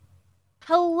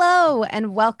Hello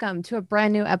and welcome to a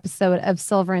brand new episode of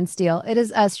Silver and Steel. It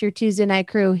is us, your Tuesday night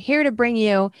crew, here to bring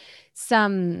you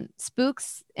some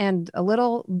spooks and a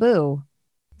little boo.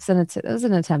 So it was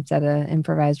an attempt at an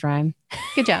improvised rhyme.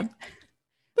 Good job.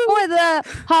 For the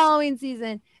Halloween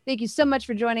season. Thank you so much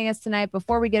for joining us tonight.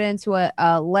 Before we get into it,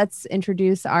 let's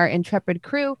introduce our intrepid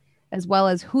crew as well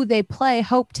as who they play.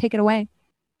 Hope, take it away.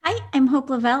 Hi, I'm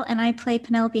Hope Lavelle, and I play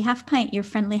Penelope Halfpint, your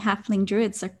friendly halfling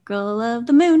druid, Circle of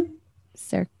the Moon.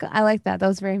 Circle. I like that. That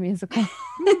was very musical.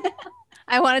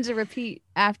 I wanted to repeat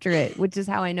after it, which is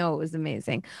how I know it was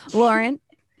amazing. Lauren.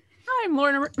 Hi, I'm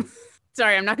Lauren.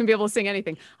 Sorry, I'm not going to be able to sing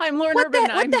anything. I'm Lauren Urban.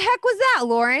 What the heck was that,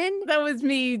 Lauren? That was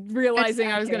me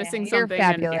realizing I was going to sing something.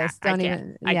 You're fabulous.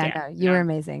 You were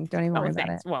amazing. Don't even worry about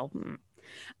it. Well,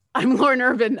 I'm Lauren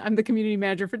Urban. I'm the community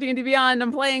manager for D&D Beyond.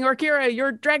 I'm playing Orkira,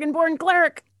 your dragonborn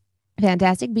cleric.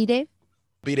 Fantastic. B-Dave.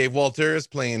 B-Dave Walters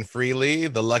playing Freely,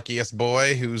 the luckiest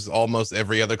boy who's almost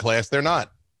every other class they're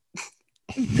not.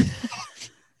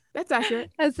 That's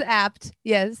accurate. That's apt.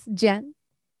 Yes. Jen.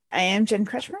 I am Jen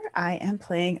Kretschmer. I am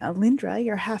playing Alindra,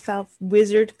 your half-elf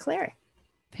wizard cleric.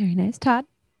 Very nice. Todd.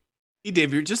 Hey,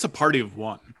 Dave, you're just a party of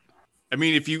one. I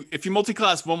mean, if you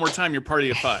multi-class one more time, you're party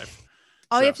of five.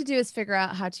 All you have to do is figure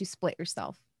out how to split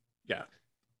yourself. Yeah.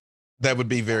 That would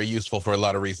be very useful for a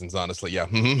lot of reasons, honestly. Yeah.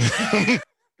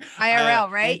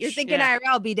 IRL, right? You're thinking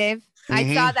IRL, B-Dave.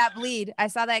 I saw that bleed. I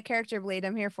saw that character bleed.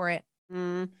 I'm here for it.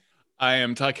 I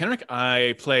am Todd Kenrick.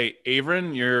 I play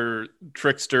Avron, your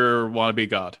trickster wannabe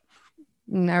god.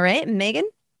 All right. Megan?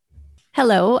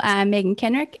 Hello, I'm Megan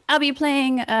Kenrick. I'll be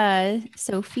playing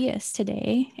Sophias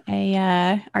today,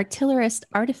 a artillerist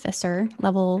artificer,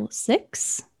 level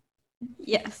 6.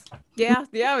 Yes. Yeah,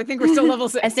 I think we're still level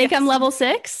 6. I think I'm level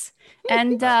 6.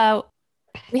 And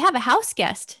we have a house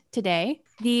guest today.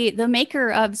 The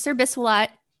maker of Sir Biswalot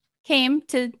came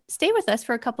to stay with us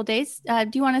for a couple days. Do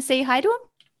you want to say hi to him?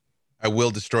 I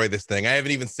will destroy this thing. I haven't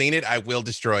even seen it. I will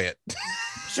destroy it.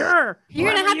 Sure.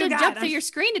 You're going to have to jump through your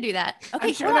screen to do that. Okay,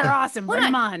 I'm sure they're awesome. Bring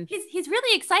them on. He's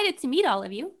really excited to meet all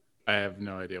of you. I have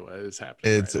no idea what is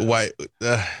happening. It's right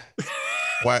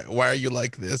why are you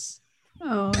like this?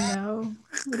 Oh, no.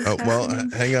 Oh, well,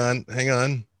 hang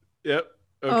on. Yep.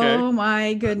 Okay. Oh,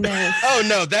 my goodness. Oh,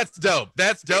 no, that's dope.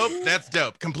 That's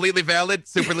dope. Completely valid.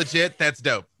 Super legit. That's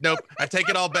dope. Nope. I take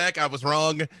it all back. I was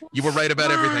wrong. You were right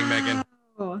about everything, Megan.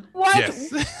 What?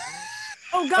 Yes.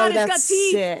 Oh, God, it's got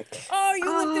teeth. Sick. Oh,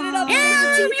 you lifted it up.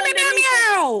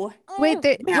 Meow. Wait,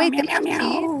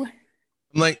 Meow.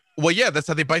 I'm like, well, yeah, that's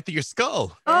how they bite through your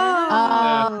skull.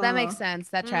 Oh, that makes sense.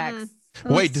 That tracks.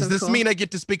 Wait, does this mean I get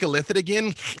to speak Illithid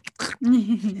again?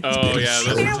 Oh, yeah,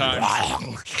 those are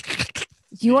times.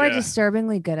 You are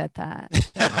disturbingly good at that.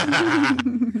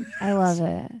 I love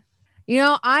it. You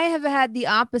know, I have had the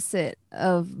opposite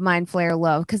of Mind Flayer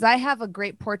love because I have a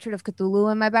great portrait of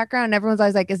Cthulhu in my background. And everyone's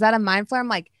always like, is that a Mind Flayer? I'm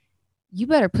like, you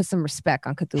better put some respect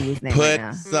on Cthulhu's name. Put right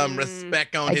now. some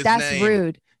respect on Like, his that's name.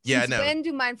 rude. Yeah, Since no. when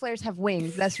do Mind Flayers have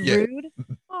wings? That's rude.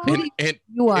 And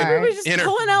You are. We're just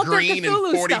pulling out their green and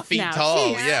Cthulhu 40 stuff feet now. tall.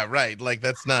 Jeez. Yeah, right. Like,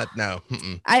 that's not, no.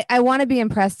 I want to be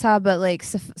impressed, Todd, but like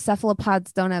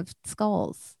cephalopods don't have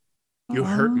skulls. You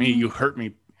hurt me. You hurt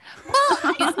me.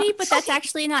 Excuse me, but that's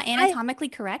actually not anatomically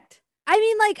correct. I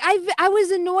mean, like I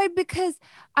was annoyed because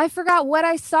I forgot what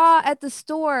I saw at the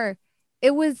store.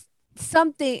 It was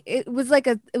something. It was like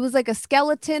a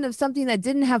skeleton of something that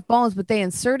didn't have bones, but they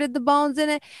inserted the bones in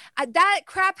it. That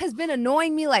crap has been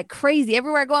annoying me like crazy.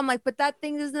 Everywhere I go, I'm like, but that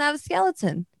thing doesn't have a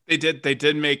skeleton. They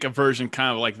did make a version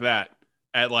kind of like that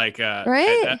at like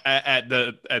Right? at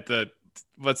the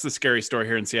what's the scary store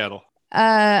here in Seattle?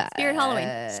 Spirit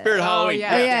Halloween. Spirit Halloween.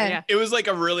 yeah. It was like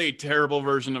a really terrible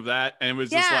version of that, and it was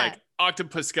just like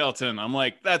octopus skeleton. I'm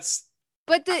like, that's.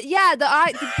 But the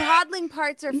podling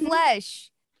parts are flesh.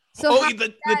 So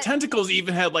the tentacles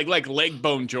even had like leg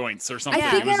bone joints or something.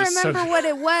 I think It was I just remember what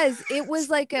it was. It was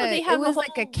like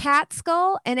like a cat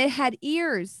skull, and it had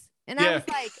ears. And I was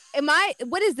like,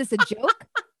 what is this, a joke?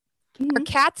 Are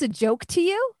cats a joke to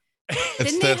you?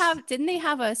 Didn't they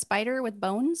have a spider with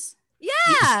bones?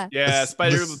 Yeah. Yeah,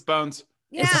 spider with bones.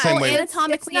 Yeah. It's the same way.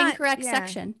 Anatomically It's not- incorrect yeah.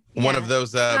 section. One of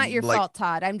those, Not your like, fault,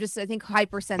 Todd. I'm just, I think,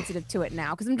 hypersensitive to it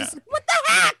now because I'm just like, what the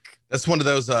heck? that's one of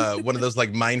those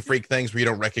like mind freak things where you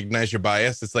don't recognize your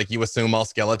bias. It's like you assume all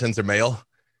skeletons are male.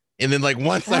 And then like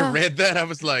once I read that, I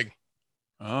was like,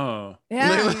 Oh.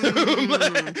 Yeah.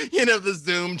 you know, the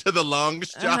zoom to the long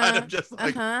shot of just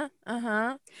like,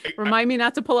 Remind me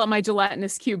not to pull out my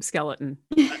gelatinous cube skeleton.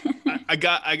 I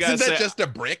gotta isn't say, that just a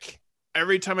brick?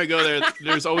 every time I go there,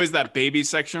 there's always that baby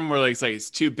section where like it's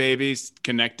two babies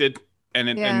connected, and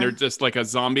they're just like a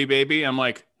zombie baby. I'm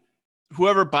like,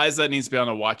 whoever buys that needs to be on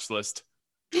a watch list.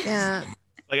 Yeah.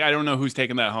 Like, I don't know who's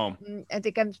taking that home. I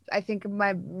think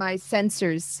my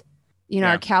sensors, are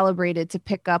Yeah. calibrated to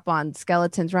pick up on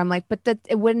skeletons where I'm like, but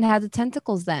it wouldn't have the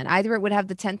tentacles then. Either it would have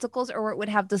the tentacles or it would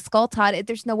have the skull, Todd.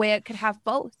 There's no way it could have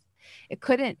both. It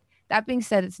couldn't. That being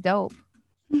said, it's dope.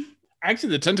 Actually,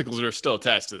 the tentacles are still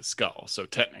attached to the skull, so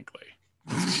technically.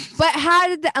 But how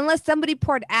did unless somebody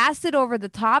poured acid over the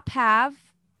top have?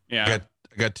 Yeah.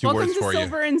 I got two Welcome words to for you.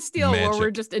 Silver and Steel, where Magic.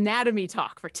 we're just anatomy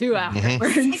talk for 2 hours.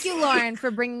 Thank you, Lauren, for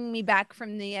bringing me back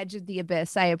from the edge of the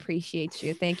abyss. I appreciate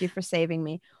you. Thank you for saving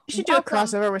me. You should do a Welcome.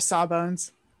 crossover with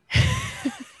Sawbones.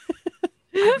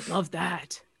 I love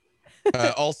that.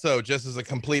 Also, just as a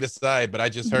complete aside, but I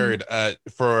just heard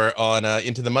on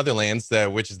Into the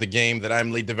Motherlands, which is the game that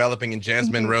I'm lead developing, and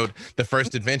Jasmine wrote the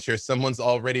first adventure. Someone's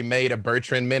already made a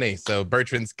Bertrand mini, so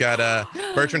Bertrand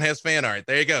has fan art.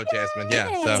 There you go, Jasmine. Yeah,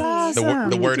 so That's the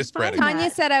awesome. word is spreading.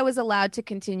 Tanya said I was allowed to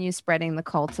continue spreading the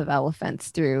cult of elephants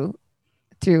through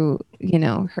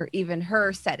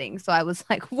her setting. So I was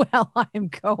like, well, I'm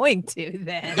going to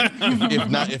then.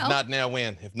 If not now,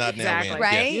 when? If not now, Exactly. when?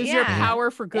 Right? Use your Yeah. power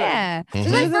for good. Yeah. Mhm. This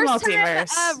is my The first time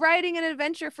multiverse. writing an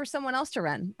adventure for someone else to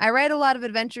run. I write a lot of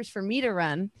adventures for me to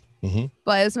run, Mhm.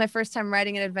 but it was my first time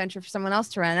writing an adventure for someone else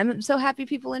to run. I'm so happy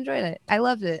people enjoyed it. I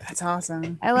loved it. That's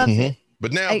awesome. I loved Mhm. it.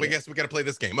 But now I- I guess we got to play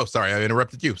this game. Oh, sorry, I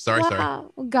interrupted you. Sorry.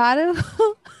 Wow. Got it.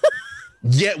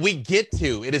 Yeah, we get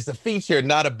to. It is a feature,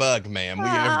 not a bug, ma'am. We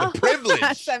have the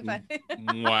privilege.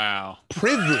 Wow.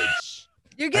 Privilege.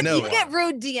 You I know. get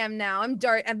rude DM now. I'm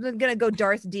gonna go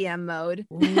Darth DM mode.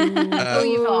 Ooh.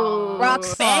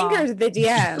 Rockstar. Banger the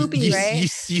DM. You, right?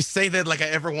 you say that like I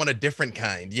ever want a different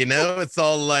kind, It's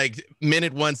all like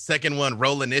minute 1, second 1,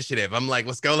 roll initiative. I'm like,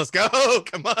 let's go.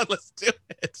 Come on, let's do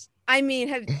it. I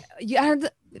mean,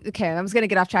 okay, I was gonna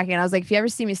get off track again. I was like, if you ever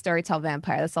see me storytell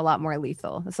vampire, that's a lot more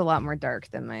lethal. That's a lot more dark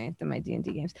than my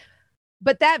D&D games.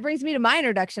 But that brings me to my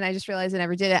introduction. I just realized I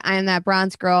never did it. I am that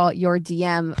bronze girl, your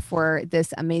DM for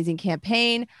this amazing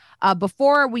campaign.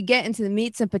 Before we get into the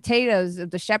meats and potatoes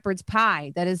of the shepherd's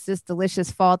pie, that is this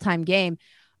delicious fall time game,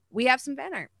 we have some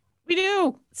fan art. We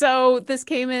do. So this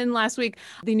came in last week.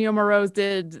 The Neo Moreaus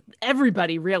did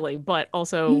everybody really, but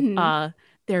also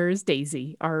there's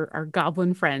Daisy, our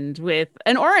goblin friend, with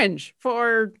an orange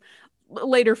for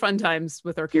later fun times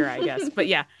with Orkira, I guess. But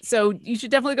yeah, so you should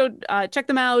definitely go check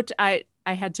them out.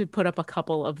 I had to put up a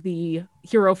couple of the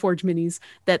Hero Forge minis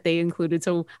that they included.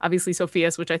 So obviously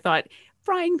Sophia's, which I thought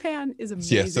frying pan is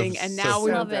amazing, and now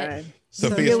we love it.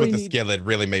 Sophia's really with the need- skillet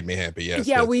really made me happy. Yes.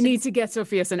 Yeah, that's- we need to get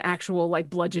Sophia's an actual like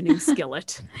bludgeoning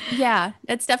skillet. Yeah,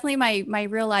 that's definitely my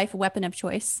real life weapon of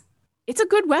choice. It's a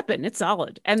good weapon. It's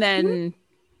solid. And then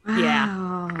Yeah.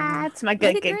 Wow. That's my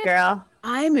Really good great. girl.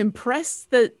 I'm impressed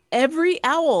that every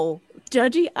owl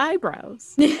judgy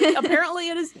eyebrows. Apparently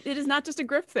it is not just a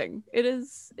Griff thing. It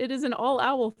is an all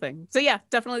owl thing. So yeah,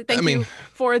 definitely thank you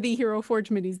for the Hero Forge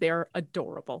minis. They are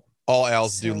adorable. All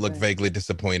owls do So look good. vaguely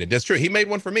disappointed. That's true. He made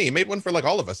one for me. He made one for like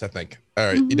all of us, I think. All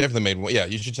right, He definitely made one. Yeah,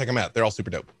 you should check them out. They're all super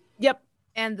dope. Yep.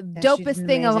 And the Yeah, she did dopest an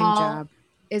thing of amazing all job.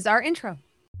 is our intro.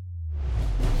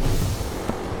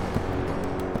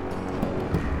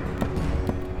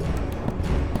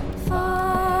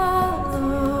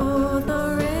 Follow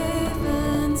the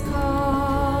raven's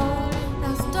call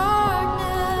as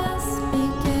darkness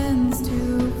begins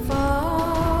to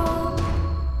fall.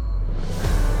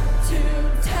 To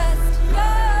test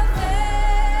your fate,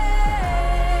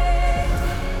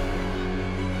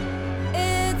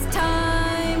 it's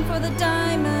time for the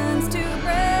diamonds to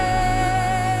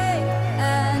break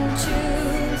and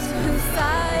choose whose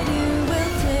side you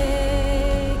will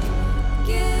take.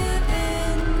 Give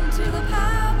in to the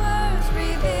powers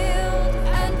revealed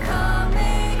and come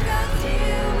make a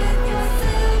deal with your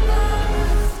silver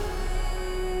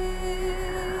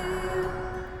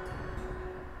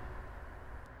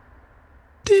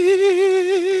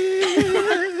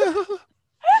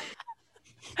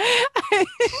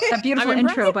That beautiful I'm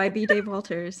intro by B. Dave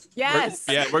Walters. Yes.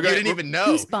 Yeah, we're You going didn't even know.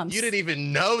 Goosebumps. You didn't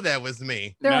even know that was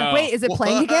me. They're like, No. wait, is it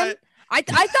playing again? What? I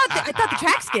thought the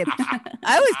track skipped.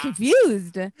 I was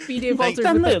confused. B. Dave Thank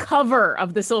Walters with the cover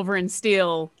of the Silver and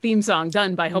Steel theme song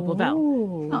done by Hope Lavelle.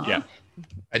 Ooh. Yeah.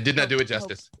 I did not do it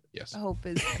justice. Yes. Hope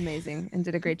is amazing and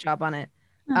did a great job on it.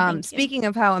 Oh, thank you. Speaking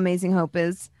of how amazing Hope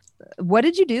is, what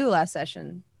did you do last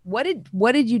session? What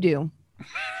did you do?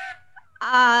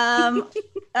 Um,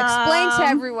 Explain to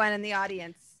everyone in the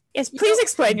audience Yes, please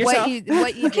explain yourself.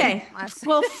 what you Okay. did last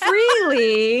Well,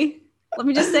 freely, let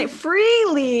me just say,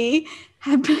 freely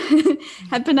had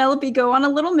Penelope go on a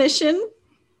little mission,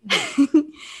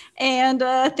 and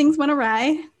things went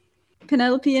awry.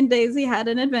 Penelope and Daisy had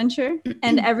an adventure,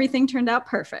 and everything turned out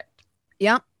perfect.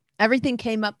 Yeah. Everything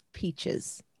came up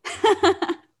peaches.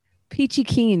 Peachy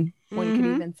keen, one could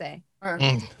even say.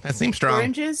 That seems strong.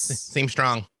 Oranges. Seems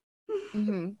strong.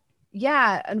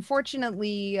 Yeah,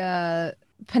 unfortunately,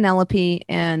 Penelope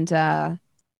and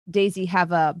Daisy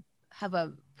have a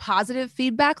positive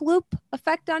feedback loop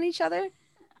effect on each other,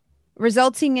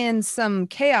 resulting in some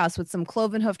chaos with some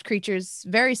cloven-hoofed creatures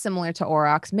very similar to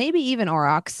aurochs, maybe even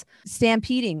aurochs,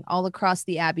 stampeding all across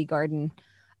the Abbey Garden.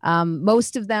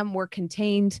 Most of them were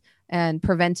contained and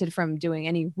prevented from doing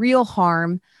any real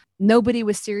harm. Nobody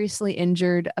was seriously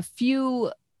injured. A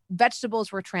few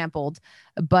vegetables were trampled,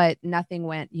 but nothing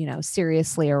went,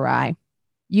 seriously awry.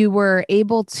 You were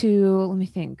able to,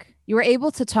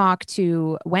 talk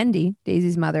to Wendy,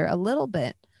 Daisy's mother, a little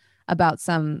bit about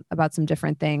some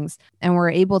different things. And we're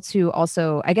able to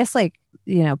also, I guess,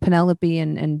 Penelope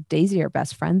and Daisy are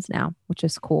best friends now, which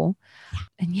is cool.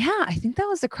 And yeah, I think that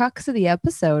was the crux of the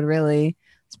episode, really.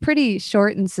 It's pretty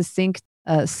short and succinct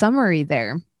summary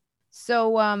there.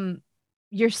 So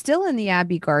you're still in the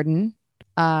Abbey Garden.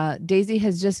 Daisy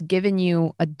has just given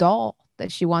you a doll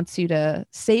that she wants you to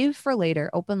save for later,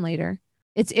 open later.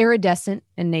 It's iridescent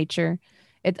in nature.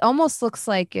 It almost looks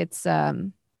like it's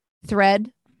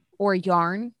thread or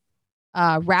yarn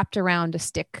wrapped around a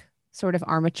stick, sort of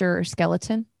armature or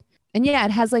skeleton. And yeah,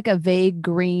 it has like a vague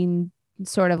green,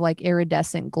 sort of like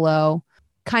iridescent glow,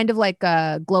 kind of like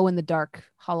glow in the dark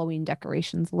Halloween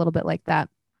decorations, a little bit like that.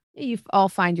 You all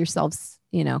find yourselves,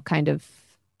 kind of,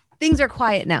 things are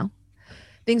quiet now.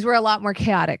 Things were a lot more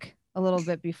chaotic a little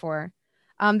bit before.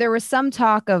 There was some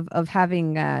talk of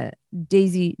having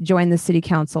Daisy join the city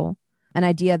council, an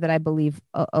idea that I believe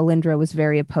Alindra was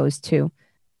very opposed to.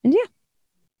 And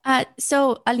yeah.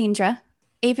 So Alindra,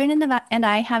 Avon and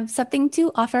I have something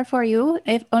to offer for you,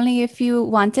 if you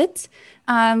want it.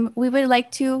 We would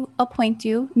like to appoint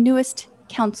you newest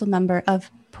council member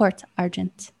of Port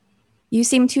Argent. You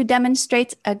seem to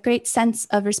demonstrate a great sense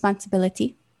of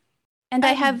responsibility. And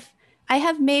I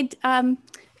have made,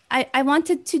 I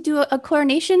wanted to do a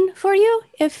coronation for you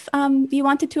if you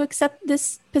wanted to accept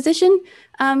this position,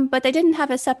 but I didn't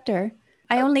have a scepter.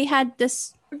 I only had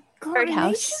this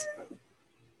birdhouse.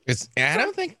 I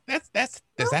don't think is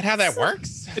that how that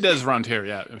works? It does around here,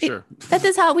 yeah, I'm sure. That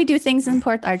is how we do things in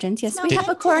Port Argent. Yes, we have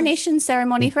a coronation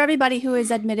ceremony for everybody who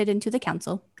is admitted into the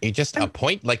council. You just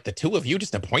appoint, the two of you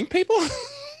just appoint people?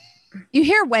 You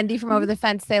hear Wendy from over the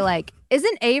fence say,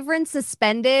 isn't Averin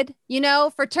suspended,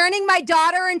 for turning my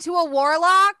daughter into a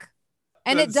warlock?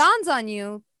 And it dawns on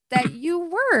you that you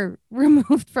were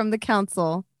removed from the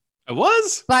council. I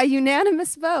was? By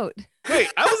unanimous vote. Wait,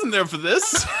 I wasn't there for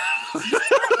this.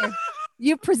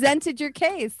 You presented your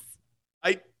case.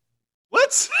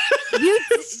 What?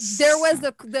 There was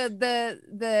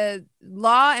the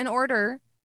Law and Order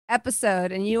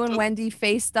episode, and you and Wendy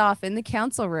faced off in the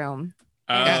council room.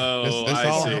 Oh,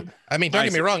 I see. I mean, don't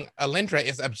get me wrong. Alindra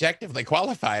is objectively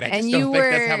qualified. I just don't think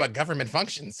that's how a government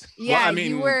functions. Yeah,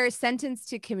 you were sentenced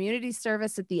to community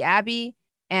service at the Abbey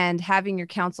and having your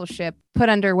councilship put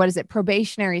under,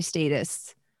 probationary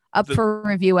status, up for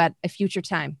review at a future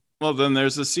time. Well, then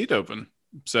there's a seat open.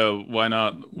 So why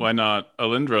not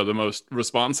Alindra, the most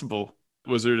responsible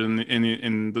wizard in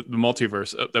the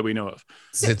multiverse that we know of?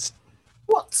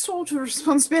 What sort of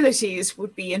responsibilities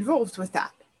would be involved with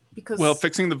that? Because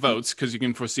fixing the votes, because you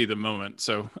can foresee the moment.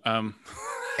 So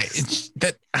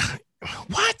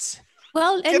what?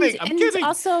 Well, I'm kidding.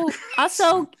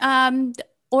 also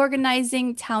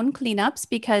organizing town cleanups,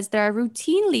 because there are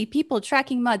routinely people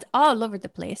tracking mud all over the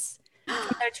place in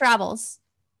their travels.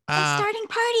 And starting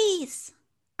parties.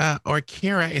 Or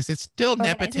Kira, is it still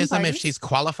nepotism if she's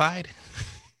qualified?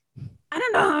 I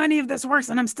don't know how any of this works,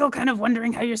 and I'm still kind of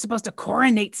wondering how you're supposed to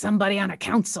coronate somebody on a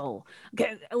council.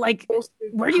 Okay,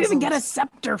 where do you even get a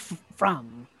scepter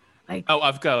from? I've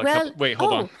got a couple. Wait,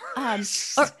 hold on.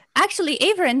 Actually,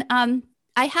 Averin,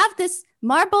 I have this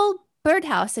marble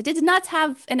birdhouse. I did not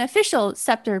have an official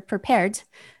scepter prepared,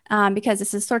 because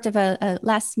this is sort of a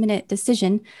last-minute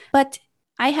decision. But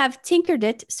I have tinkered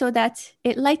it so that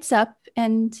it lights up,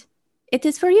 and it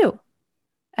is for you,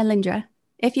 Alindra,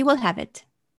 if you will have it.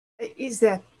 Is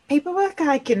there paperwork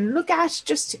I can look at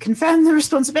just to confirm the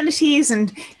responsibilities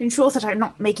and ensure that I'm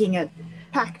not making a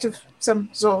pact of some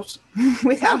sort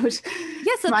without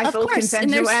my full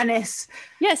consent and awareness?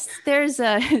 Yes, there's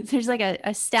like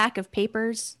a stack of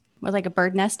papers with like a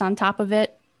bird nest on top of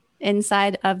it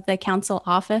inside of the council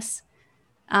office.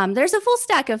 There's a full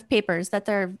stack of papers that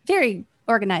are very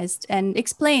organized and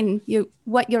explain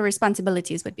what your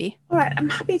responsibilities would be. All right, I'm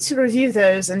happy to review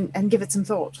those and give it some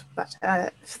thought. But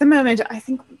for the moment, I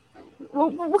think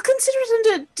we'll consider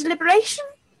it under deliberation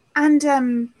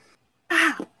and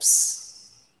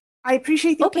perhaps I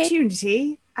appreciate the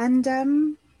opportunity,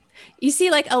 and you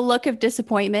see like a look of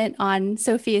disappointment on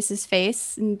Sophia's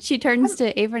face, and she turns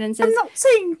to Averin and says, I'm not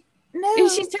saying no.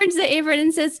 And she turns to Averin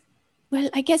and says, well,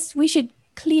 I guess we should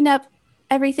clean up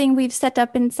everything we've set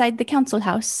up inside the council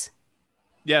house.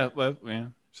 Yeah, well, yeah.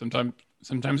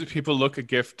 Sometimes people look a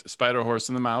gift spider horse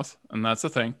in the mouth, and that's the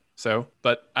thing. So,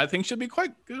 but I think she'll be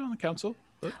quite good on the council.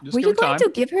 Just Were you going to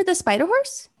give her the spider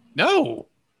horse? No.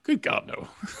 Good God, no.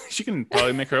 She can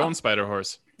probably make her own spider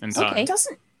horse in time. Okay.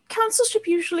 Doesn't councilship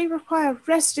usually require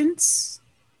residents?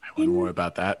 I wouldn't worry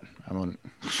about that. I won't.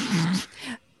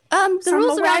 The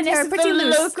rules around here are pretty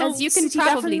loose, as you can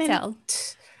probably tell.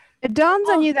 It dawns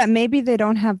on you that maybe they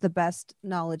don't have the best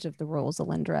knowledge of the rules,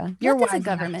 Alindra. You're What is a wise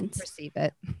enough to government? perceive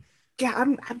it. Yeah,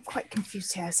 I'm quite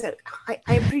confused here. So I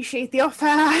appreciate the offer.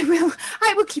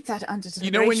 I will keep that under deliberation.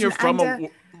 You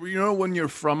know when you're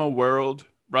from a world,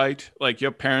 right? Like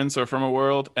your parents are from a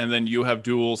world, and then you have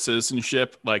dual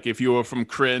citizenship. Like if you are from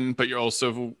Kryn, but you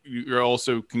can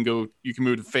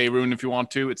move to Faerun if you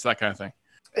want to. It's that kind of thing.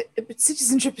 But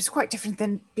citizenship is quite different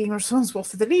than being responsible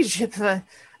for the leadership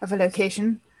of a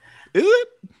location. Is it?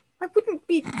 I wouldn't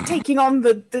be taking on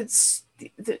the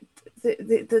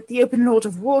open lord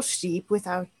of Waterdeep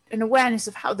without an awareness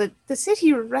of how the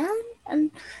city ran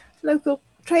and local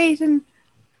trade and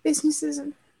businesses.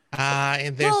 And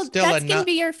That's going to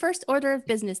be your first order of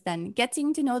business then,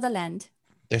 getting to know the land.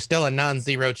 There's still a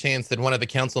non-zero chance that one of the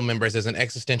council members is an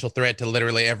existential threat to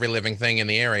literally every living thing in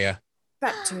the area.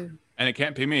 That too. And it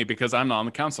can't be me because I'm not on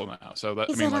the council now. So that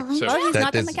He's not on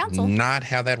the council. Not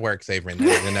how that works, Averin.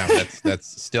 No,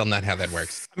 that's still not how that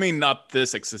works. I mean, not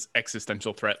this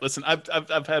existential threat. Listen,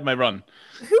 I've had my run.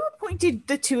 Who appointed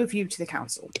the two of you to the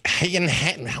council?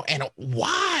 And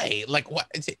why? Like what?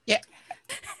 Yeah.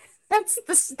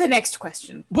 That's the next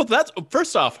question. Well, that's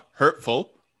first off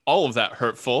hurtful. All of that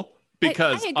hurtful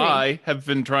because I have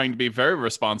been trying to be very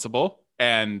responsible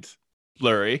and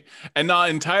blurry and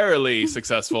not entirely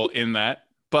successful in that.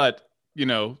 But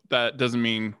that doesn't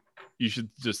mean you should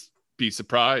just be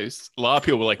surprised. A lot of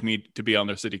people would like me to be on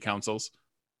their city councils.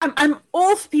 I'm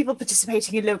all for people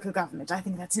participating in local government. I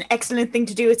think that's an excellent thing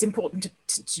to do. It's important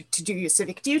to do your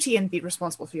civic duty and be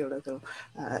responsible for your local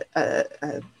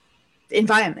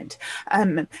environment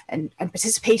and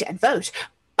participate and vote.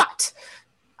 But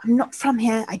I'm not from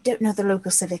here. I don't know the local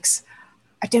civics.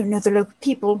 I don't know the local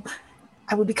people.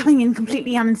 I will be coming in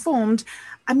completely uninformed.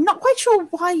 I'm not quite sure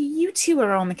why you two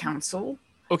are on the council.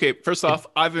 Okay, first off,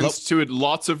 I've instituted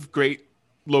lots of great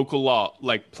local law,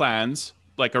 like plans,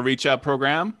 like a reach out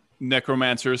program,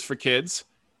 necromancers for kids,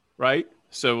 right?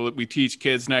 So we teach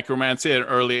kids necromancy at an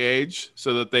early age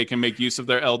so that they can make use of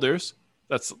their elders.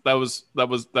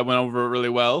 That went over really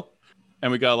well,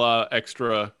 and we got a lot of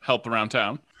extra help around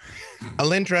town.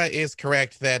 Alindra is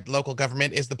correct that local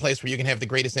government is the place where you can have the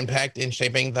greatest impact in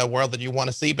shaping the world that you want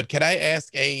to see. But could I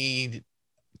ask a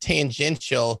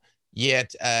tangential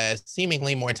yet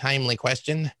seemingly more timely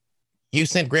question? You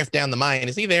sent Griff down the mine.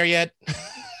 Is he there yet?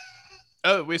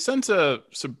 We sent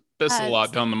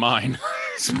Sibissalot down the mine.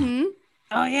 Mm-hmm.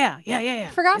 Oh yeah.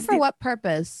 I forgot for what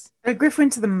purpose. Griff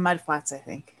went to the mudflats, I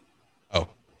think. Oh.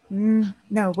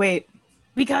 No, wait.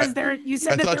 Because you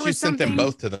said that there was something. I thought you sent them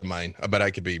both to the mine, but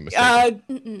I could be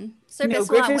mistaken. Sir no, Biswalat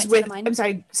Griff is went with. to the mine. I'm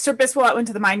sorry, Sir Biswalat went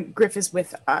to the mine. Griff is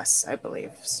with us, I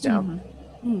believe. Still.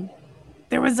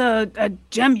 There was a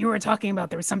gem you were talking about.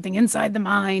 There was something inside the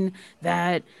mine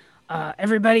that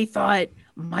everybody thought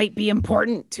might be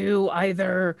important to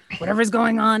either whatever's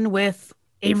going on with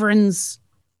Averin's.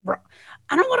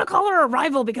 I don't want to call her a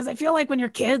rival because I feel like when you're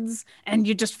kids and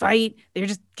you just fight, they're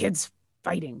just kids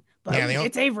fighting. But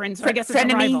it's Averin, so I guess it's a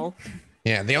rival.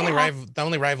 Yeah, the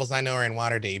only rivals I know are in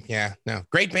Waterdeep. Yeah, no,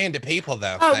 great band of people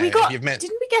though. Oh,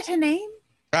 didn't we get her name?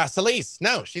 Celise.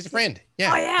 No, she's a friend.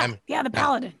 Yeah. Oh yeah, the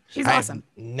paladin. She's awesome.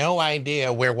 I have no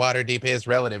idea where Waterdeep is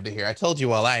relative to here. I told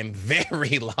you all I'm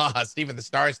very lost. Even the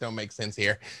stars don't make sense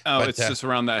here. Oh, but, it's just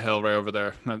around that hill right over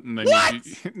there. What?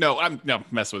 No, I'm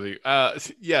messing with you.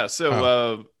 Yeah.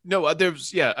 So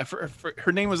there's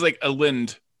her name was like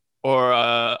Alind or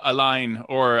Aline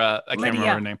or I can't remember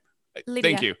her name. Lydia.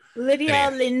 Thank you. Lydia,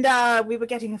 Linda. We were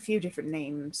getting a few different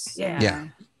names. Yeah.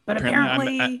 But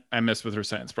apparently I messed with her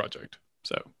science project.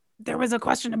 So there was a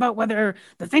question about whether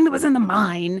the thing that was in the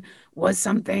mine was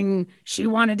something she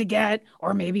wanted to get,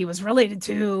 or maybe was related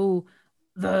to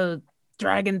the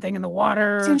dragon thing in the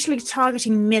water. Essentially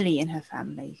targeting Millie and her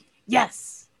family.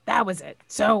 Yes, that was it.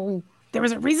 So there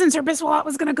was a reason Sir Biswalat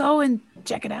was going to go and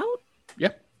check it out?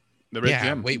 Yeah. The red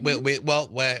gem.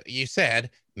 Well, you said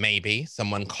maybe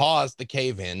someone caused the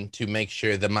cave-in to make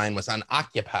sure the mine was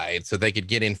unoccupied so they could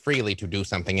get in freely to do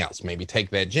something else. Maybe take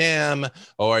that gem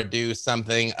or do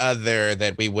something other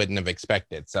that we wouldn't have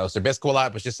expected. So Sir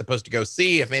Bisquelot was just supposed to go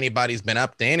see if anybody's been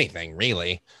up to anything,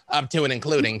 really, up to and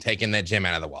including taking that gem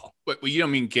out of the wall. Well, you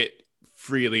don't mean get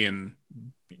freely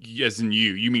as in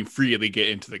you mean freely get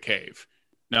into the cave.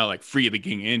 No, like freely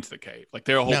getting into the cave. Like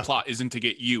their whole plot isn't to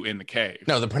get you in the cave.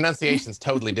 No, the pronunciation's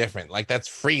totally different. Like that's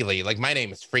freely. Like my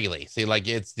name is Freely. See, like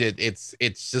it's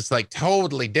just like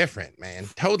totally different, man.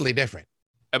 Totally different.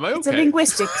 Am I okay? It's a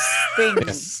linguistics thing.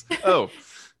 Yes. Oh.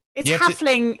 It's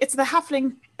halfling. It's the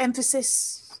halfling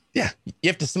emphasis. Yeah, you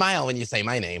have to smile when you say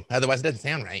my name. Otherwise, it doesn't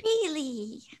sound right.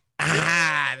 Really?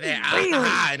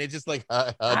 And it's just like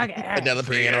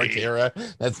Penelope and Orkira.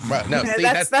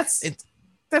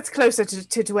 That's closer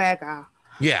to Duergar.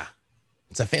 Yeah,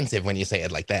 it's offensive when you say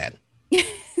it like that.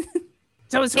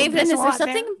 So Aven, is there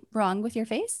something wrong with your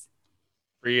face?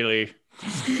 Really?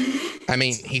 I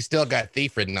mean, he's still got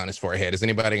thief written on his forehead. Is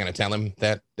anybody going to tell him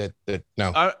that?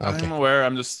 No. I'm aware.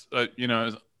 I'm just, I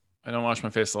don't wash my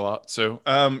face a lot. So,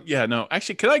 no.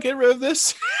 Actually, can I get rid of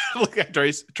this? Look,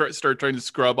 I start trying to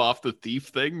scrub off the thief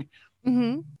thing.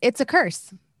 Mm-hmm. It's a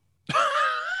curse.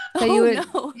 So you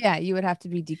would have to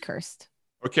be decursed.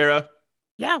 Orkira?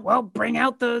 Yeah, well, bring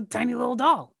out the tiny little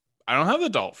doll. I don't have the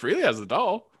doll. Freely has the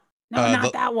doll. No,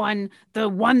 not that one. The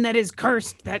one that is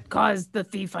cursed that caused the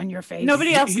thief on your face.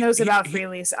 Nobody else knows about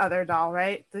Freely's other doll,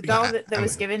 right? The doll that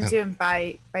was given to him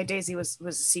by Daisy was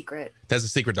a secret. That's a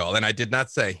secret doll, and I did not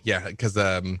say, because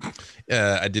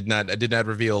I did not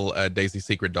reveal Daisy's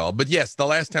secret doll. But yes, the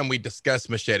last time we discussed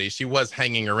Machete, she was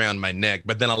hanging around my neck,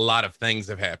 but then a lot of things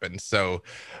have happened. So,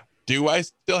 do I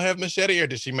still have Machete, or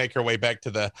does she make her way back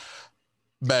to the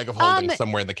bag of holding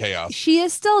somewhere in the chaos? She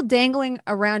is still dangling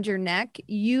around your neck.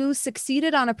 You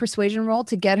succeeded on a persuasion roll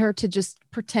to get her to just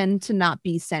pretend to not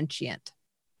be sentient.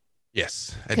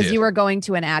 Yes, I did. Because you were going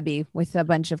to an abbey with a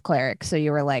bunch of clerics. So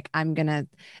you were like, I'm gonna,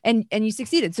 and you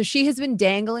succeeded. So she has been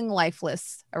dangling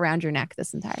lifeless around your neck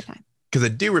this entire time. Because I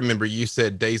do remember you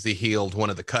said Daisy healed one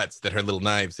of the cuts that her little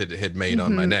knives had made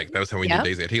on my neck. That was how we knew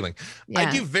Daisy had healing. Yeah.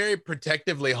 I do very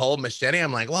protectively hold Machete.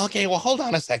 I'm like, well, hold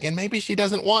on a second. Maybe she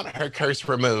doesn't want her curse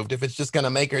removed if it's just going to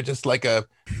make her just like a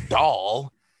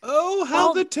doll. Oh,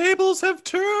 how the tables have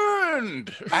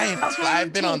turned.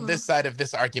 I've been on this side of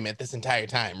this argument this entire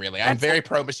time, really. I'm very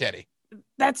pro Machete.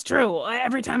 That's true.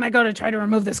 Every time I go to try to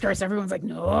remove this curse, everyone's like,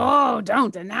 no,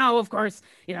 don't. And now, of course,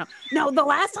 no, the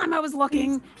last time I was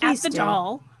looking at the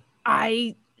doll,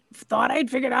 I thought I'd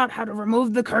figured out how to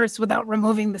remove the curse without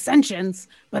removing the sentience,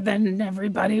 but then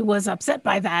everybody was upset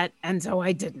by that, and so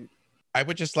I didn't. I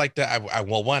would just like to, I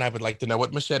would like to know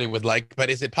what Machete would like, but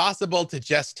is it possible to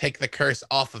just take the curse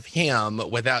off of him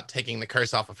without taking the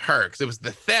curse off of her? Because it was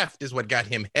the theft is what got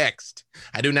him hexed.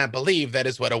 I do not believe that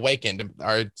is what awakened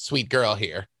our sweet girl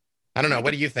here. I don't know.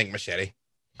 What do you think, Machete?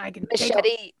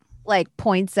 Machete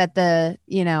points at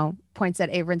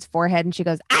Averin's forehead and she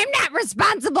goes, I'm not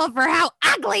responsible for how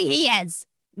ugly he is.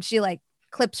 And she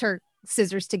clips her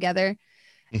scissors together.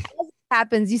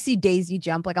 Happens, you see Daisy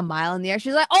jump like a mile in the air.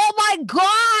 She's like, oh my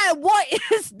god, what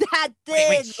is that thing?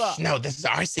 Wait, no, this is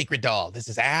our secret doll. This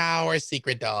is our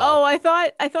secret doll. Oh, I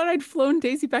thought I'd flown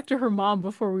Daisy back to her mom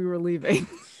before we were leaving.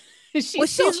 She's here.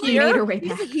 She's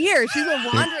here. She's been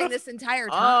wandering this entire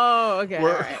time. Oh,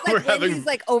 okay. Wendy's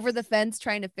over the fence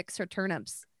trying to fix her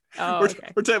turnips. Oh,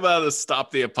 okay. We're talking about how to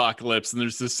stop the apocalypse, and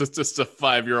there's just a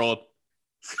 5-year-old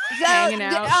hanging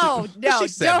out. Oh no!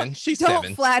 She's 7.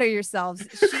 Don't flatter yourselves.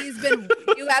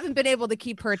 You haven't been able to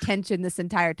keep her attention this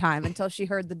entire time until she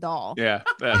heard the doll. Yeah,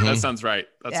 that sounds right.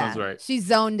 That sounds right. She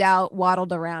zoned out,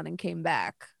 waddled around, and came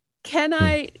back.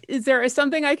 Is there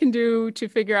something I can do to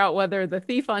figure out whether the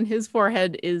thief on his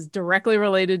forehead is directly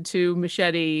related to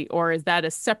Machete, or is that a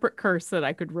separate curse that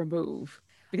I could remove?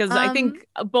 Because I think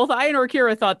both I and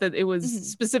Orkira thought that it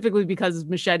was specifically because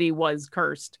Machete was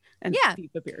cursed and the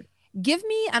thief appeared. Give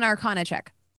me an Arcana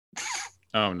check.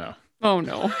 Oh no.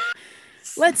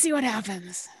 Let's see what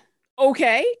happens.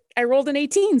 Okay. I rolled an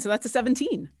 18, so that's a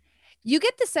 17. You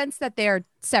get the sense that they are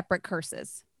separate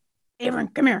curses.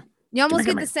 Averin, come here. You almost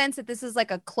get the sense that this is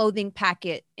like a clothing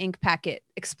packet, ink packet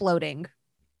exploding.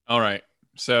 All right.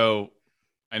 So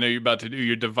I know you're about to do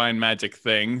your divine magic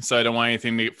thing, so I don't want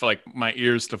anything for my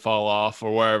ears to fall off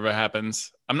or wherever it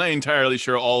happens. I'm not entirely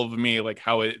sure all of me,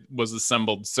 how it was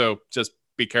assembled, so just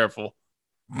be careful.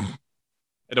 I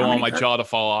don't want my jaw to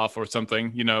fall off or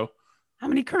something, How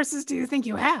many curses do you think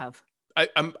you have?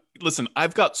 Listen,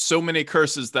 I've got so many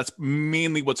curses. That's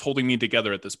mainly what's holding me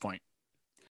together at this point.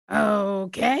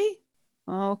 Okay.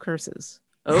 All curses.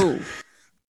 Oh.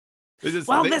 This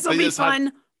will be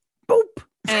fun. Boop.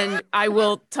 And I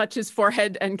will touch his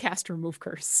forehead and cast Remove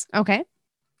Curse. Okay.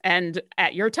 And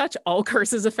at your touch, all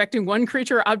curses affecting one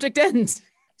creature or object ends.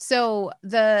 So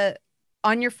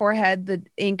on your forehead, the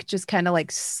ink just kind of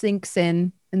like sinks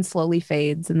in and slowly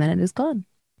fades, and then it is gone.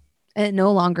 And it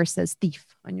no longer says thief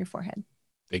on your forehead.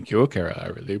 Thank you, Okara. I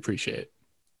really appreciate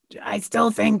it. I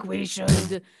still think we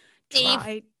should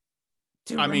try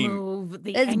to remove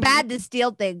the It's bad to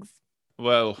steal things.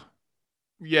 Well,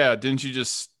 yeah, didn't you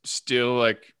just steal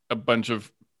like a bunch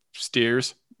of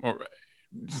steers or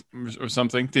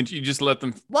something? Didn't you just let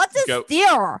them What's a go?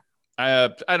 steer?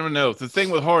 I don't know. The thing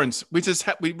with horns. We just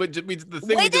we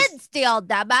didn't steal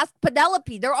them. Ask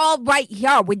Penelope. They're all right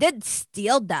here. We didn't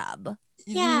steal them.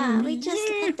 Yeah, we just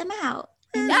let them out.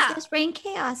 And just rain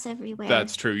chaos everywhere.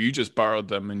 That's true. You just borrowed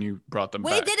them and you brought them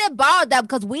back. We didn't borrow them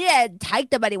because we didn't take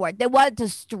them anywhere. They wanted to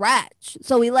stretch,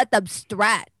 so we let them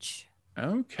stretch.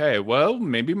 Okay, well,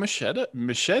 maybe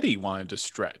Machete wanted to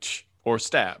stretch or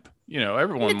stab. You know,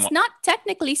 everyone. It's not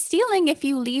technically stealing if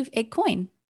you leave a coin.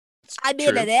 I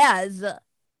mean, it is.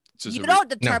 You don't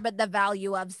determine the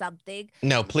value of something.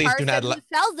 No, please do not. Who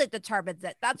sells it determines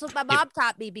it. That's what my mom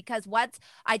taught me, because once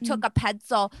I took a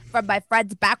pencil from my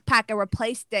friend's backpack and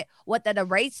replaced it with an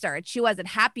eraser, and she wasn't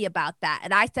happy about that.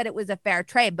 And I said it was a fair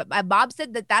trade, but my mom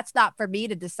said that that's not for me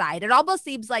to decide. It almost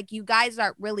seems like you guys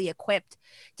aren't really equipped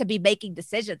to be making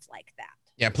decisions like that.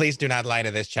 Yeah, please do not lie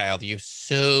to this child. You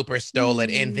super stole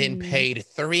it and then paid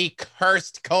 3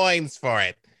 cursed coins for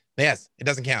it. Yes, it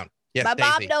doesn't count. Yes, my Daisy,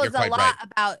 mom knows you're a lot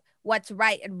about what's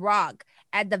right and wrong.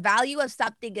 And the value of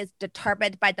something is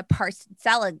determined by the person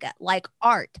selling it, like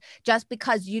art. Just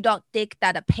because you don't think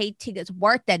that a painting is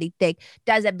worth anything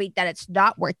doesn't mean that it's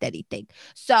not worth anything.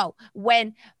 So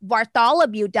when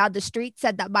Bartholomew down the street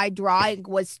said that my drawing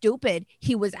was stupid,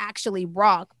 he was actually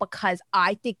wrong, because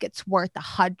I think it's worth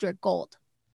 100 gold.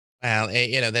 Well,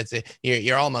 you know, that's it.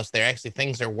 You're almost there. Actually,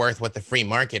 things are worth what the free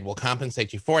market will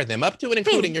compensate you for them, up to and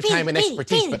including your time and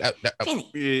expertise.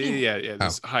 Yeah.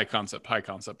 This high concept.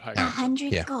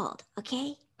 100 gold, okay?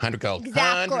 100 gold.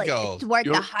 Exactly. 100 gold. It's worth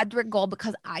 100 gold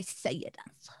because I say it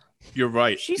is. You're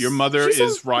right. Your mother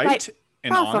is right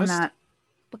and honest.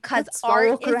 Because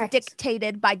art is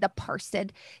dictated by the person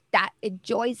that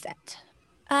enjoys it.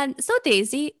 And so,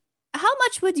 Daisy, how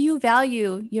much would you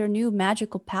value your new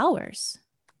magical powers?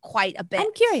 Quite a bit.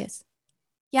 I'm curious.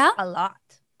 Yeah? A lot.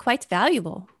 Quite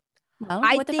valuable. Well,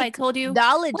 what if I told you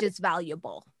knowledge is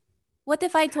valuable? What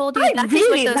if I told you that is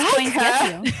what those coins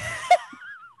get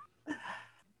you?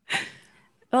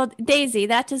 Well, Daisy,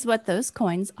 that is what those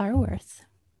coins are worth.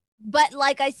 But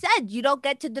like I said, you don't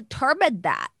get to determine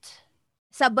that.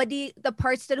 The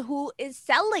person who is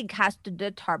selling has to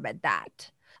determine that.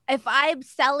 If I'm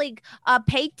selling a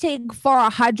painting for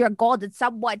 100 gold and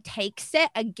someone takes it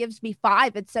and gives me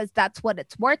 5 and says that's what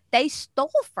it's worth, they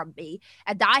stole from me.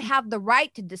 And I have the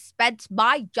right to dispense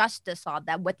my justice on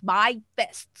them with my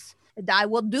fists. And I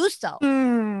will do so.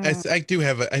 I do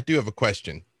have a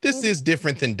question. This is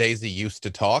different than Daisy used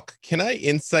to talk. Can I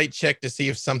insight check to see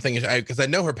if something is, because I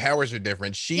know her powers are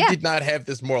different. She did not have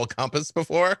this moral compass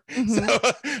before. So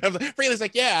Freely's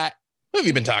like, yeah. Who have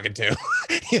you been talking to?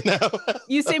 You know,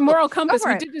 you say moral compass.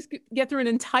 We did just get through an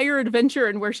entire adventure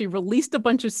and where she released a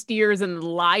bunch of steers and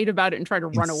lied about it and tried to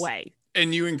run away.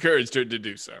 And you encouraged her to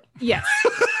do so. Yes.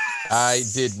 I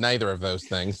did neither of those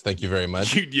things. Thank you very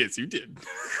much. Yes, you did.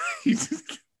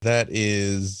 That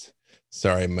is,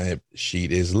 sorry, my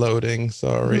sheet is loading.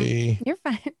 Sorry. You're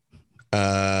fine.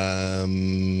 A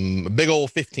big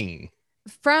old 15.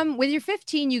 With your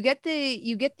 15, you get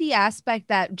the aspect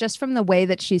that just from the way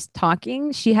that she's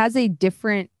talking, she has a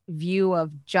different view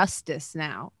of justice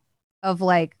now, of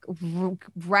like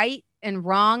right and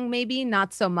wrong, maybe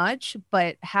not so much,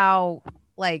 but how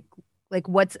like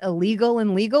what's illegal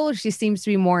and legal, she seems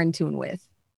to be more in tune with.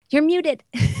 You're muted.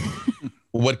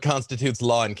 What constitutes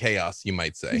law and chaos, you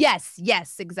might say.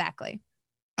 Yes, exactly.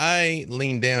 I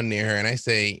lean down near her and I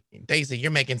say, Daisy,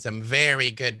 you're making some very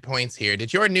good points here.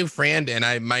 Did your new friend, and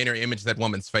I minor image that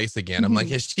woman's face again. I'm like,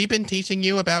 has she been teaching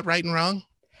you about right and wrong?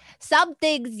 Some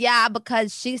things, yeah,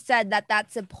 because she said that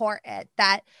that's important,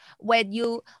 that when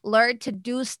you learn to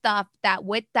do stuff, that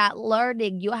with that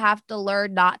learning, you have to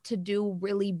learn not to do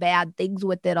really bad things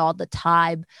with it all the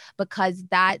time, because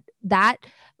that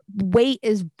weight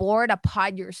is borne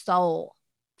upon your soul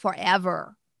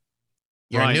forever.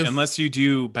 Right, unless you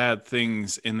do bad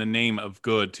things in the name of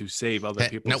good to save other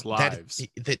people's lives.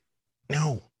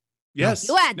 No. Yes.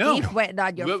 You had deep written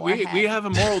on your forehead. We have a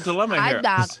moral dilemma here.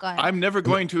 I'm never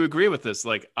going to agree with this.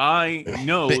 Like, I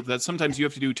know that sometimes you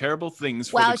have to do terrible things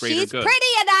for the greater good. Well, she's pretty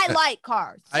and I like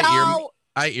her. So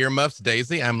I earmuffs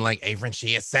Daisy. I'm like, Averin,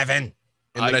 she is 7.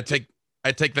 And then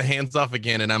I take the hands off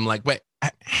again, and I'm like, wait,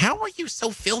 how are you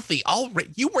so filthy? Already,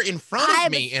 you were in front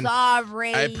of me. I'm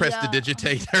sorry. I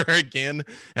prestidigitate her again,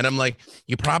 and I'm like,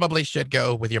 you probably should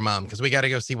go with your mom because we got to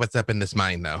go see what's up in this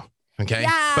mine, though. Okay.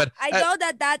 Yeah, but I know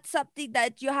that that's something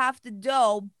that you have to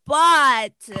do,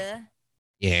 but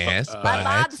yes, my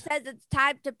mom says it's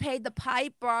time to pay the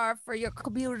piper for your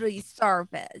community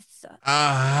service.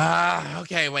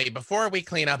 Okay, wait. Before we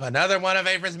clean up another one of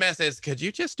Averin's messes, could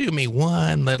you just do me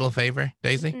one little favor,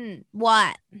 Daisy?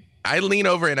 What? I lean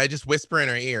over and I just whisper in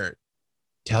her ear,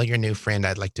 tell your new friend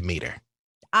I'd like to meet her.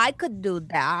 I could do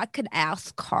that. I could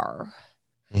ask her.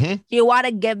 Mm-hmm. Do you want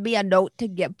to give me a note to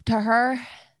give to her?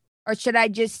 Or should I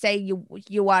just say you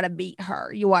want to meet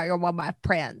her? You're one of my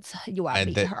friends. You want to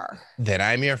meet her. That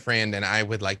I'm your friend and I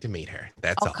would like to meet her.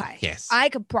 That's all. Yes. I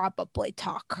could probably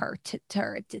talk her to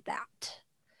that.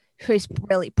 She's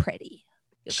really pretty.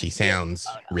 She sounds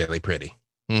really pretty.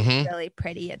 Mm-hmm. Really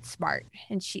pretty and smart.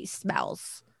 And she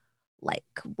smells like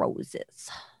roses.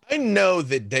 I know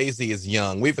that Daisy is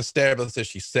young. We've established that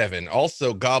she's 7.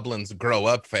 Also, goblins grow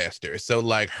up faster. So,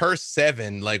 like, her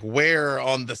 7, like, where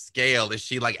on the scale is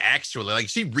she, like, actually? Like,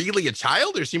 is she really a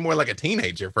child or is she more like a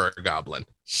teenager for a goblin?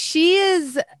 She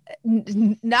is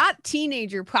not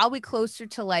teenager, probably closer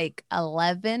to, like,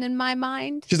 11 in my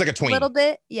mind. She's like a tween. A little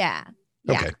bit, yeah.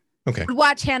 Okay. We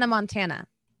watch Hannah Montana.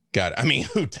 Got it. I mean,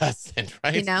 who doesn't,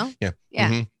 right? You know? Yeah. Yeah.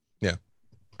 Mm-hmm. Yeah.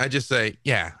 I just say,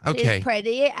 yeah, okay. She's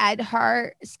pretty and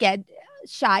her skin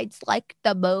shines like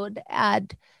the moon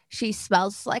and she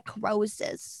smells like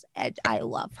roses and I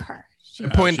love her. She's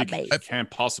amazing. She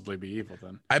can't possibly be evil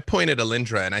then. I point at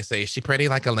Alindra and I say, is she pretty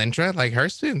like Alindra? Like her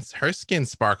skin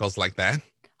sparkles like that.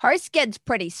 Her skin's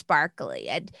pretty sparkly,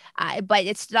 but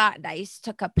it's not nice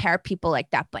to compare people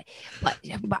like that. But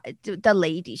the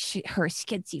lady, her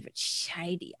skin's even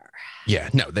shinier. Yeah,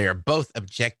 no, they are both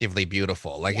objectively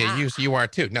beautiful. Like you are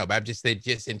too. No, but I'm just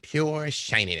in pure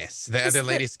shininess. The other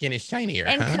lady's skin is shinier.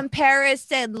 In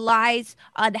comparison lies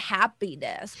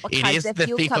unhappiness. Because if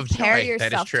you compare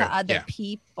yourself to other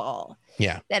people,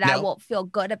 then I won't feel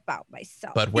good about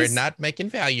myself. But we're not making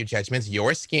value judgments.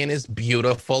 Your skin is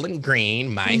beautiful and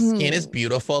green. My skin is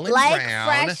beautiful and like brown.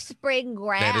 Fresh spring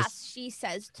grass, she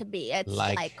says to me. It's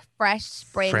like fresh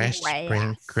spring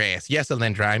grass. Yes,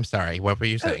 Alindra, I'm sorry. What were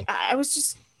you saying? I was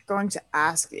just going to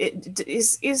ask,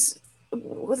 is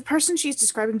with the person she's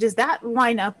describing, does that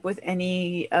line up with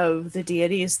any of the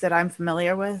deities that I'm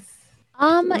familiar with?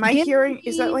 Am I hearing,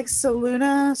 is that like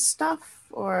Soluna stuff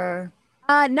or?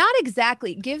 Not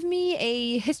exactly. Give me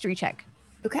a history check.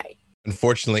 Okay.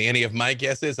 Unfortunately, any of my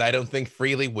guesses, I don't think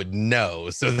Freely would know.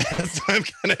 So that's what I'm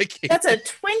gonna keep. That's a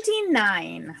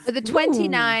 29. With a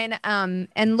 29,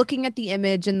 and looking at the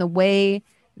image and the way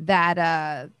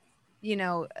that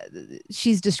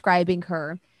she's describing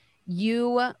her,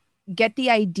 you get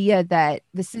the idea that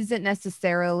this isn't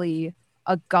necessarily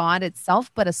a god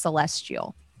itself, but a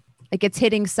celestial. Like it's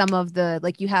hitting some of the,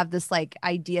 like you have this like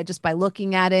idea just by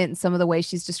looking at it and some of the way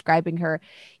she's describing her,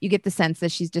 you get the sense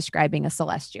that she's describing a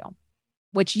celestial,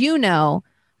 which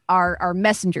are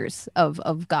messengers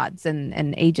of gods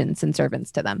and agents and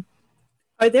servants to them.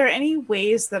 Are there any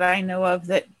ways that I know of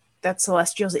that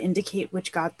celestials indicate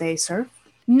which god they serve?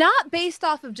 Not based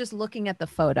off of just looking at the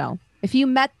photo. If you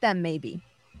met them, maybe.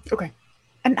 Okay.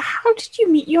 And how did you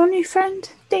meet your new friend,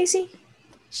 Daisy?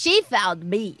 She found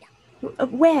me.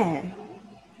 Where?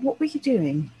 What were you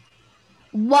doing?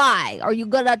 Why? Are you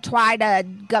gonna try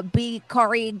to be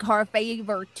currying her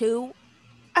favor too?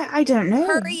 I don't know.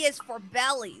 Curry is for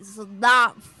bellies,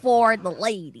 not for the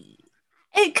lady.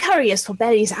 Curry is for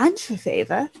bellies and for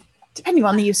favor, depending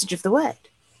on the usage of the word.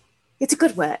 It's a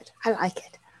good word. I like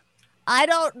it. I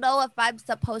don't know if I'm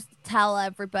supposed to tell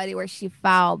everybody where she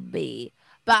found me,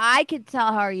 but I can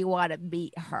tell her you want to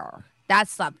meet her.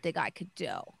 That's something I could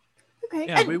do. Okay.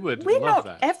 Yeah, we would love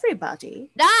that.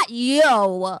 Everybody. Not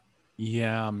you.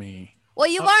 Yeah, me. Well,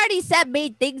 you've already said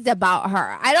mean things about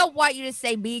her. I don't want you to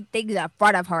say mean things in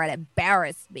front of her and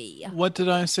embarrass me. What did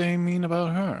I say mean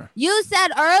about her? You said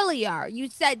earlier, you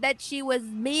said that she was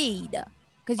mean.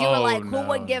 Because you were like, who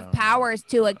would give powers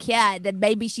to a kid? And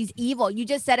maybe she's evil. You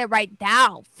just said it right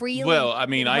now. Freely. Well, I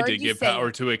mean, I did give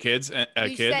power to a kid,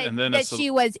 and then that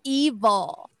she was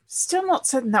evil. Still not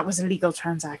certain that was a legal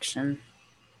transaction.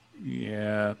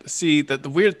 Yeah. See, the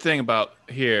weird thing about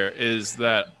here is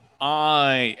that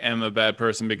I am a bad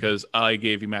person because I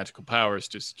gave you magical powers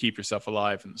to keep yourself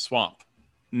alive in the swamp.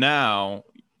 Now,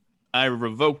 I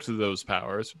revoked those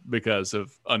powers because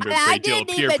of under a great deal of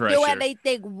peer pressure. I didn't even do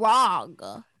anything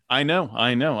wrong. I know.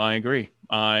 I agree.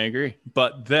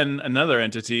 But then another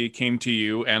entity came to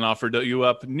you and offered you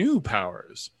up new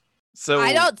powers. So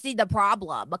I don't see the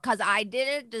problem because I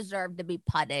didn't deserve to be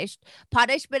punished.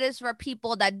 Punishment is for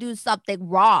people that do something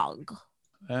wrong.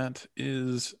 That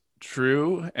is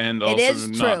true, and also it is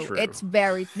not true. It's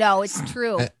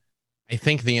true. I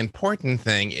think the important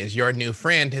thing is your new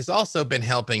friend has also been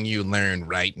helping you learn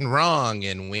right and wrong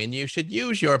and when you should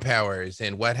use your powers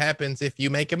and what happens if you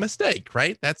make a mistake,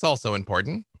 right? That's also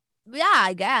important. Yeah,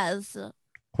 I guess.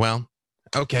 Well,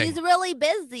 okay. She's really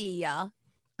busy.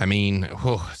 I mean,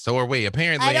 so are we.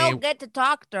 Apparently, I don't get to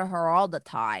talk to her all the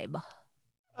time.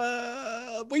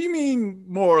 What do you mean,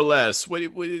 more or less?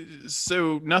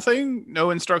 So nothing? No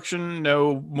instruction?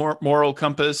 No moral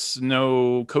compass?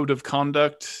 No code of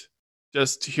conduct?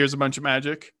 Just here's a bunch of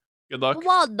magic. Good luck.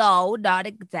 Well, no, not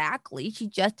exactly. She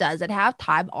just doesn't have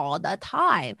time all the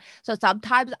time. So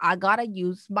sometimes I gotta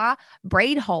use my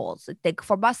brain holes to think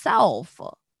for myself.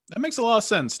 That makes a lot of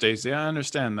sense, Stacey. I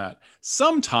understand that.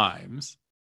 Sometimes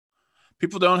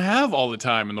people don't have all the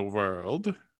time in the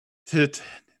world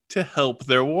to help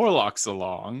their warlocks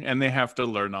along, and they have to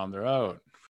learn on their own.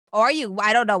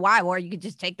 I don't know why, or you could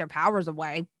just take their powers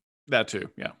away. That too.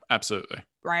 Yeah, absolutely.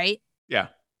 Right? Yeah.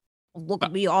 Look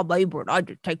at me, all neighbor, and I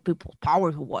just take people's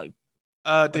powers away.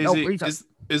 Daisy,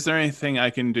 is there anything I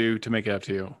can do to make it up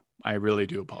to you? I really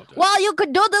do apologize. Well, you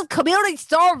could do this community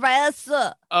service.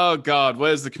 Oh God,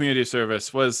 what is the community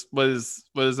service? What does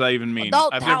that even mean?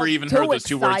 I've never even heard those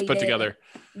two words put together.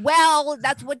 Well,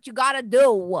 that's what you gotta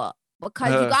do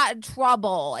because you got in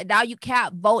trouble and now you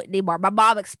can't vote anymore. My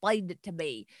mom explained it to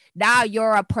me. Now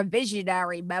you're a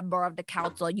provisionary member of the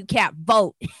council. You can't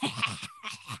vote.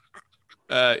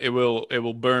 It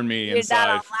will burn me You're inside.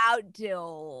 You're not allowed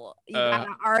to. You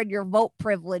gotta earn your vote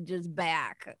privileges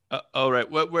back. All right.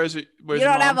 Where's it? You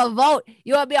don't have a vote.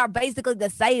 You and me are basically the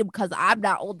same because I'm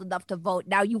not old enough to vote.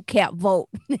 Now you can't vote.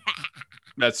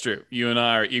 That's true. You and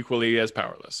I are equally as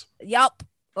powerless. Yup.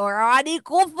 We're on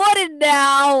equal footing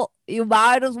now. You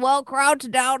might as well crouch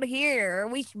down here.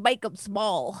 We should make them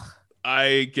small.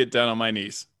 I get down on my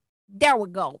knees. There we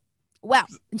go. Well,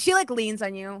 and she leans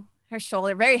on you. Her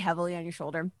shoulder, very heavily on your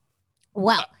shoulder.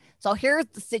 Well, so here's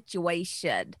the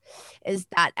situation is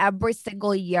that every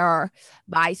single year,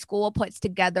 my school puts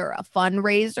together a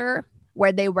fundraiser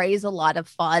where they raise a lot of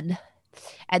fun.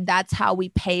 And that's how we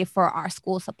pay for our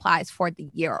school supplies for the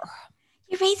year.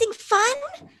 You're raising fun?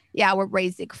 Yeah, we're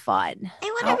raising fun. I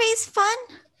want to raise fun.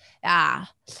 Yeah.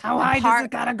 How high does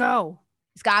it gotta go?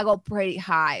 It's gotta go pretty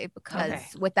high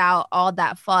because without all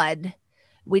that fun,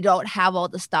 we don't have all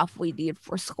the stuff we need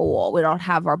for school. We don't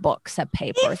have our books and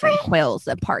papers and quills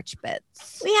and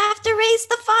parchments. We have to raise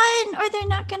the fun or they're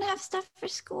not going to have stuff for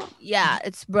school. Yeah,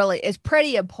 it's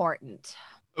pretty important.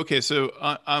 Okay, so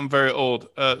I'm very old.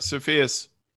 Sophias,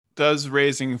 does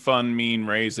raising fun mean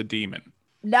raise a demon?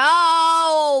 No.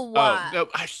 Oh, no.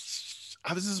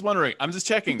 I was just wondering. I'm just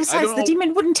checking. Besides, the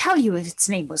demon wouldn't tell you if its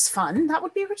name was Fun. That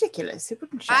would be ridiculous. It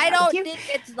wouldn't share I that don't with you. think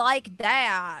it's like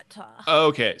that.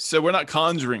 Okay, so we're not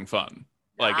conjuring fun,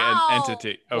 like an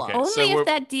entity. Okay, Only so if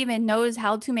that demon knows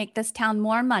how to make this town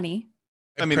more money.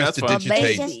 I mean, that's It's fun.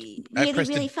 just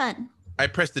really fun. I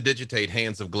press the digitate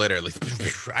hands of glitter. Like,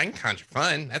 I can conjure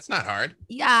fun. That's not hard.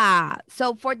 Yeah.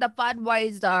 So for the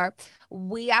fundraiser,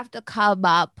 we have to come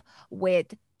up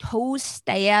with 2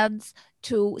 stands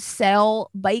to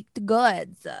sell baked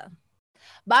goods.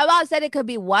 My mom said it could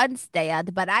be 1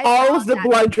 stand, but all of the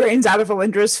blood drains out of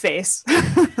Alindra's face.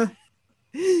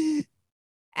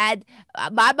 And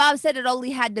my mom said it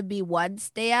only had to be 1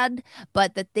 stand.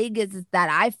 But the thing is that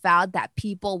I found that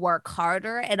people work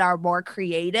harder and are more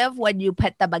creative when you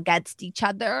put them against each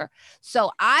other.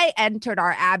 So I entered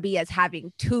our Abbey as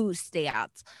having 2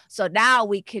 stands. So now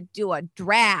we could do a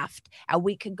draft and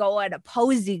we could go on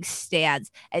opposing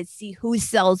stands and see who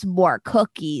sells more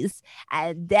cookies.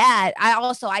 And then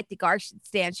I think our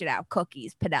stand should have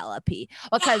cookies, Penelope,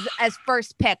 because as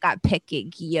first pick, I'm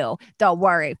picking you. Don't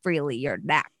worry, Freely, you're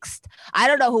next. I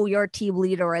don't know who your team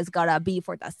leader is gonna be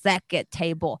for the second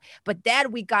table, but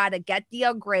then we gotta get the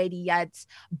ingredients,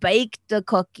 bake the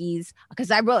cookies,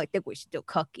 because I really think we should do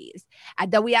cookies,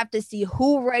 and then we have to see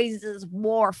who raises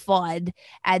more fun,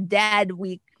 and then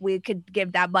we could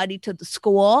give that money to the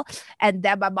school, and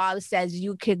then my mom says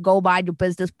you can go mind your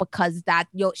business because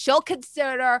she'll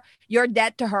consider your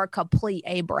debt to her complete,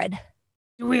 Abrid.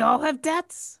 Do we all have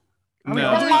debts?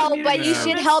 No, but you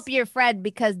should help your friend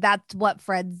because that's what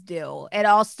friends do. And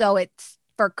also it's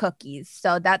for cookies.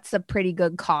 So that's a pretty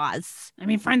good cause. I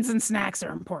mean, friends and snacks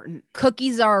are important.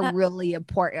 Cookies are a really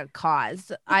important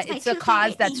cause. It's a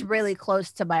cause that's really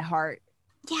close to my heart.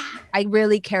 Yeah. I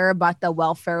really care about the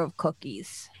welfare of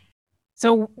cookies.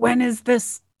 So when is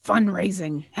this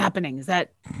fundraising happening? Is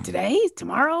that today?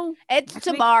 Tomorrow? It's Next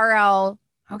week? tomorrow.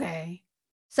 Okay.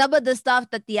 Some of the stuff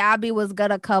that the Abbey was going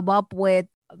to come up with,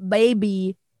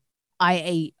 maybe I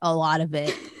ate a lot of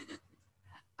it.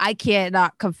 I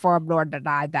cannot confirm nor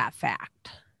deny that fact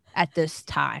at this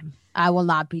time. I will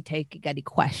not be taking any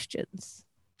questions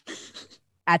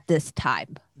at this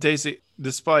time. Daisy,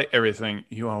 despite everything,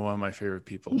 you are one of my favorite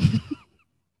people.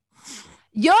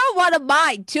 You're one of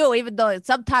mine too, even though it's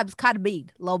sometimes kind of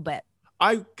mean, a little bit.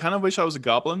 I kind of wish I was a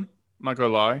goblin. I'm not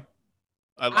gonna lie.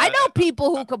 I know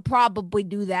people who could probably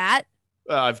do that.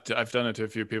 I've done it to a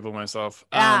few people myself.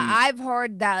 I've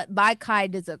heard that my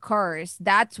kind is a curse.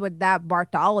 That's what that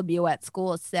Bartholomew at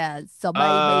school says. So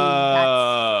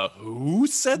maybe who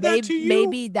said that to you?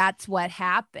 Maybe that's what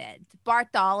happened.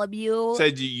 Bartholomew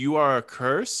said you are a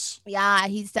curse. Yeah,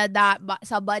 he said that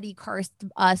somebody cursed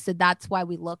us, and that's why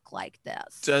we look like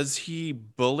this. Does he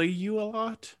bully you a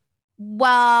lot?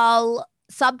 Well,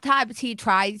 sometimes he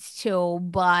tries to,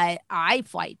 but I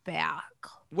fight back.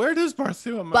 Where does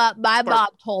Bartholomew? But my mom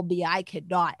told me I could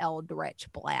not Eldritch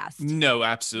Blast. No,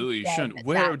 absolutely you shouldn't.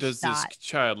 Where does this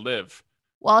child live?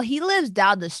 Well, he lives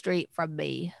down the street from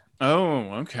me. Oh,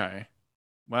 okay.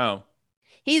 Wow.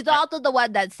 He's also the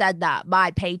one that said that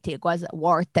my painting wasn't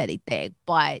worth anything,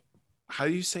 but... How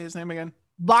do you say his name again?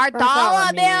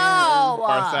 Bartholomew!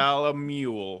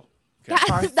 Bartholomew. Okay.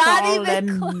 That's not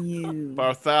even close.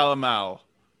 Bartholomew.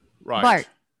 Right. Bart.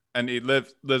 And he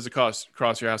lives across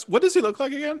your house. What does he look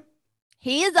like again?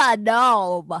 He's a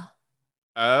gnome.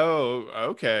 Oh,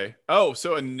 okay. Oh,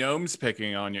 so a gnome's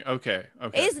picking on you. Okay.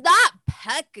 He's not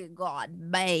pecking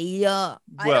on me.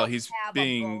 Well, he's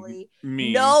being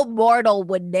mean. No mortal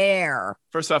would dare.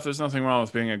 First off, there's nothing wrong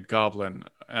with being a goblin.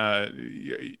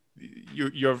 You're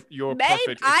maybe,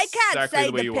 perfect. I can't exactly say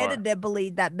the way you are. definitively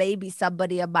that maybe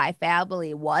somebody in my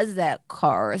family wasn't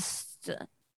cursed.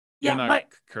 You're not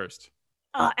cursed.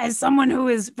 As someone who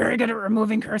is very good at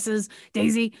removing curses,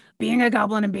 Daisy, being a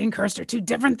goblin and being cursed are two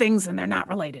different things and they're not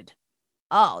related.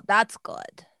 Oh, that's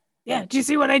good. Yeah, do you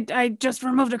see what I just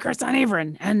removed a curse on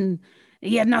Averin, and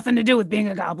he had nothing to do with being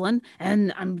a goblin,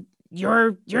 and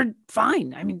you're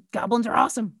fine. I mean, goblins are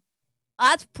awesome.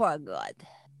 That's pretty good.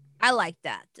 I like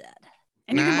that, Dad.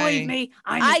 And you can believe me,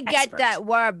 I get that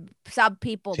some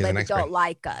people maybe don't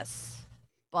like us.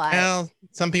 But well,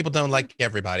 some people don't like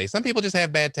everybody. Some people just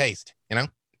have bad taste, you know?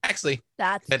 Actually,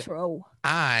 that's true.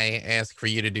 I ask for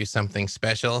you to do something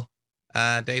special,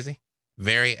 Daisy.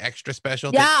 Very extra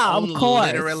special. Yeah, of course.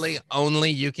 Literally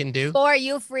only you can do. For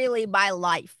you freely, my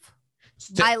life.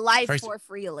 My life for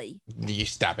freely. You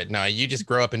stop it. No, you just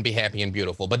grow up and be happy and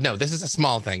beautiful. But no, this is a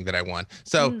small thing that I want.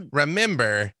 So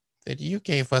remember that you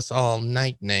gave us all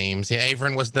knight names. Yeah,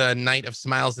 Averin was the knight of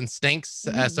smiles and stinks.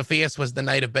 Sophias was the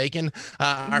knight of bacon.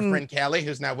 Our friend Callie,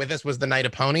 who's not with us, was the knight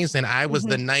of ponies. And I was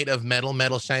the knight of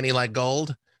metal, shiny like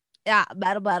gold. Yeah,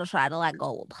 metal, shiny like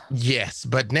gold. Yes,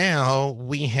 but now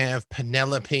we have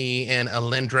Penelope and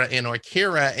Alindra and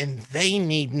Orkira, and they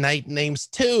need knight names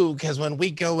too, because when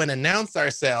we go and announce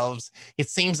ourselves,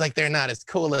 it seems like they're not as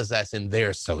cool as us, and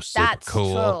they're so super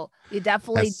cool. That's true. You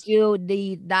definitely do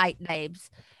need knight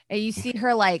names. And you see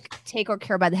her like take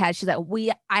Orkira by the head. She's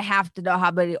like, I have to know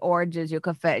how many oranges you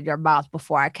can fit in your mouth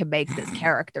before I can make this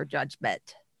character judgment.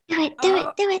 Do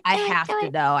it. I have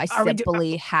to know. I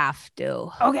simply have to.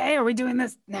 Okay, are we doing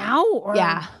this now? Or?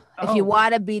 Yeah. If you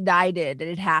want to be knighted,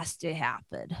 it has to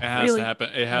happen. It has to happen.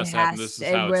 It has to happen. This is how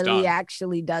it's done. It really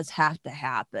actually does have to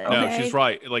happen. No, she's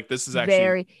right. Like, this is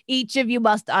actually... Each of you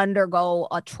must undergo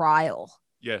a trial.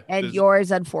 Yeah. And yours,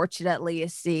 unfortunately,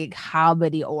 is seeing how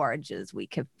many oranges we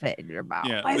can fit in your mouth.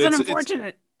 Yeah, why is it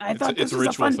unfortunate? I thought this was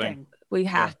a fun thing. We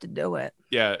have to do it.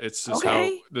 Yeah, it's just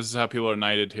this is how people are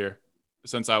knighted here.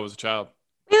 Since I was a child.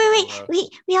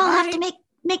 Wait. We all have to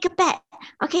make a bet.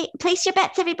 Okay, place your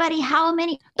bets, everybody. How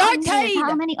many oranges?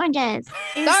 How many oranges?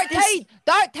 13.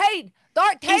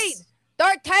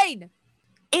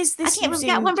 Is this okay, we've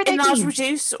got one for 13. Enlarge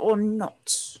reduce or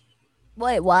not?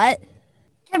 Wait, what?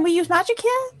 Can we use magic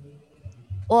here?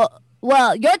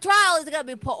 Well, your trial is gonna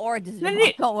be put oranges in your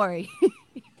mouth. Don't worry.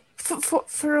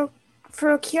 for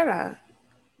Orkira.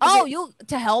 Oh, you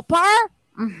to help her?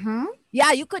 Mm-hmm.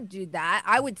 Yeah, you could do that.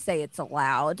 I would say it's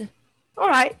allowed. All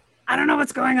right. I don't know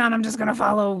what's going on. I'm just gonna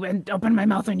follow and open my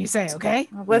mouth when you say, okay?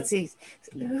 Let's see.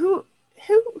 Who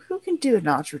can do a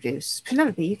large reduce?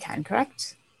 Penelope, you can,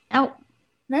 correct? No.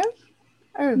 No?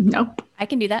 Oh. Nope. I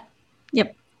can do that.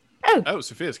 Yep. Oh,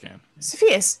 Sophia's can.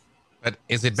 Sophia's. But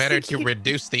is it better to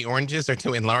reduce the oranges or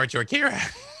to enlarge Orkira?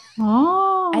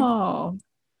 Oh.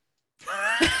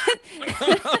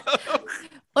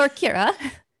 Or Kira,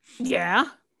 Yeah.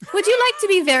 would you like to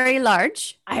be very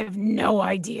large? I have no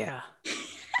idea.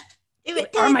 Do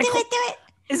it, Are my do it.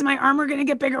 Is my armor going to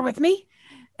get bigger with me?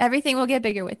 Everything will get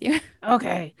bigger with you.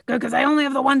 Okay, good, because I only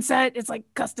have the one set. It's like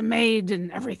custom made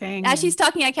and everything. As she's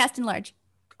talking, I cast enlarge.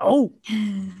 Oh.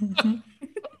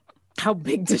 How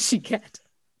big does she get?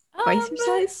 Twice your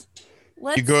size?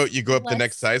 You go up the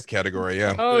next size category,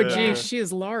 yeah. Oh, Yeah. geez, she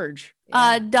is large.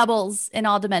 Doubles in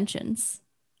all dimensions.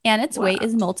 And its weight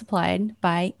is multiplied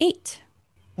by 8.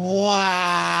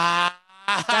 Wow.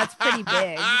 That's pretty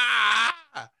big.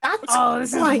 Oh,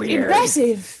 this is Quite weird.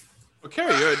 impressive.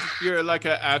 Okay, you're like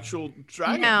an actual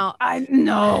dragon. Now,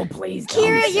 No, please. don't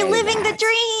Kira, say you're living that. the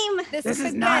dream. This is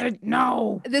could not get-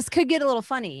 no. This could get a little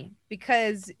funny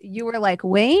because you were like,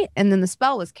 wait, and then the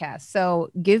spell was cast. So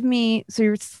give me, so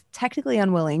you're technically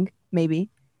unwilling, maybe.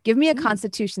 Give me a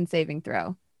Constitution saving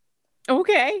throw.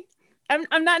 Okay.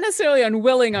 I'm not necessarily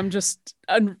unwilling. I'm just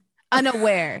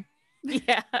Unaware.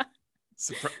 yeah.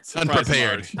 Surprise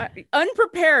Unprepared. large.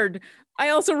 Unprepared. I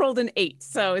also rolled an 8,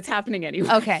 so it's happening anyway.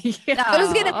 Okay. Yeah. I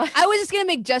was just gonna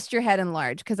make just your head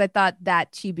enlarge because I thought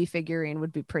that chibi figurine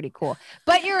would be pretty cool.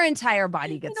 But your entire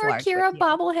body gets Or large. Kira with you.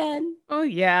 bobblehead. Oh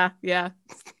yeah.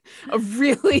 A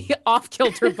really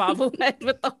off-kilter bobblehead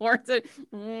with the horns.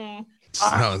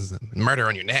 Smells murder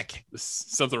on your neck. There's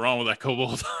something wrong with that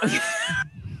kobold.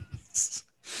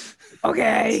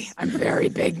 Okay, I'm very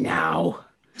big now.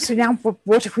 So now,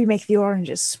 what if we make the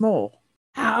oranges small?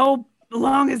 How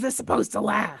long is this supposed to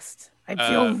last? I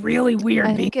feel really weird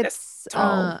I being think this it's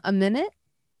tall. a minute.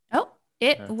 Oh,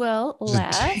 it will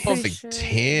last. It's like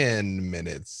 10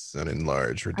 minutes on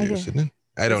enlarge reduce, Okay. isn't it?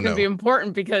 I It's don't gonna know. be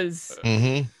important because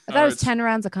Mm-hmm. I thought it was Alright. 10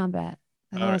 rounds of combat.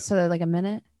 I thought it was so like a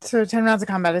minute. So 10 rounds of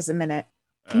combat is a minute.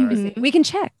 We can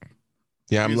check.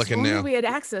 Yeah, I'm If looking only now. we had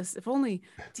access. If only.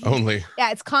 Only.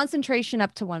 Yeah, it's concentration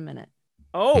up to 1 minute.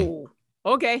 Oh,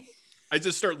 okay. I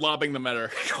just start lobbing them at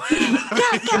her.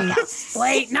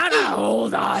 Wait, no,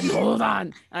 hold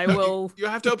on. I will. You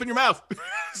have to open your mouth.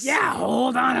 Yeah,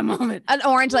 hold on a moment. An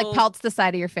orange like Well- pelts the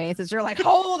side of your face as you're like,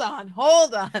 hold on.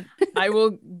 I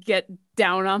will get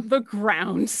down on the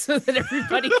ground so that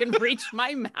everybody can reach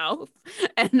my mouth,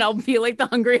 and I'll be like the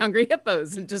hungry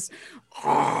hippos and just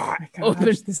Oh my gosh, Open.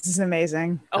 this is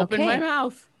amazing. open my Okay.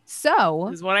 mouth. So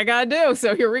This is what I gotta do.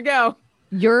 So here we go.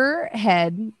 your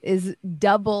head is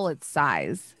double its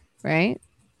size, right?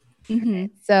 Mhm.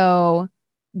 So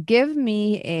give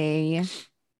me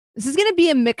this is going to be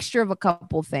a mixture of a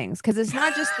couple things because it's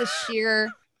not just the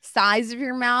sheer size of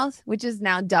your mouth, which is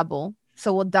now double.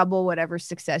 So we'll double whatever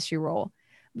success you roll.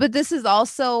 But this is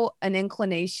also an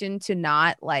inclination to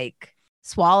not like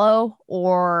swallow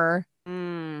or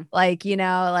like,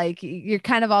 like you're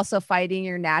kind of also fighting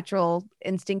your natural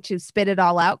instinct to spit it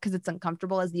all out because it's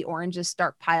uncomfortable as the oranges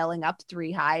start piling up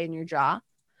 3 high in your jaw.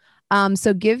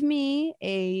 So give me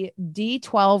a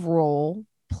D12 roll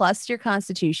plus your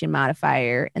Constitution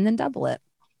modifier and then double it.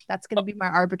 That's going to be my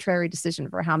arbitrary decision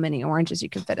for how many oranges you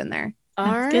can fit in there. All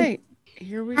That's good. right.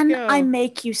 Here we And go. I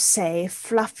make you say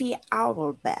fluffy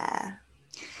owl bear.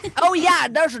 Oh yeah,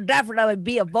 there should definitely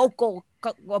be a vocal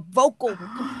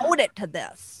component to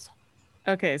this.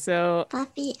 Okay, so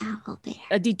Fluffy owl bear.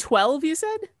 a D12, you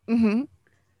said? Mm-hmm.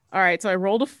 All right, so I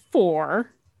rolled a 4.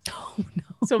 Oh no.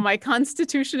 So my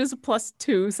Constitution is a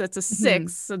 +2, so that's a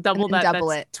 6. So double And then that. double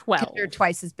that's it. 12. You're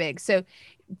twice as big. So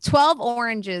 12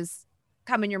 oranges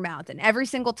come in your mouth, and every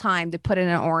single time to put in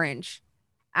an orange,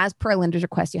 as per Linda's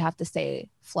request, you have to say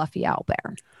fluffy owl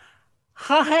bear.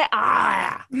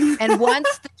 And once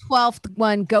the 12th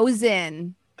one goes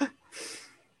in,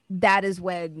 that is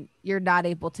when you're not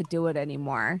able to do it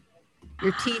anymore.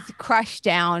 Your teeth crush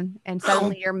down, and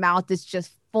suddenly your mouth is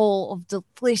just full of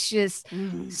delicious,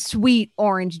 sweet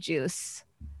orange juice.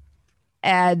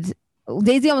 And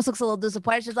Daisy almost looks a little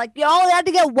disappointed. She's like, "You only had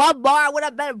to get one more. I would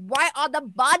have been right on the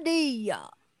body."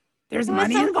 There's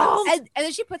money involved. And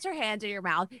then she puts her hand in your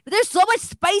mouth. There's so much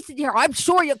space in here. I'm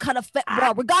sure you could have fit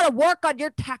more. We got to work on your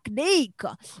technique.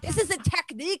 This is a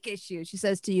technique issue, she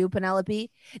says to you,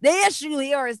 Penelope. The issue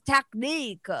here is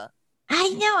technique. I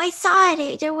know, I saw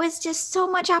it. There was just so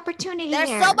much opportunity There's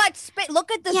there. so much space. Look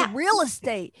at this Yeah. real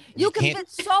estate. You You can can't-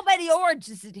 fit so many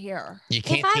oranges in here. You If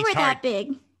can't I teach were hard. that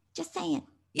big, just saying.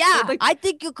 Yeah, like- I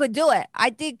think you could do it.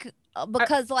 I think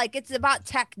because like it's about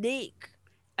technique.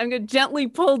 I'm going to gently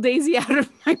pull Daisy out of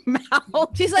my mouth.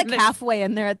 She's like And then- halfway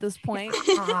in there at this point.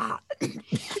 Well,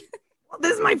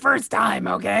 this is my first time,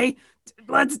 okay?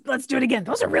 Let's do it again.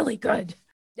 Those are really good.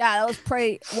 Yeah, that was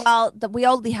pretty well. We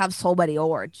only have so many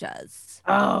oranges.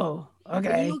 Oh,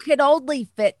 okay. You can only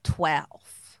fit 12.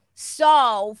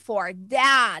 So for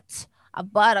that, I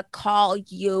better call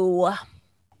you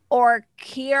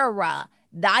Orkira,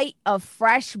 Knight of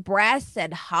Fresh Breasts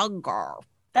and Hunger.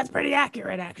 That's pretty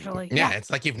accurate, actually. Yeah, it's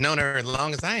like you've known her as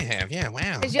long as I have. Yeah,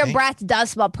 wow. Because your breath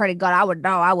does smell pretty good. I would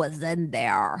know I was in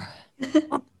there.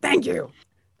 Well, thank you.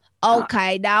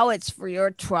 Okay, now it's for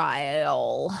your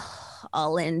trial,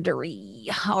 Alindery.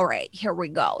 All right, here we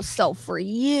go. So for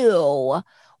you,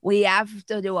 we have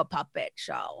to do a puppet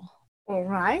show. All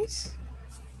right.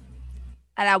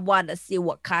 And I want to see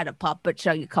what kind of puppet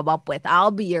show you come up with.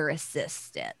 I'll be your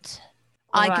assistant.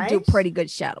 I can do pretty good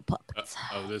shadow puppets.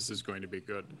 This is going to be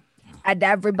good. And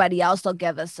everybody else will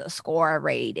give us a score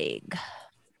rating.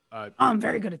 I'm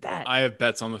very good at that. I have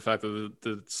bets on the fact that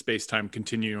the space-time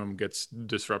continuum gets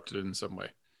disrupted in some way.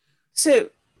 So,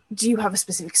 do you have a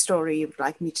specific story you'd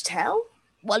like me to tell?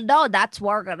 Well, no, that's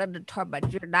where we're going to determine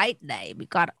your night name. You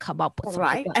got to come up with something.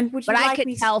 Right. And would you but like I can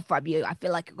me tell from you, I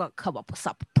feel like you're going to come up with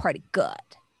something pretty good.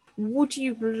 Would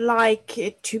you like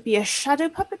it to be a shadow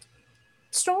puppet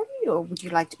story, or would you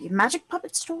like to be a magic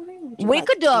puppet story? We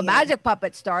could do a magic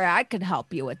puppet story. I could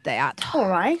help you with that. All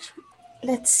right.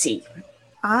 Let's see.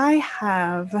 I've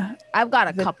got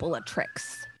a couple of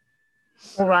tricks.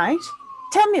 All right.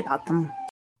 Tell me about them.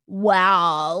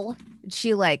 Well,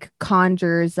 she like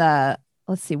conjures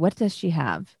let's see, what does she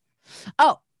have?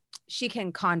 Oh, she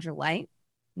can conjure light.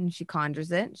 And she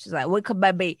conjures it. She's like,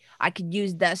 I could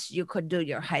use this. You could do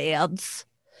your hands.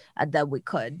 And then we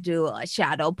could do a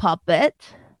shadow puppet.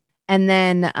 And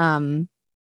then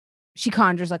she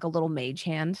conjures like a little mage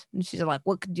hand. And she's like,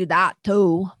 we could do that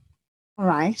too. All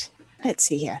right. Let's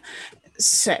see here.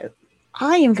 So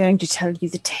I am going to tell you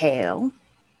the tale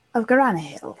of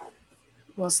Garanahil.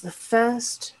 Was the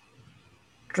first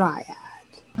dryad.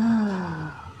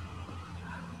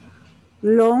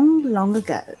 Long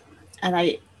ago. And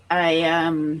I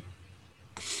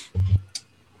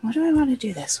what do I want to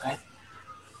do this with?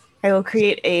 I will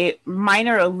create a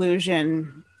minor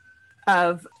illusion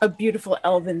of a beautiful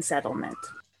elven settlement.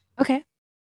 Okay.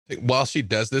 While she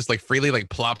does this, like Freely like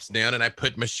plops down and I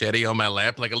put Machete on my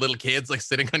lap, like a little kid's like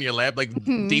sitting on your lap, like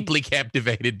deeply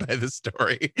captivated by the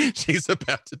story she's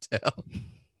about to tell.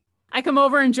 I come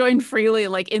over and join Freely.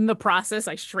 Like in the process,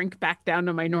 I shrink back down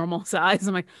to my normal size.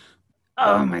 I'm like,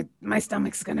 oh, my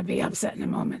stomach's going to be upset in a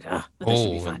moment. But this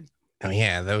should be fun. Oh,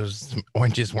 yeah, those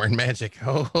oranges weren't magic.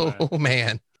 Oh,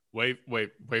 man. Wait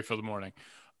for the morning.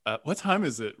 What time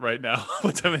is it right now?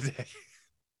 What time of day?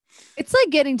 It's like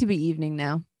getting to be evening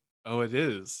now. Oh, it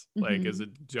is. Like, is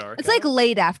it dark? It's like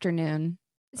late afternoon.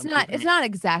 It's not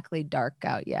exactly dark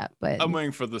out yet, but I'm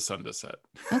waiting for the sun to set.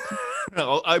 Okay.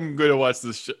 I'm going to watch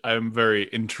this. I'm very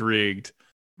intrigued.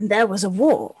 There was a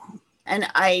war. And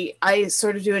I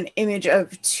sort of do an image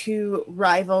of two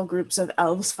rival groups of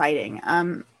elves fighting.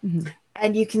 And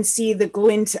you can see the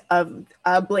glint of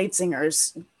blade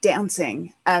singers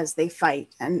dancing as they fight,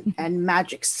 and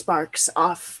magic sparks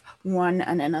off one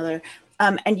and another.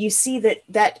 And you see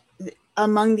that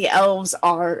among the elves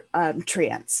are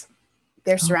treants.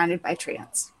 They're surrounded by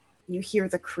treants. You hear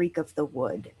the creak of the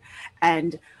wood.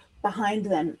 And behind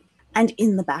them and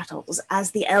in the battles,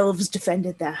 as the elves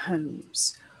defended their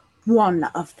homes, one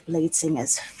of the blade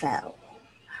singers fell.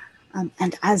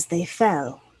 And as they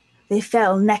fell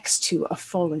next to a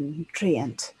fallen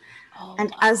treant.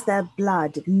 And as their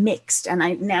blood mixed,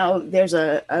 and now there's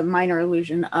a minor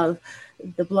illusion of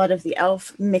the blood of the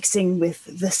elf mixing with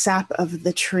the sap of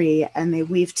the tree, and they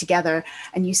weave together,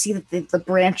 and you see that the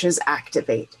branches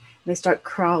activate. They start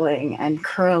crawling and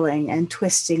curling and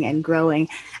twisting and growing,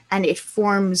 and it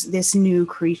forms this new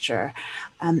creature.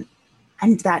 And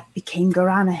that became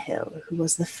Garanahil, who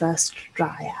was the first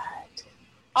dryad. She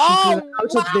grew out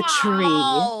of the tree.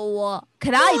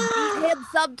 Can I meet him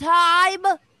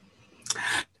sometime?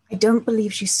 I don't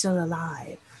believe she's still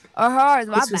alive.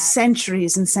 This was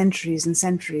centuries and centuries and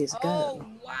centuries ago. Oh,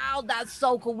 wow, that's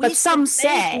so cool. But some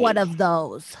say one of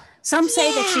those. Some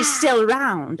say that she's still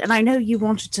around, and I know you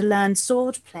wanted to learn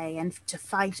sword play and to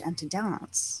fight and to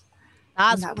dance.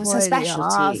 That was her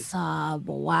specialty. Awesome.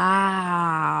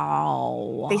 Wow.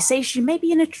 They say she may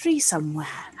be in a tree somewhere,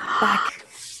 back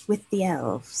with the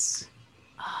elves.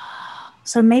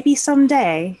 So maybe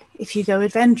someday, if you go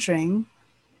adventuring,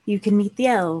 you can meet the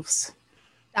elves.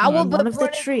 That would be one of the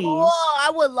trees. Cool. I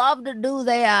would love to do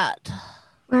that.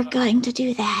 We're going to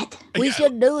do that. We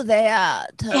should do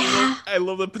that. Yeah. I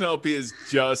love that Penelope is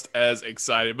just as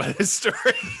excited by this story.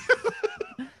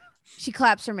 She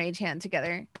claps her mage hand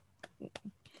together.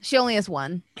 She only has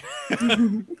one.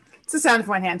 It's the sound of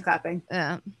one hand clapping.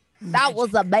 Yeah. That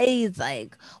was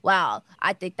amazing. Well,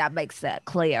 I think that makes it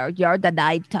clear. You're the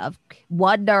knight of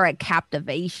wonder and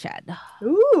captivation.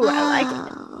 Ooh, I like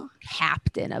it.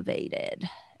 captain evaded.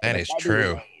 That is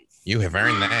true. You have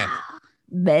earned that.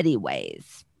 Many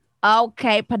ways.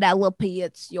 Okay, Penelope,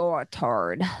 it's your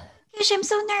turn. Gosh, I'm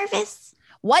so nervous.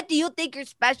 What do you think your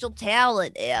special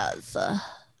talent is?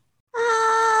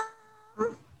 I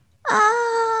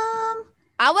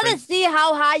want to see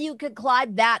how high you can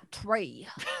climb that tree.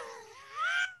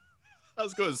 I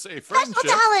was going to say friendship.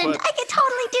 Special talent. But... I can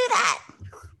totally do that.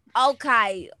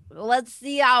 Okay, let's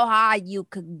see how high you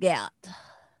can get.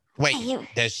 Wait,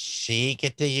 does she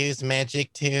get to use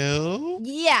magic too?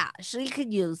 Yeah, she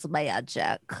can use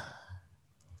magic.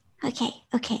 Okay.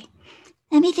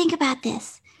 Let me think about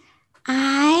this.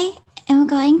 I am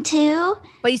going to...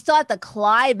 But you still have to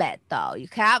climb it, though. You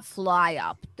can't fly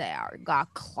up there. You gotta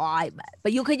climb it.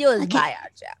 But you can use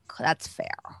magic. That's fair.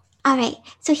 All right,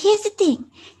 so here's the thing.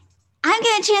 I'm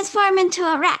going to transform into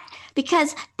a rat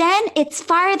because then it's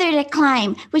farther to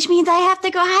climb, which means I have to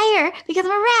go higher because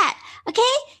I'm a rat. Okay?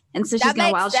 And so she's going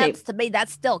to wild shape. That makes sense to me.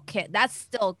 That's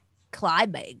still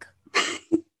climbing.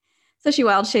 So she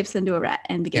wild shapes into a rat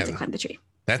and begins to climb the tree.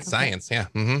 That's science, yeah.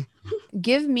 Mm-hmm.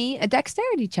 Give me a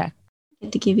dexterity check. I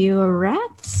have to give you a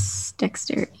rat's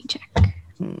dexterity check.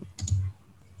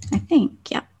 I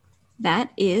think, yep.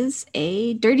 That is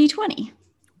a dirty 20.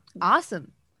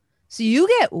 Awesome. So you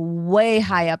get way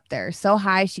high up there, so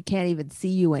high she can't even see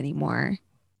you anymore.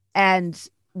 And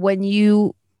when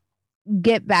you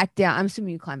get back down, I'm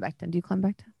assuming you climb back down. Do you climb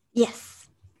back down? Yes.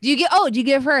 Do you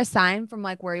give her a sign from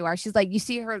like where you are? She's like, you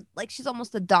see her, like she's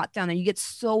almost a dot down there. You get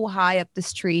so high up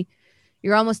this tree.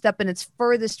 You're almost up in its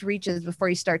furthest reaches before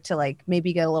you start to like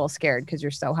maybe get a little scared because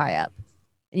you're so high up.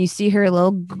 And you see her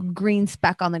little green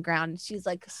speck on the ground. She's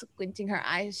like squinting her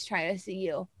eyes, trying to see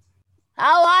you.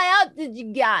 How high up did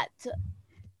you get?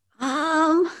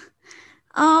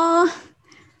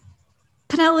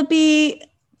 Penelope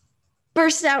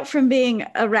bursts out from being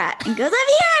a rat and goes, I'm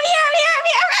here.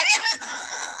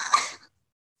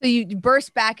 So you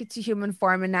burst back into human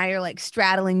form, and now you're like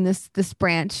straddling this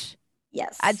branch.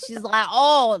 Yes. And she's like,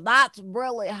 oh, that's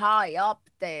really high up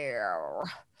there.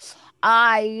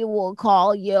 I will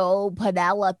call you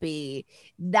Penelope,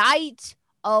 Knight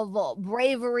of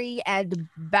Bravery and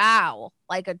Bow,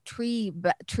 like a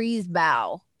tree's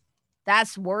bow.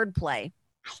 That's wordplay.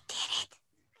 I did it.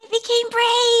 I became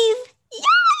brave.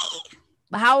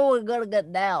 Yay! How are we going to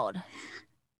get down?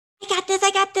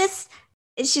 I got this.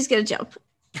 And she's going to jump.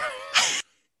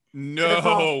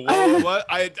 No. What?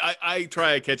 I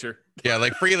try to catch her. Yeah,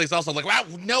 like Freely's also like, wow,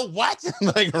 no, what?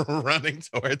 Like running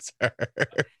towards her.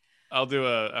 I'll do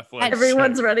a flank.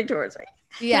 Everyone's running towards me.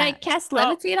 Yeah. Can I cast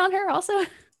levitate on her also?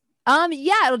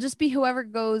 Yeah, it'll just be whoever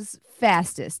goes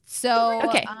fastest. So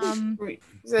okay.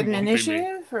 Is it an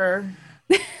initiative or?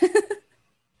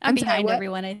 I'm behind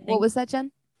everyone, I think. What was that,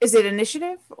 Jen? Is it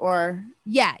initiative or?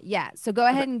 Yeah. So go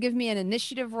ahead and give me an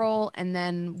initiative roll and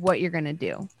then what you're gonna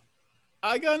do.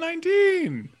 I got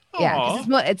 19. Yeah, 'cause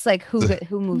it's like who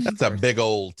moves. That's first. a big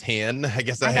old 10. I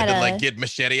guess I had to like get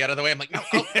machete out of the way. I'm like, no.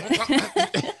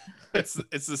 It's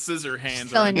the scissor hand.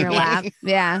 Still in your lap.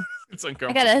 Yeah. It's I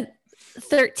uncomfortable. got a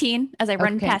 13 as I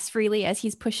run past Freely as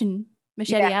he's pushing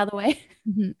machete out of the way.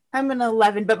 Mm-hmm. I'm an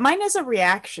 11, but mine is a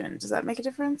reaction. Does that make a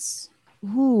difference?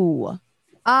 Ooh.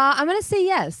 I'm gonna say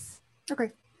yes.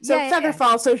 Okay. So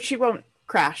Featherfall, so she won't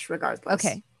crash regardless.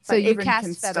 Okay. So you Averin cast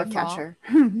can still Featherfall. catch her.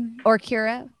 Or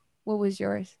Kira, what was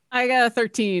yours? I got a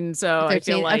 13, so 13. I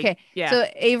feel like okay. Yeah. So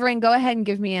Averin, go ahead and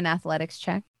give me an athletics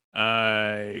check.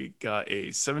 I got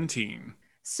a 17.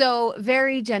 So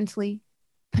very gently,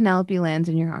 Penelope lands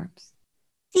in your arms.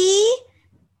 See?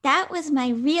 That was my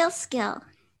real skill.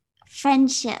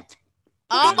 Friendship.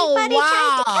 Oh, Everybody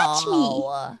tried to catch me.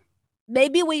 wow.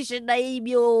 Maybe we should name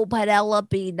you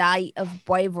Penelope, Knight of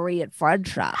Bravery and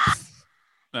Friendship.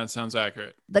 That sounds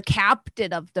accurate. The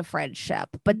captain of the friendship.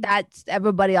 But that's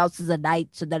everybody else is a knight.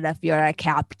 So then if you're a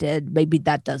captain, maybe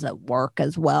that doesn't work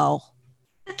as well.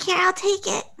 Okay, I'll take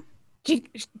it.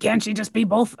 Can't she just be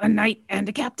both a knight and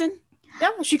a captain? Yeah,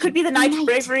 she could be the Knight of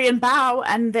Bravery and Bow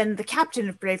and then the Captain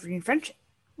of Bravery and Friendship.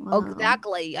 Whoa.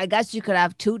 Exactly. I guess you could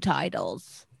have two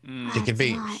titles. It could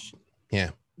be.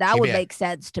 Yeah. That would make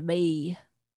sense to me.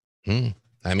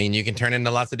 I mean, you can turn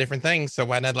into lots of different things. So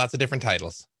why not lots of different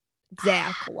titles?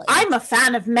 Exactly. I'm a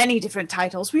fan of many different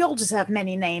titles. We all just have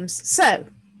many names. So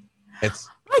I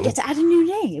get to add a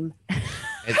new name.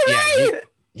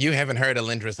 You haven't heard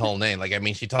Alindra's whole name. Like, I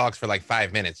mean, she talks for like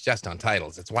 5 minutes just on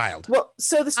titles. It's wild. Well,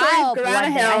 so the story of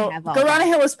Garana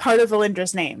Hill is part of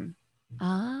Alindra's name.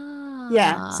 Ah.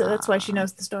 Yeah, so that's why she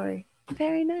knows the story.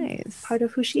 Very nice. Part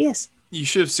of who she is. You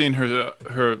should have seen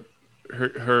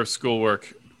her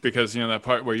schoolwork because that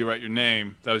part where you write your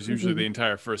name, that was usually the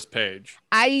entire first page.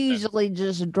 I usually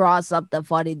just draw something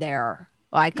funny there,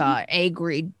 like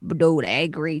angry dude,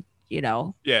 angry,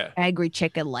 angry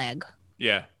chicken leg.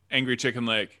 Yeah, angry chicken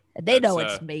leg. They know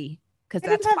it's me because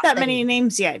I didn't have that many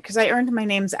names yet because I earned my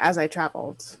names as I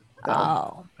traveled.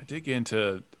 Oh, I did get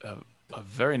into a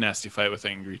very nasty fight with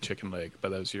angry chicken leg,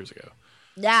 but that was years ago.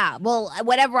 Yeah, well,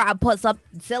 whenever I put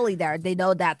something silly there, they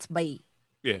know that's me.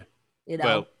 Yeah,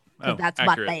 well, that's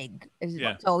accurate. My thing.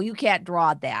 Yeah. So you can't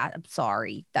draw that. I'm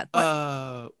sorry. That's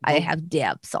I have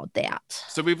dibs on that.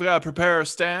 So we've got to prepare our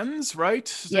stands,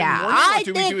 right? Yeah, I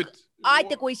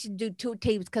think we should do 2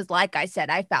 teams because, like I said,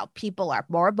 I found people are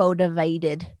more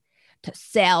motivated to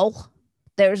sell.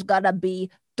 There's gonna be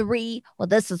 3. Well,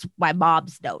 this is my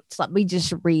mom's notes. Let me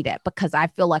just read it because I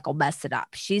feel like I'll mess it up.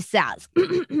 She says,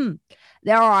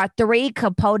 there are 3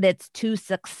 components to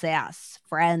success,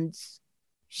 friends.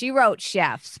 She wrote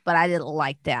chefs, but I didn't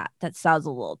like that. That sounds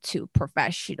a little too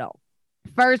professional.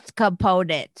 First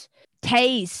component,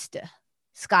 taste.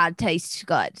 It's gotta taste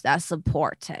good. That's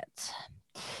important.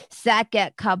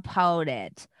 Second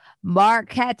component,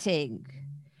 marketing.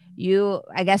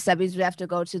 I guess that means we have to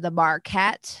go to the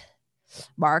market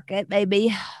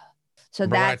maybe. So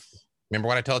remember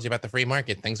what I told you about the free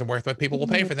market? Things are worth what people will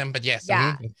pay for them. But yes,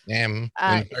 yeah.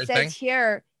 It says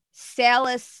here,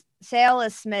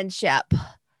 salesmanship.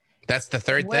 That's the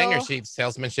third thing, or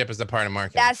salesmanship is a part of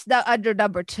marketing? That's the under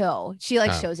number 2. She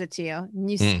shows it to you, and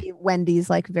you see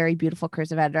Wendy's very beautiful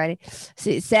cursive handwriting.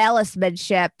 See,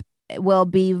 salesmanship will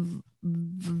be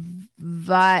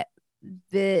vital.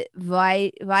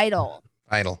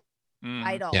 Vital.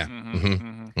 Yeah.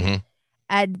 Mm-hmm.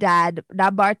 And then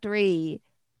number 3,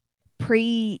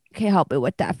 can't help it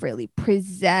with that really.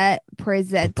 Presentation.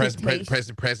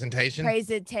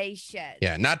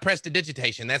 Yeah, not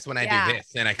prestidigitation. That's when I do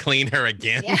this and I clean her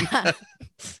again. Yeah.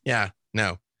 Yeah.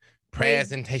 No.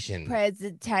 Presentation.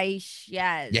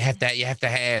 Presentation. You have to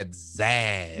add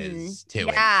zazz to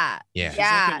it. Yeah. It's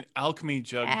like an alchemy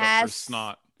jug, but for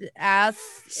snot.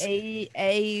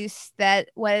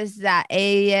 What is that?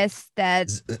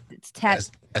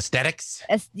 Aesthetics.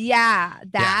 Yeah,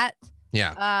 that.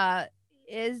 Yeah.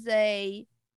 Is a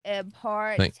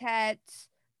important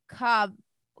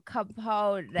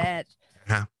component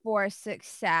for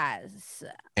success.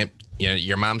 And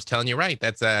your mom's telling you right.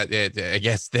 That's I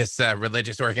guess this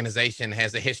religious organization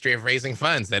has a history of raising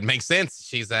funds. That makes sense.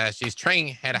 She's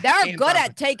trained. They're good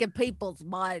at taking people's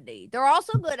money. They're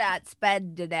also good at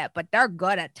spending it, but they're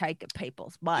good at taking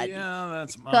people's money. Yeah,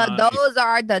 that's my so those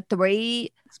are the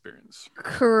 3 experience.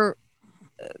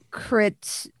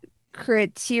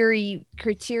 Criteria.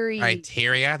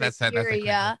 That's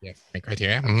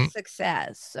criteria. Mm-hmm.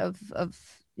 Success of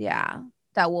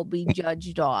that will be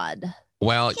judged on.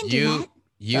 Well, you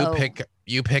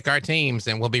pick our teams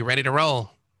and we'll be ready to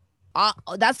roll.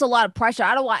 That's a lot of pressure.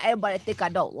 I don't want anybody to think I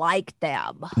don't like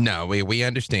them. No, we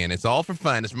understand. It's all for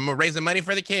fun. We're raising money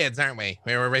for the kids, aren't we?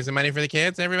 We're raising money for the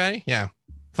kids, everybody? Yeah.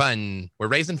 Fun. We're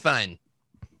raising fun.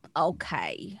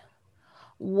 Okay.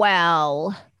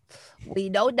 Well, we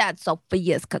know that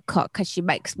Sophia's could cook because she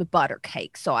makes me butter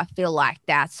cake. So I feel like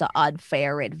that's an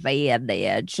unfair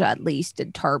advantage, at least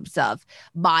in terms of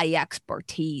my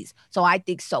expertise. So I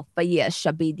think Sophia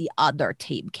should be the other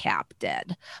team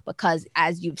captain because,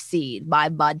 as you've seen, my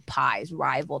mud pies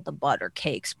rival the butter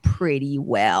cakes pretty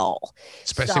well.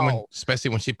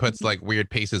 Especially when she puts weird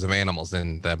pieces of animals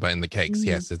in the cakes.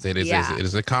 Yes, it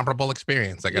is a comparable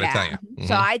experience. I got to tell you. Mm-hmm.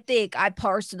 So I think I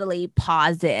personally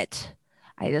posit.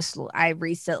 I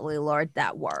recently learned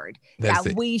that word.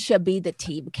 We should be the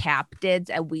team captains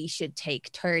and we should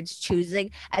take turns choosing.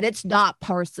 And it's not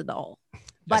personal.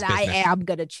 But I am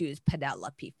going to choose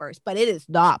Penelope first. But it is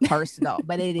not personal.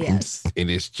 But it is.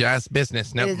 It is just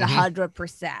business. No, it is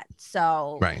 100%.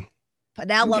 So, right.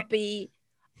 Penelope,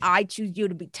 I choose you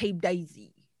to be Team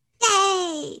Daisy.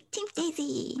 Yay! Team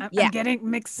Daisy. I'm getting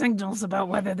mixed signals about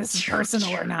whether this is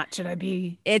personal or not. Should I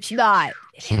be? It's not.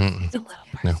 It's a little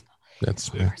personal. No. Well,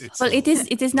 it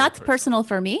is not personal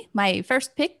for me. My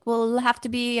first pick will have to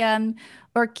be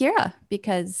Orkira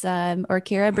because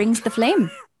Orkira brings the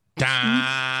flame.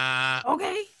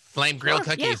 Okay. Flame grilled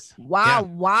cookies. Yeah.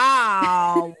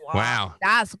 Wow. Wow.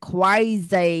 That's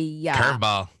crazy.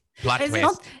 Curveball. Plot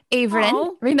twist.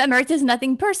 Avrin, remember it is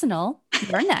nothing personal.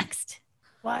 You're next.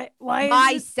 Why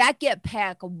my second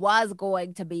pick was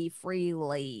going to be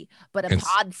Freely, but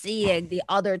upon seeing the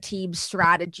other team's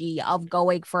strategy of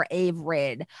going for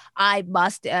Avrin, I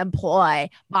must employ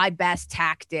my best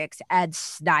tactics and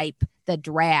snipe the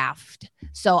draft.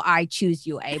 So I choose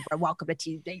you, Avrin. Welcome to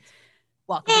Team Daisy.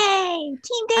 Welcome. Yay,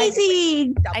 Team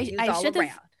Daisy.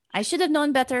 I should have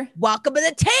known better. Welcome to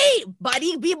the team,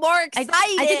 buddy. Be more excited.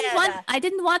 I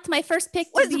didn't want my first pick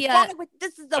What to is be wrong with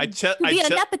this? Is a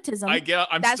nepotism. I'm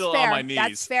That's still fair. on my knees.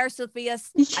 That's fair, Sophia's.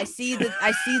 I see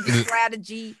the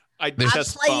strategy. I'm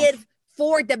chest playing bump.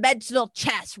 4-dimensional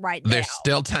chess right now. There's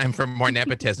still time for more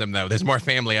nepotism, though. There's more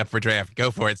family up for draft.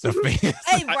 Go for it, Sophia.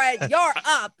 Hey, Brad, you're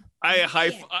up. I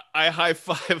high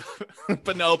five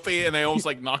Penelope, and I almost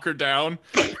like knock her down.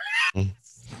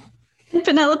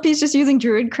 Penelope's just using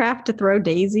Druidcraft to throw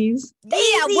daisies.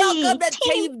 Yeah, welcome to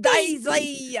Team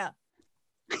Daisy.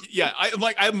 Yeah,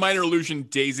 I have Minor Illusion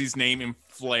Daisy's name in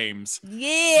flames.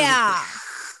 Yeah.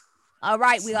 All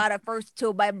right, we got our first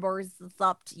 2 members. It's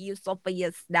up to you,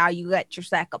 Sophia. Now you get your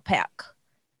second pick.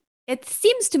 It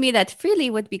seems to me that Freely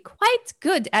would be quite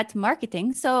good at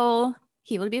marketing, so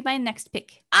he will be my next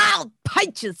pick. Oh,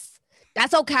 punches.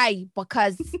 That's okay,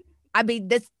 because I mean,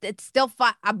 it's still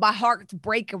fun. My heart's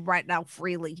breaking right now,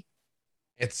 Freely.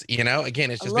 It's,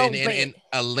 again, it's just been in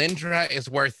Alindra is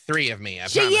worth 3 of me.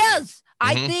 She is.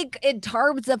 I think in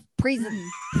terms of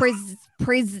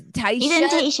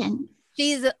presentation,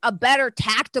 she's a better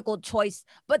tactical choice,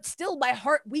 but still my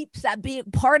heart weeps at being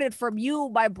parted from you,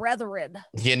 my brethren.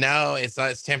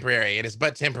 It's temporary. It is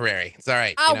but temporary. It's all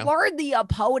right. A worthy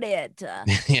opponent.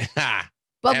 Yeah.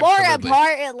 But more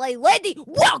importantly, Lindy,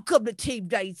 welcome to Team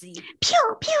Daisy.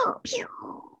 Pew, pew, pew.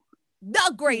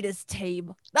 The greatest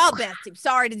team. The best team.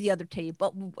 Sorry to the other team,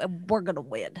 but we're going to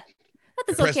win. That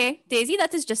is okay, Daisy.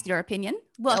 That is just your opinion.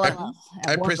 Well,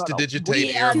 I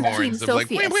prestidigitate air horns of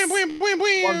like, wham, wham, wham, wham,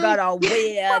 wham. We're gonna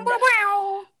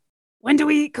win. When do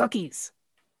we eat cookies?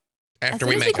 After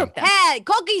we make them. Hey,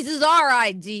 cookies is our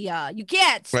idea. You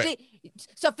can't.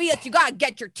 Sophia, you gotta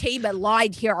get your team in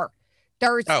line here.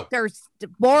 There's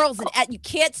the morals and you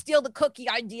can't steal the cookie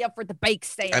idea for the bake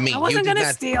sale. I wasn't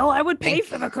gonna steal. I would pay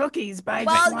for the cookies.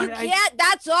 Well, you can't.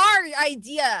 That's our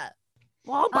idea.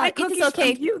 Well, buy cookies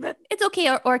from you. It's okay,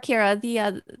 or Kira.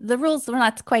 The rules were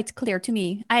not quite clear to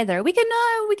me either. We can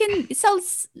sell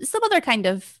some other kind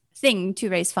of thing to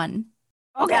raise fun.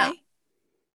 Okay. Yeah.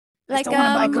 I still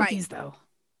want to buy cookies though.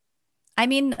 I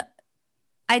mean,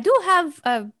 I do have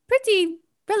a pretty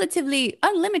relatively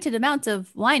unlimited amount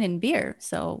of wine and beer,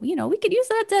 so we could use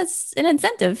that as an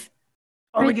incentive.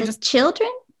 Or we could just children.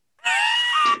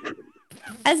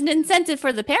 As an incentive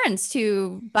for the parents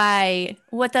to buy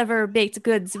whatever baked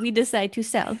goods we decide to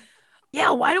sell.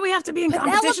 Yeah, why do we have to be in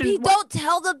competition? Penelope, don't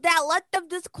tell them that. Let them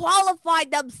disqualify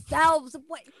themselves.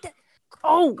 Wait.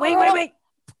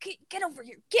 Get over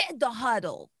here. Get in the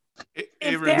huddle.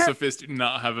 Avery and Sophia do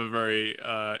not have a very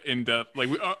in-depth,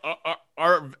 like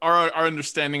our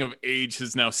understanding of age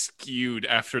has now skewed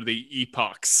after the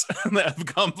epochs that have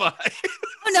gone by.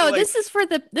 Oh no, this is for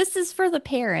the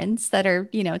parents that are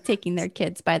taking their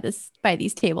kids by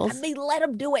these tables. I mean, let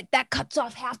them do it. That cuts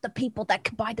off half the people that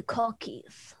can buy the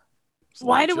cookies.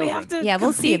 Why do we have to? Yeah,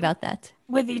 we'll see about that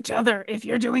with each other. If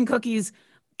you're doing cookies,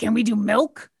 can we do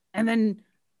milk and then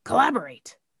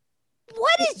collaborate?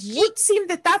 It would seem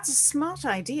that that's a smart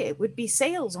idea. It would be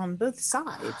sales on both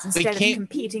sides instead of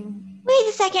competing. Wait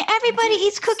a second. Everybody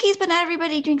eats cookies, but not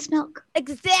everybody drinks milk.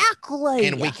 Exactly.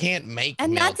 And we can't make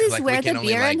and milk. that is where the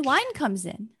beer and wine comes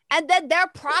in. And then their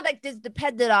product is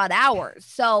dependent on ours.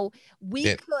 So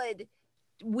we could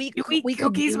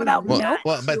cookies without milk.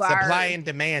 Well, but supply and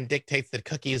demand dictates that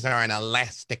cookies are an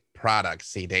elastic product.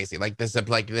 See, Daisy,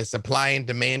 the supply and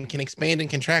demand can expand and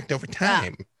contract over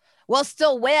time. We'll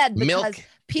still win because milk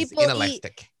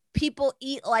people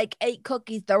eat like 8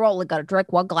 cookies. They're only gonna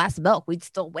drink 1 glass of milk. We'd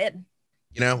still win.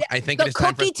 I think the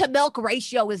cookie to milk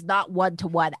ratio is not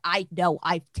 1-to-1. I know.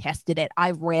 I've tested it.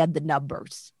 I ran the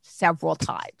numbers several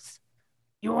times.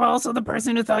 You were also the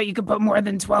person who thought you could put more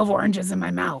than 12 oranges in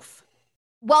my mouth.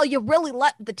 Well, you really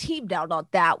let the team down on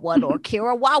that one, or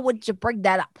Kira. Why would you bring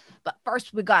that up? But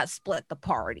first, we gotta split the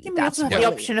party. That's the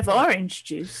option of orange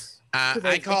juice.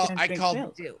 I call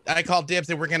dibs,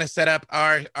 and we're gonna set up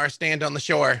our stand on the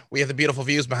shore. We have the beautiful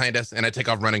views behind us, and I take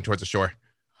off running towards the shore.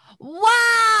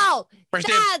 Wow,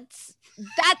 that's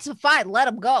fine. Let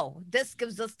them go. This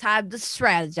gives us time to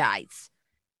strategize,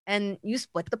 and you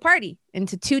split the party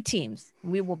into 2 teams.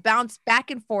 We will bounce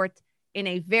back and forth in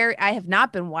a I have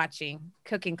not been watching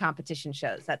cooking competition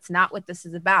shows. That's not what this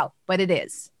is about, but it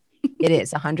is. It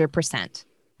is 100%.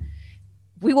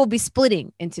 We will be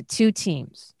splitting into 2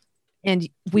 teams. And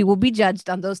we will be judged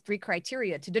on those 3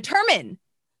 criteria to determine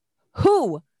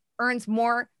who earns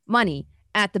more money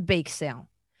at the bake sale.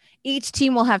 Each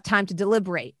team will have time to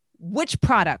deliberate which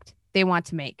product they want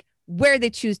to make, where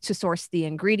they choose to source the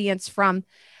ingredients from,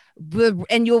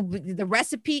 and the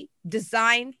recipe,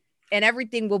 design, and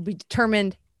everything will be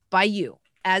determined by you,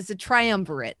 as a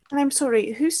triumvirate. And I'm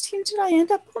sorry, whose team did I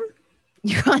end up on?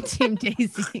 You're on Team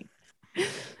Daisy.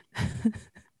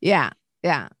 Yeah.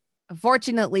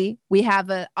 Unfortunately, we have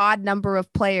an odd number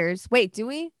of players. Wait, do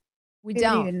we? We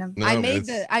don't. No, I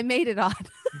made it odd.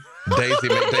 Daisy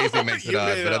makes it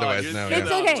odd, but otherwise no. It's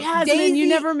Yeah. okay. Jasmine, Daisy, you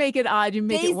never make it odd. You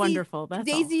make it wonderful. That's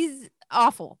Daisy's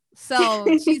awful. So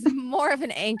she's more of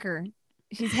an anchor.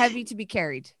 She's heavy to be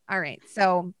carried. All right.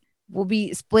 So we'll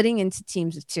be splitting into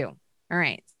teams of 2. All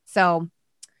right. So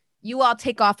you all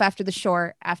take off after the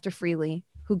shore, after Freely,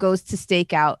 who goes to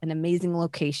stake out an amazing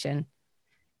location.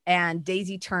 And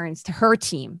Daisy turns to her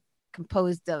team,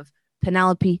 composed of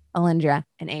Penelope, Alindra,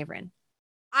 and Averin.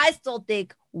 I still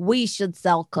think we should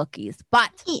sell cookies,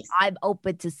 but I'm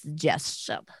open to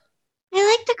suggestion.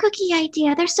 I like the cookie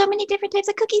idea. There's so many different types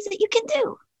of cookies that you can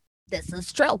do. This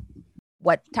is true.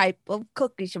 What type of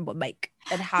cookies should we make?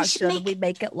 And how should we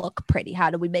make it look pretty? How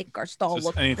do we make our stall Just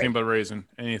look anything pretty? but raisin.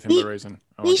 Anything but raisin.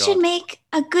 Oh We my should God. make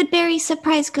a good berry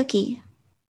surprise cookie.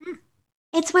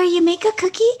 It's where you make a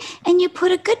cookie and you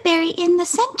put a good berry in the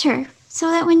center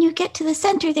so that when you get to the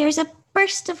center, there's a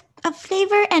burst of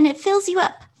flavor and it fills you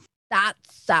up. That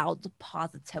sounds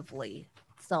positively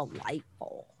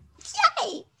delightful.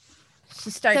 Yay! She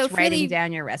starts So writing Freely-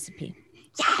 down your recipe.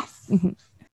 Yes!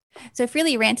 So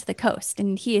Freely ran to the coast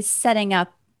and he is setting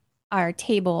up our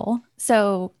table.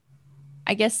 So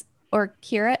I guess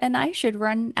Kira and I should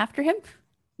run after him.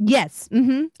 Yes.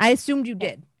 I assumed you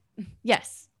did.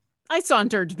 Yes. I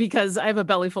sauntered because I have a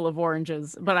belly full of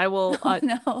oranges, but I will.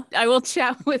 No. I will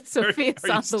chat with Sophia.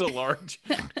 Are you still large?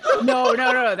 No.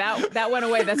 That went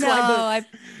away. That's why.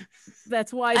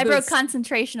 That's why I broke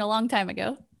concentration a long time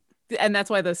ago. And that's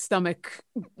why the stomach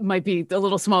might be a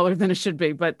little smaller than it should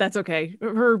be, but that's okay.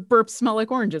 Her burps smell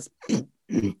like oranges.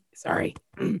 Sorry.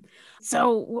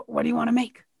 So, what do you want to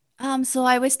make? So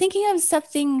I was thinking of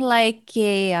something like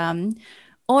a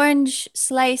orange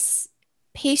slice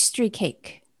pastry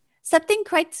cake. Something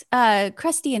quite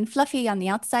crusty and fluffy on the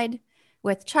outside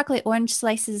with chocolate orange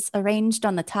slices arranged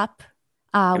on the top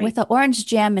with an orange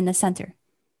jam in the center.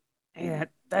 Hey,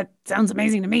 that sounds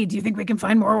amazing to me. Do you think we can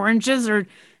find more oranges or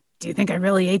do you think I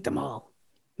really ate them all?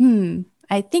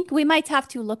 I think we might have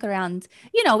to look around.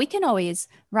 You know, we can always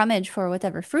rummage for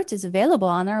whatever fruit is available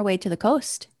on our way to the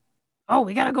coast. Oh,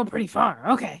 we got to go pretty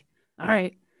far. Okay. All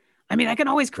right. I mean, I can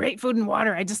always create food and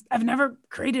water. I've never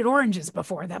created oranges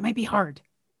before. That might be hard.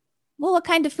 Well, what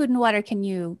kind of food and water can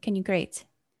you create?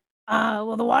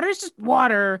 Well, the water is just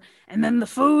water, and then the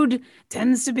food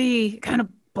tends to be kind of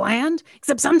bland.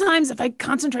 Except sometimes if I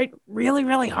concentrate really,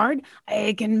 really hard,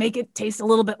 I can make it taste a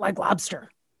little bit like lobster.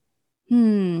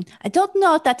 I don't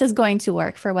know if that is going to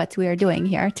work for what we are doing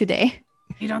here today.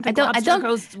 You don't think lobster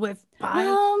goes with pie?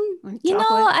 You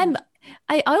know,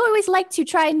 I always like to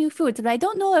try new foods, but I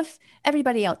don't know if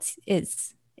everybody else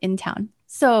is in town.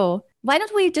 So why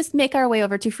don't we just make our way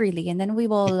over to Freely and then we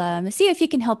will see if he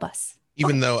can help us.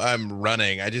 Even though I'm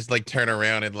running, I just like turn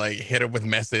around and like hit her with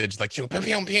message like pew, pew,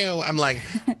 pew, pew. I'm like,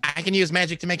 I can use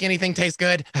magic to make anything taste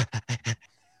good.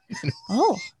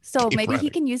 Oh, so Keep maybe he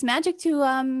running. can use magic to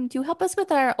help us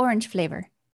with our orange flavor.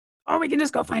 Or we can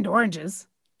just go find oranges.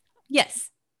 Yes,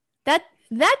 that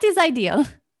is ideal.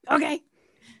 Okay.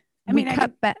 I We mean,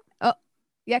 cut back. Oh,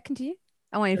 yeah, continue.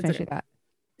 I want you to That's finish your thought.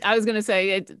 I was gonna say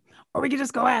it, or we could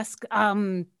just go ask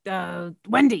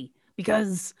Wendy,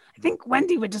 because I think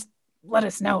Wendy would just let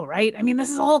us know, right? I mean, this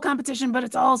is a whole competition, but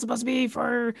it's all supposed to be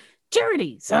for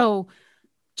charity. So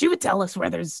she would tell us where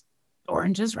there's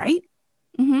oranges, right?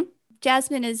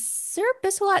 Jasmine, is Sir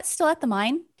Biswalat still at the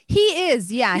mine? He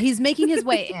is. Yeah, he's making his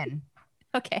way in.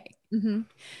 Okay.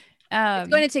 It's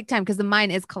going to take time because the mine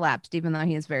is collapsed, even though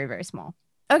he is very, very small.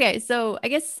 Okay, so I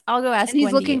guess I'll go ask And he's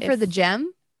Wendy looking for if- the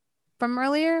gem from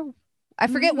earlier. I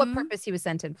forget what Mhm. purpose he was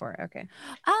sent in for. Okay.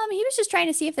 He was just trying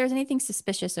to see if there's anything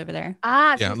suspicious over there.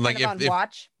 Ah, Yeah, so he's like kind of if- on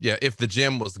watch. Yeah, if the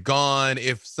gym was gone,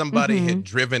 if somebody Mm-hmm. had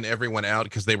driven everyone out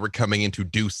because they were coming in to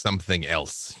do something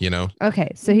else, you know?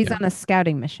 Okay, so he's Yeah. on a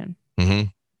scouting mission. Mm-hmm.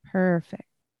 Perfect.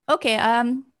 Okay,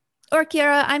 or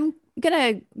Kira, I'm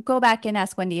gonna go back and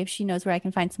ask Wendy if she knows where I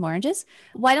can find some oranges.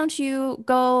 Why don't you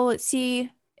go see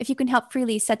if you can help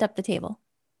Freely set up the table?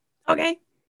 Okay.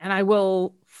 And I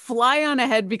will fly on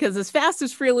ahead because as fast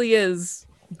as Freely is,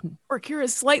 Orkira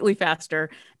is slightly faster,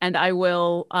 and I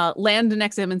will land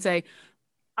next to him and say,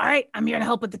 all right, I'm here to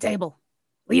help with the table.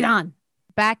 Lead on.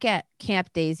 Back at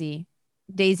Camp Daisy,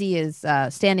 Daisy is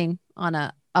standing on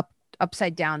a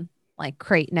upside down like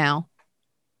crate now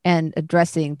and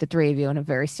addressing the three of you in a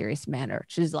very serious manner.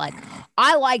 She's like,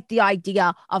 I like the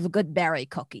idea of good berry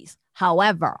cookies.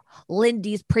 However,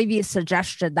 Lindy's previous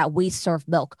suggestion that we serve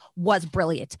milk was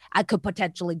brilliant and could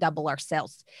potentially double our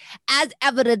sales. As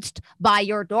evidenced by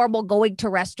your normal going to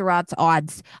restaurants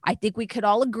odds, I think we could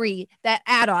all agree that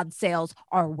add-on sales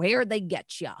are where they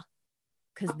get you.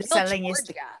 Because selling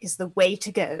is the way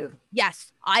to go.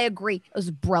 Yes, I agree. It was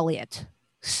brilliant.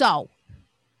 So,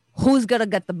 who's going to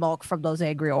get the milk from those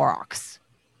angry orcs?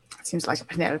 Seems like a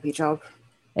Penelope job.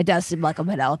 It does seem like a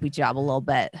Penelope job a little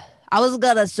bit. I was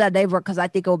going to send Avery because I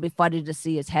think it would be funny to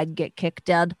see his head get kicked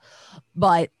in.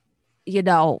 But,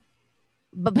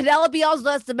 but Penelope also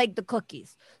has to make the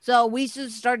cookies. So we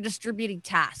should start distributing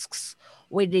tasks.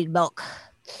 We need milk.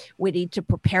 We need to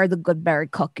prepare the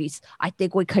Goodberry cookies. I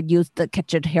think we could use the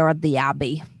kitchen here at the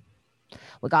Abbey.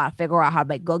 We got to figure out how to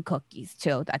make good cookies,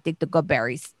 too. I think the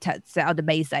Goodberries sound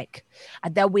amazing.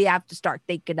 And then we have to start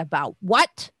thinking about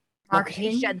what?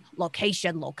 Marketing?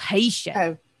 Location.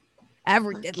 Oh.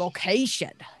 Everything, location,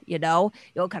 you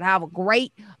can have a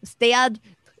great stand,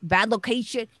 bad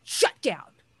location, shut down.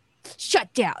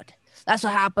 That's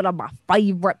what happened on my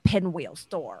favorite Pinwheel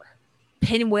store,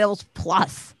 Pinwheels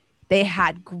Plus. They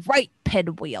had great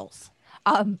pinwheels,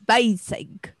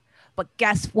 amazing. But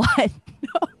guess what?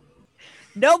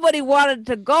 Nobody wanted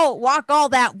to walk all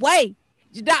that way.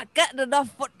 You're not getting enough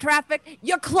foot traffic,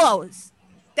 you're closed.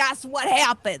 That's what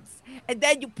happens. And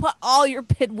then you put all your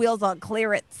pinwheels on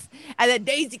clearance. And then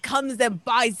Daisy comes and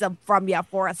buys them from you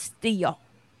for a steal.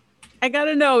 I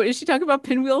gotta know, is she talking about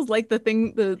pinwheels like the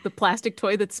thing, the plastic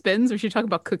toy that spins, or is she talking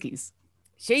about cookies?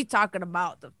 She's talking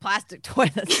about the plastic toy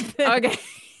that spins. Okay.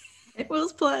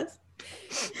 Pinwheels Plus.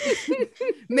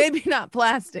 Maybe not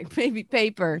plastic, maybe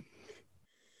paper.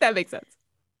 That makes sense.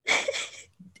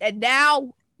 And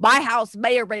now my house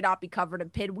may or may not be covered in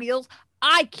pinwheels.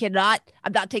 I'm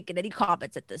not taking any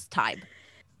comments at this time.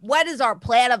 What is our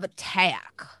plan of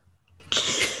attack?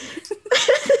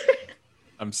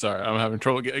 I'm sorry, I'm having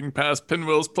trouble getting past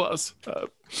Pinwheels Plus.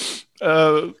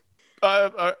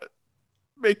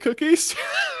 Make cookies?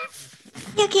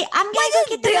 Okay, I'm gonna go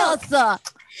get the milk.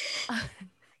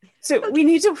 So we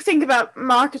need to think about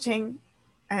marketing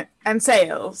and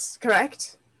sales,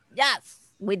 correct? Yes,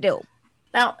 we do.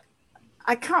 Now,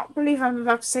 I can't believe I'm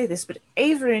about to say this, but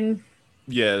Averin...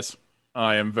 Yes,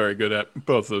 I am very good at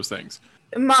both those things.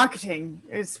 Marketing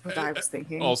is what I was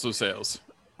thinking. Also sales.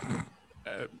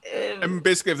 And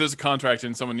basically, if there's a contract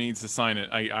and someone needs to sign it,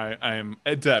 I am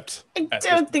adept. I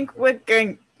don't think we're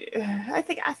going... I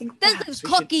think this is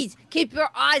cookies. Keep your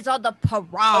eyes on the parade.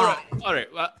 All right.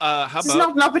 How about... This is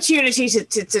not an opportunity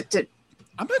to...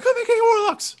 I'm not making any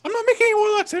warlocks.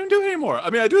 I don't do it anymore. I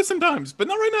mean, I do it sometimes, but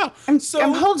not right now.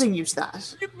 I'm holding you to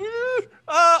that.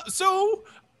 So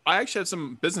I actually have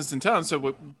some business in town,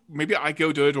 so maybe I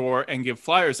go to a door and give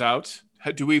flyers out.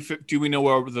 Do we know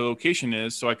where the location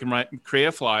is so I can create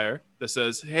a flyer that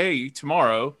says, "Hey,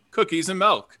 tomorrow, cookies and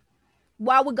milk."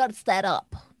 Well, we got to set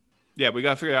up. Yeah, we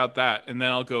got to figure out that, and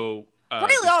then I'll go.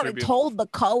 Really already told the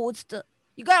codes to.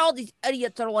 You got all these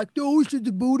idiots that are like, "Those are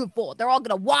the beautiful." They're all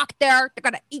gonna walk there. They're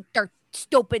gonna eat their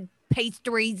stupid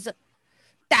pastries.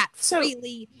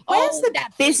 Freely. Where's the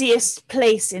busiest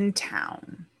place in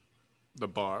town? The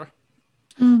bar.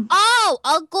 Oh,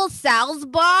 Uncle Sal's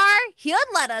bar? He'll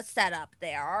let us set up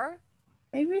there.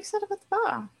 Maybe we set up at the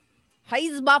bar.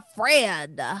 He's my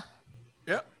friend.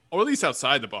 Yeah, or at least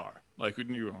outside the bar. Like, you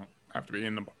don't have to be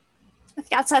in the bar. I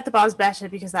think outside the bar is better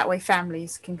because that way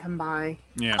families can come by.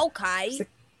 Yeah. Okay. So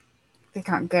they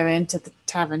can't go into the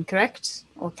tavern, correct?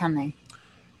 Or can they?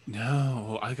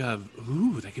 No,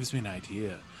 that gives me an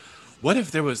idea. What if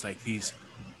there was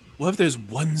what if there's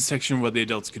one section where the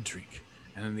adults could drink,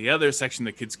 and then the other section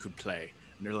the kids could play?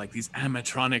 And they're like these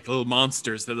animatronic little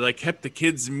monsters that kept the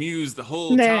kids amused the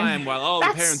whole time while all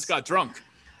the parents got drunk.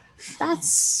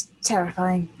 That's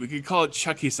terrifying. We could call it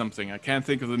Chucky something. I can't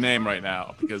think of the name right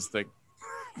now because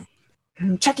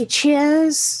Chucky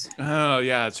Cheers. Oh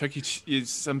yeah, Chucky is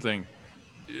something.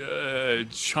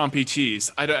 Chompy Cheese.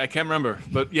 I can't remember,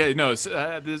 but yeah, no.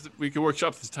 We could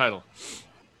workshop this title.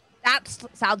 That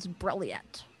sounds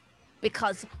brilliant,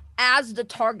 because as the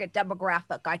target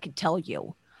demographic, I can tell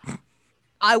you,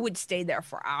 I would stay there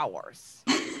for hours.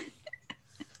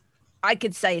 I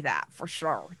could say that for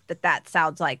sure. That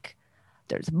sounds like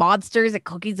there's monsters and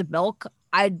cookies and milk.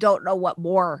 I don't know what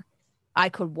more I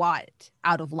could want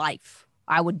out of life.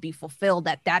 I would be fulfilled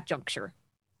at that juncture.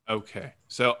 Okay,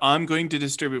 so I'm going to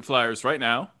distribute flyers right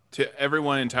now to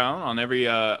everyone in town, on every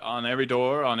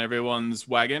door, on everyone's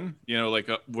wagon. You know,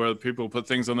 where people put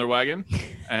things on their wagon,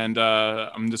 and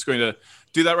I'm just going to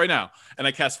do that right now. And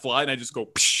I cast fly, and I just go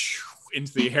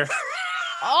into the air.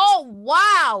 Oh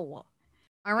wow!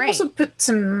 All right. Also put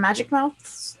some magic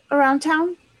mouths around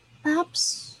town.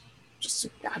 perhaps? Just to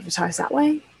advertise that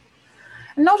way.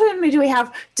 And not only do we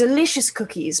have delicious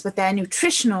cookies, but they're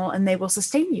nutritional and they will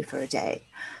sustain you for a day.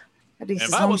 At least If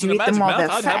as I long as wasn't you a eat them magic while they're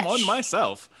mouth, I'd fresh. have one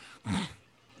myself.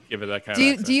 Give it that kind of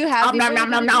accent. Do you have Nom, nom,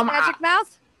 nom, nom, magic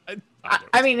mouth?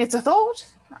 I mean, it's a thought.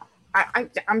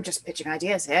 I'm just pitching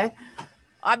ideas here.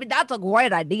 I mean, that's a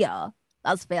great idea.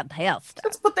 That's fantastic.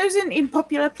 Let's put those in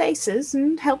popular places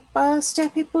and help steer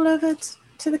people over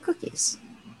to the cookies.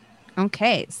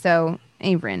 Okay, so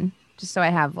Averin, just so I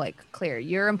have like clear,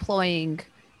 you're employing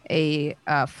a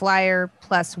flyer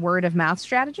plus word of mouth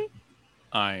strategy?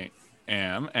 I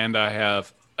am, and I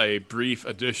have a brief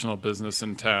additional business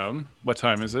in town. What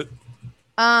time is it?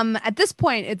 At this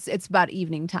point, it's about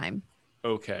evening time.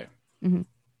 Okay. Mhm.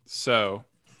 So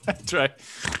I try.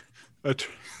 I'm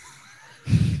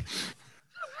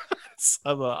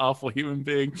an awful human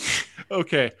being.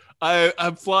 Okay,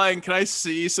 I'm flying. Can I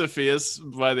see Sophia's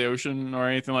by the ocean or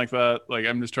anything like that? Like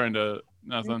I'm just trying to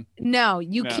nothing. No,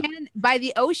 you can by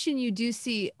the ocean. You do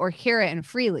see or hear it in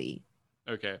Freely.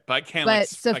 Okay, but I can't. But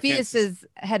Sophia's is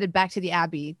headed back to the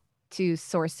Abbey to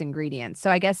source ingredients.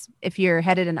 So I guess if you're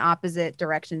headed in opposite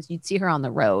directions, you'd see her on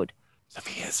the road.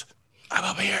 Sophia's. I'm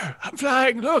up here. I'm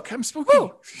flying. Look, I'm spooky.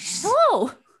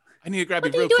 Hello. I need to grab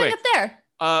What you are real you doing quick. up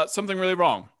there? Something really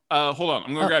wrong. Hold on.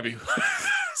 I'm gonna grab you.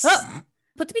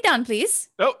 Put me down, please.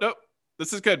 No.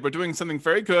 This is good. We're doing something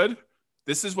very good.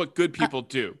 This is what good people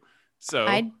do. So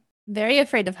I'm very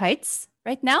afraid of heights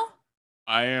right now.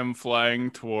 I am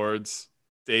flying towards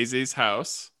Daisy's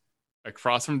house,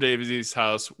 across from Daisy's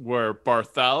house, where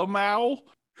Bartholomew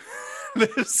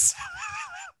lives.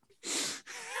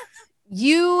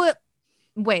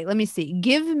 Wait, let me see.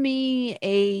 Give me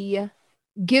a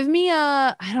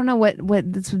I don't know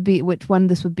what this would be, which one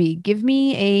this would be. Give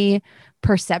me a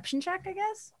perception check, I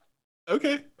guess.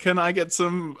 Okay. Can I get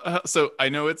some so I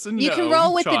know it's a You can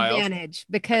roll with advantage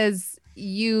because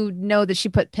you know that she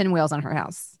put pinwheels on her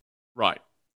house. Right.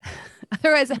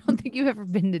 Otherwise, I don't think you've ever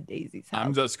been to Daisy's house.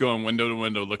 I'm just going window to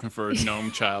window looking for a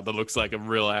gnome child that looks like a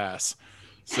real ass.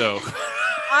 So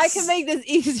I can make this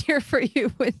easier for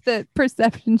you with the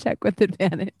perception check with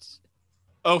advantage.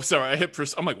 Oh, sorry. I hit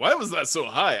I'm like, why was that so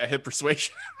high? I hit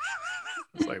persuasion.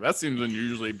 It's like, that seems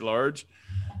unusually large.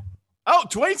 Oh,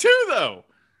 22 though.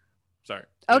 Sorry.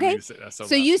 Okay.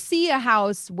 So you see a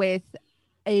house with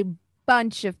a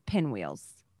bunch of pinwheels.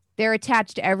 They're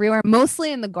attached everywhere,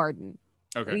 mostly in the garden.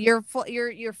 Okay. You're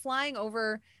flying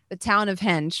over the town of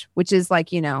Henge, which is like,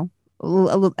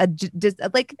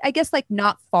 like I guess like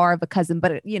not far of a cousin,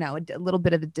 but a little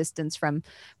bit of a distance from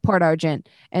Port Argent.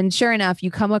 And sure enough,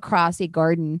 you come across a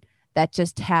garden that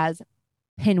just has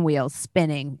pinwheels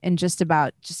spinning and just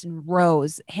in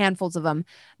rows, handfuls of them.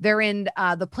 They're in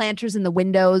the planters in the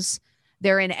windows.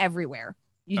 They're in everywhere.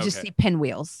 You just see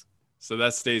pinwheels. So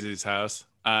that's Daisy's house.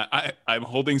 I'm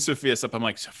holding Sophia's up. I'm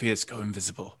like, Sophia's, go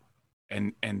invisible,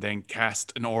 and then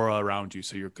cast an aura around you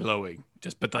so you're glowing.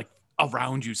 But like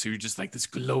around you, so you're just like this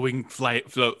glowing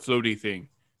floaty thing.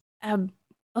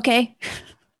 Okay.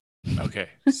 Okay.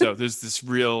 So there's this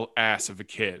real ass of a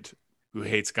kid who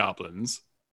hates goblins,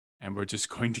 and we're just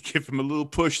going to give him a little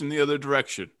push in the other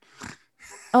direction.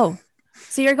 Oh,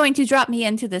 so you're going to drop me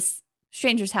into this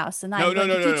stranger's house, and I'm going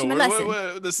to teach him a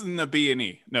lesson. This isn't a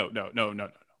B&E. No.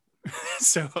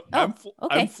 So okay.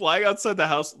 I'm flying outside the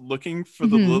house looking for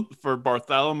for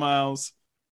Bartholomew's.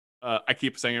 I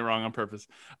keep saying it wrong on purpose.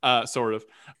 Sort of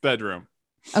bedroom.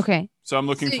 Okay. So I'm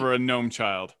looking for a gnome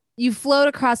child. You float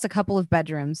across a couple of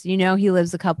bedrooms. He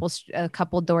lives a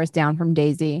couple doors down from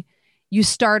Daisy. You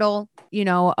startle,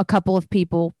 a couple of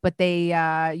people, but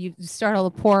you startle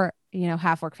a poor,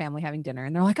 half-orc family having dinner,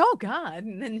 and they're like, "Oh God!"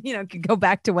 And then can go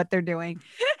back to what they're doing.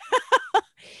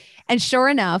 And sure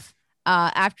enough,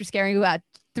 after scaring about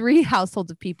 3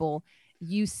 households of people,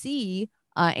 you see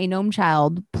a gnome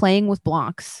child playing with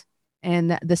blocks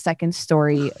in the second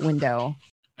story window.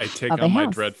 I take on my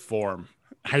dread form.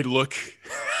 I look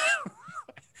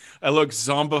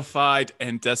zombified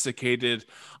and desiccated.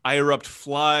 I erupt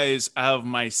flies out of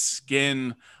my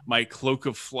skin. My cloak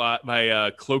of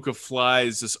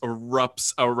flies just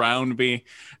erupts around me.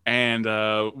 And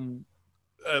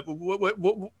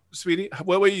what, sweetie?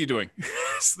 What are you doing?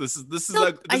 This is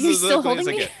are you still holding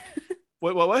me?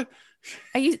 What?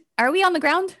 Are we on the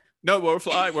ground? No, we're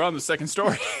flying. We're on the second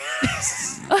story.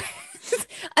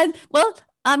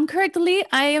 Currently,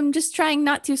 I am just trying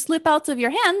not to slip out of your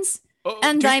hands,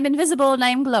 and I'm invisible and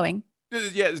I'm glowing.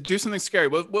 Yeah, do something scary.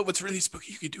 What's really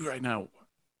spooky you could do right now?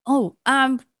 Oh,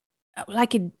 I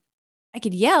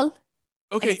could yell.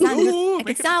 Okay. It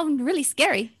could sound really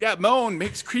scary. Yeah,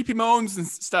 makes creepy moans and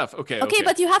stuff. Okay. Okay,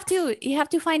 but you have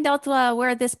to find out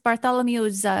where this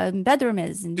Bartholomew's bedroom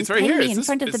is, and It's just right hang here. me in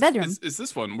front of the bedroom. Is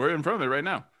this one? We're in front of it right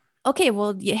now. Okay,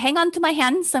 well, you hang on to my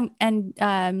hands and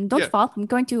don't fall. I'm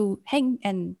going to hang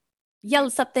and yell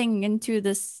something into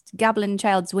this goblin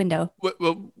child's window.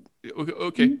 Well,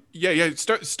 okay. Mm-hmm. Yeah.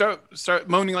 Start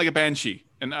moaning like a banshee,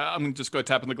 and I'm just going to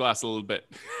tap on the glass a little bit.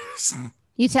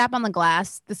 You tap on the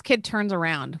glass. This kid turns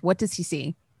around. What does he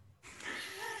see?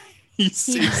 He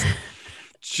sees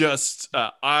just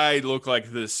I look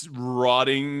like this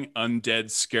rotting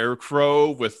undead scarecrow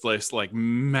with this like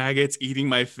maggots eating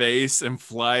my face and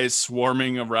flies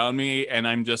swarming around me, and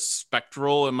I'm just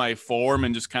spectral in my form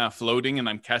and just kind of floating, and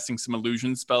I'm casting some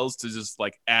illusion spells to just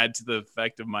like add to the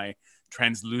effect of my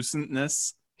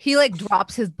translucentness. He like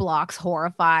drops his blocks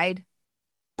horrified.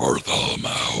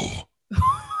 Bartholomew.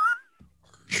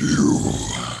 You,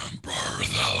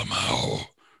 Bartholomew.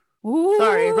 Ooh.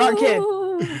 Sorry, wrong kid.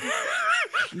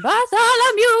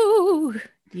 Bartholomew,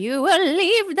 you will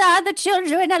leave the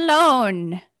children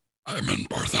alone. I'm in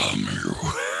Bartholomew.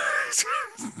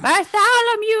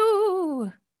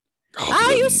 Bartholomew,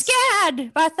 are you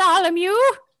scared, Bartholomew?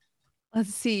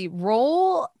 Let's see.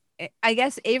 Roll. I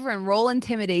guess Averin, roll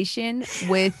intimidation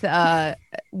with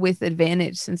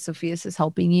advantage since Sophia's is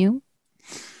helping you.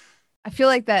 I feel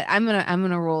like that I'm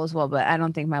gonna roll as well, but I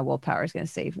don't think my willpower is gonna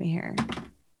save me here.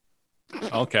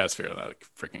 I'll cast Fear on that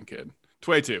freaking kid.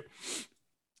 22.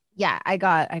 Yeah, I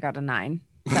got a 9.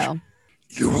 So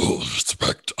you will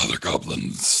respect other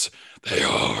goblins. They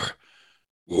are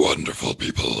wonderful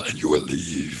people, and you will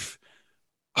leave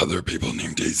other people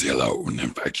named Daisy alone.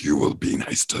 In fact, you will be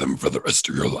nice to them for the rest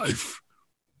of your life.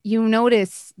 You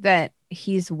notice that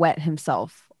he's wet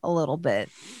himself a little bit.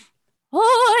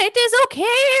 Oh, it is okay,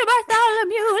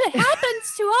 Bartholomew. It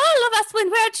happens to all of us when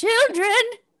we're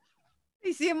children.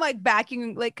 You see him like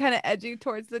backing, like kind of edging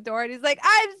towards the door, and he's like,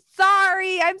 I'm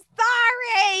sorry.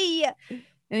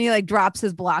 And he like drops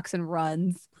his blocks and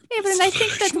runs. Averin, I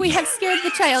think that we have scared the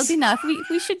child enough.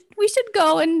 We should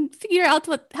go and figure out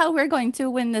how we're going to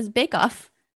win this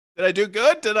bake-off. Did I do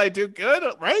good?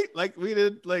 Right? Like we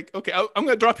did. Like okay, I'm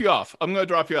gonna drop you off.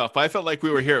 But I felt like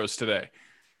we were heroes today.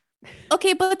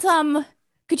 Okay, but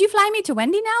could you fly me to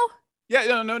Wendy now?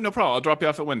 Yeah, no problem. I'll drop you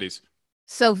off at Wendy's.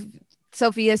 So,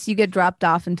 Sophia's, you get dropped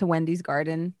off into Wendy's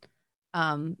garden.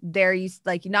 There, you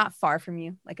like not far from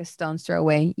you, like a stone's throw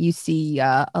away. You see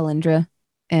Alindra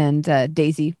and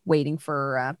Daisy waiting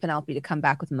for Penelope to come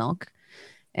back with milk,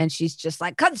 and she's just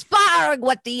like conspiring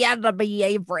with the enemy,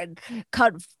 Averin.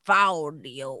 Confound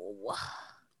you!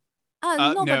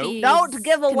 Nobody. Don't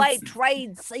give away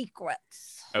trade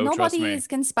secrets. Oh, nobody is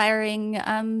conspiring.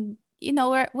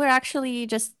 We're actually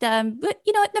just but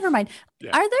you know what? Never mind.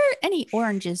 Yeah. Are there any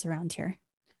oranges around here?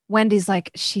 Wendy's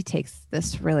like, she takes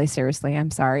this really seriously.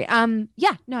 I'm sorry.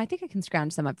 Yeah, no, I think I can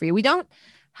scrounge some up for you. We don't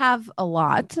have a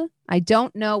lot. I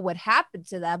don't know what happened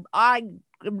to them. I'm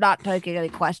not taking any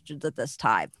questions at this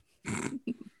time.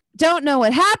 Don't know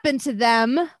what happened to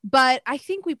them, but I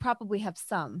think we probably have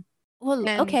some. Well,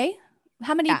 okay.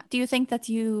 How many do you think that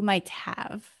you might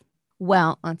have?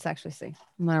 Well, let's actually see.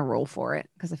 I'm gonna roll for it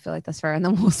because I feel like that's fair, and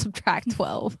then we'll subtract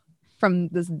 12 from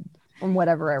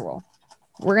whatever I roll.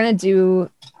 We're gonna do.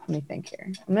 Let me think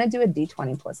here. I'm gonna do a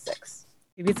d20 plus 6.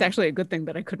 Maybe it's actually a good thing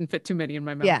that I couldn't fit too many in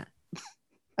my mouth. Yeah.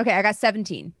 Okay, I got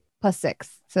 17 plus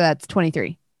 6, so that's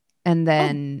 23, and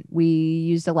then we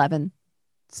used 11,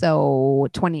 so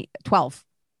 12.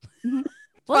 Mm-hmm.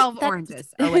 12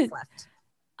 oranges are what's left.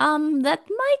 That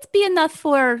might be enough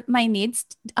for my needs.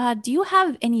 Do you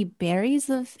have any berries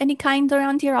of any kind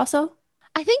around here also?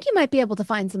 I think you might be able to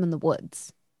find some in the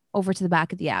woods over to the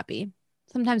back of the abbey.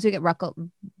 Sometimes we get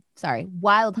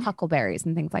wild huckleberries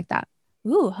and things like that.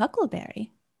 Ooh,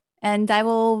 huckleberry. And I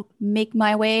will make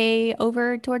my way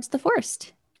over towards the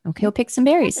forest. Okay. Go pick some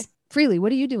berries. Freely, what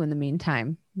do you do in the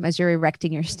meantime as you're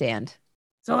erecting your stand?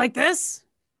 So like this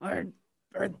or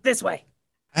this way?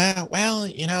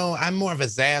 Well, I'm more of a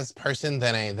Zaz person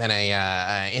than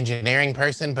a engineering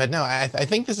person, but no, I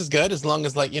think this is good as long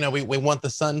as we want the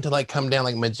sun to come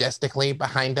down majestically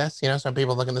behind us, so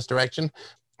people look in this direction.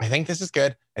 I think this is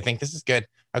good.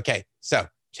 Okay, so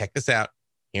check this out.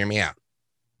 Hear me out.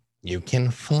 You can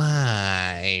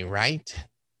fly, right?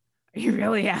 Are you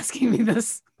really asking me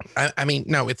this? I mean,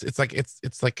 no, it's like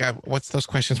what's those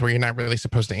questions where you're not really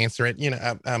supposed to answer it?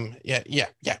 Yeah,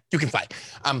 you can fly.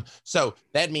 So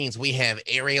that means we have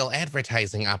aerial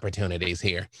advertising opportunities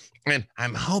here, and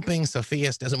I'm hoping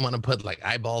Sophia's doesn't want to put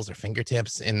eyeballs or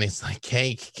fingertips in this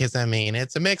cake, because I mean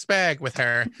it's a mixed bag with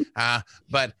her.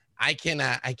 But I can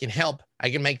help I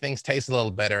can make things taste a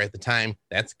little better at the time.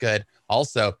 That's good.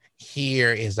 Also,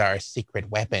 here is our secret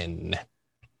weapon.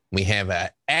 We have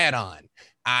an add-on.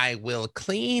 I will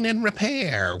clean and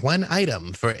repair one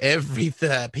item for every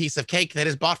piece of cake that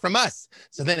is bought from us.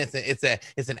 So then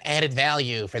it's an added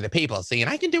value for the people. See, and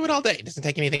I can do it all day. It doesn't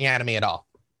take anything out of me at all.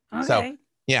 Okay. So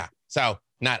yeah. So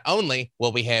not only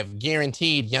will we have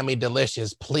guaranteed yummy,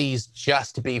 delicious, please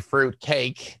just be fruit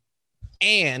cake,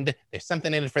 and there's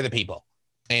something in it for the people.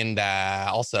 And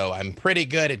also, I'm pretty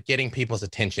good at getting people's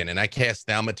attention. And I cast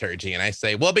thaumaturgy and I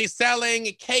say, we'll be selling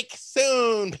cake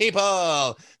soon,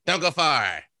 people. Don't go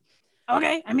far.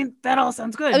 Okay. I mean, that all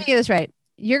sounds good. Let me get this right.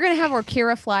 You're going to have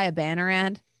Orkira fly a banner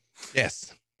ad?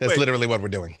 Yes. That's literally what we're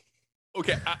doing.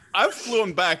 Okay. I've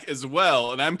flown back as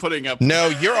well, and I'm putting up. No,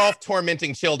 you're off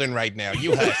tormenting children right now.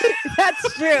 You hush.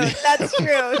 That's true. That's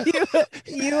true.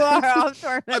 You are off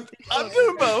tormenting. I'm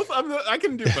doing both. I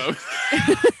can do both.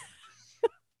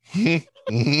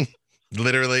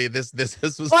 Literally, this was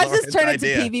Watch this turn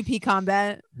idea. into PvP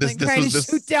combat. This trying to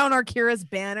shoot down Orkira's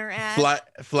banner ad.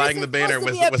 Flying the banner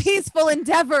was a peaceful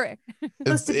endeavor.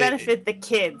 Supposed to benefit the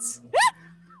kids.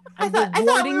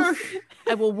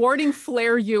 I will warding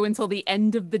flare you until the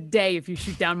end of the day if you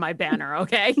shoot down my banner,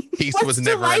 okay? Peace What's was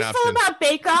never an delightful option. about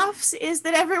bake-offs is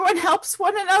that everyone helps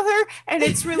one another, and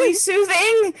it's really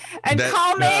soothing and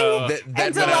calming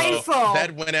and delightful.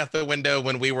 That went out the window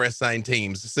when we were assigned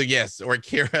teams. So yes,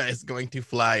 Orkira is going to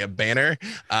fly a banner.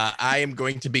 I am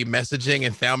going to be messaging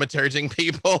and thaumaturging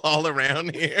people all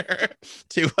around here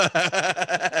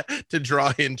to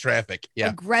draw in traffic. Yeah.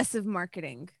 Aggressive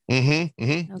marketing.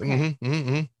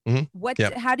 What?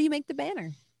 Yep. How do you make the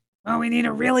banner? Well, we need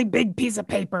a really big piece of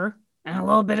paper and a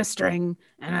little bit of string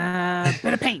and a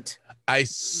bit of paint. I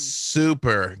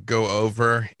super go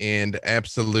over and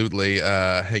absolutely,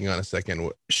 hang on a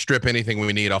second, strip anything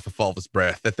we need off of Fulva's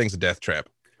breath. That thing's a death trap.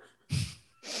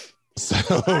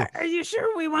 So, are you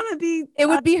sure we want to be? It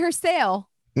would be her sale.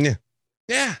 Yeah.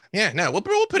 No, we'll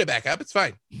put it back up. It's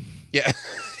fine. Yeah.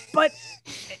 But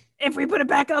if we put it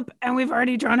back up and we've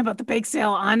already drawn about the bake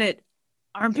sale on it,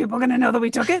 aren't people going to know that we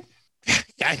took it?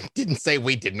 I didn't say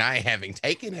we deny having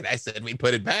taken it. I said we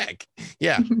put it back.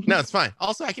 Yeah. No, it's fine.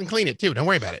 Also, I can clean it too. Don't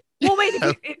worry about it. Well, wait.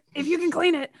 If you can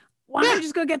clean it, why don't you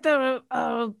just go get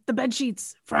the bed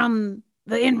sheets from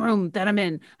the inn room that I'm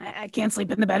in? I can't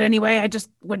sleep in the bed anyway. I just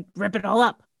would rip it all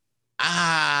up.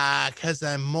 Because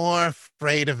I'm more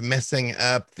afraid of messing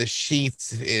up the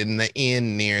sheets in the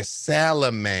inn near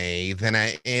Salome than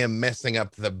I am messing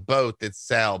up the boat that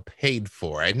Sal paid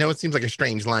for. I know it seems like a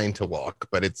strange line to walk,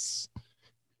 but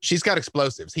she's got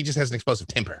explosives. He just has an explosive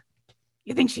temper.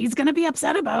 You think she's going to be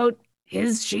upset about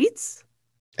his sheets?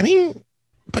 I mean,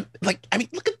 look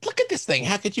at this thing.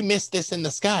 How could you miss this in the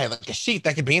sky? Like a sheet,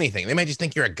 that could be anything. They might just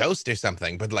think you're a ghost or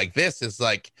something, but like this is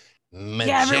like majestic.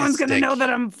 Yeah, everyone's going to know that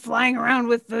I'm flying around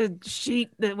with the sheet,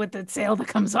 with the sail that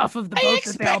comes off of the boat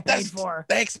that they all paid for.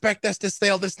 They expect us to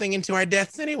sail this thing into our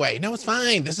deaths anyway. No, it's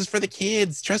fine. This is for the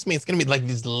kids. Trust me, it's going to be like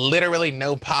there's literally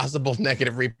no possible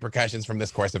negative repercussions from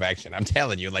this course of action. I'm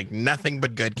telling you, like nothing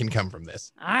but good can come from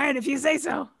this. All right, if you say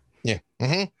so. Yeah.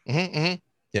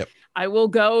 Yep. I will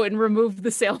go and remove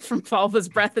the sail from Fulva's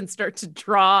breath and start to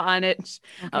draw on it.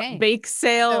 Okay. Bake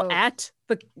sale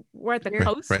we're at the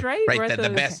coast, right? Right. We're at The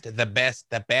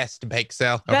best bake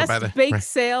sale. Best bake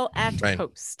sale at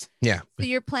coast. Yeah. So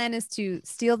your plan is to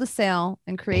steal the sail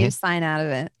and create a sign out of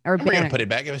it, or We're gonna put it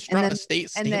back. It was strong. Steal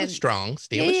it strong.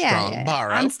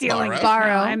 Borrow. I'm stealing it.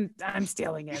 Borrow. No, I'm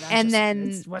stealing it.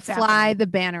 Then fly the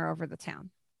banner over the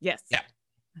town. Yes. Yeah.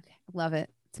 Okay. Love it.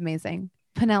 It's amazing.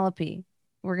 Penelope,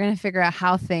 we're gonna figure out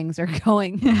how things are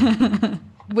going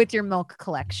with your milk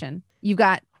collection. You've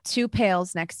got 2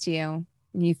 pails next to you.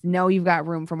 You know you've got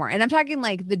room for more. And I'm talking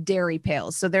like the dairy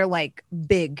pails. So they're like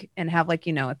big and have like,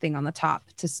 a thing on the top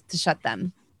to shut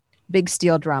them. Big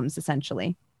steel drums,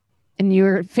 essentially. And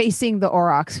you're facing the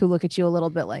Aurochs, who look at you a little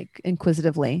bit like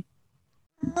inquisitively.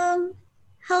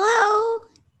 Hello?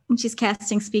 And she's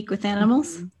casting Speak with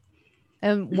Animals.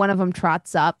 And one of them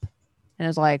trots up and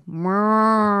is like,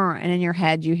 "Mrrr," and in your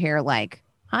head you hear like,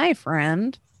 "Hi,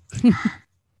 friend."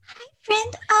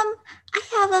 Friend, I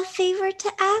have a favor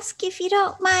to ask if you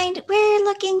don't mind. We're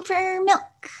looking for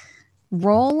milk.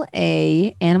 Roll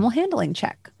a animal handling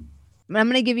check. I'm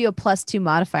going to give you a +2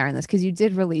 modifier on this because you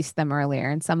did release them earlier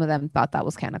and some of them thought that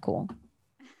was kind of cool.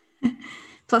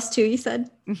 +2, you said?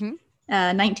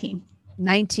 19.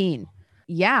 19.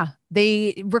 Yeah,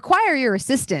 they require your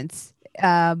assistance.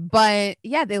 But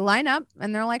yeah, they line up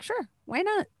and they're like, sure, why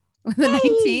not? With a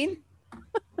 19.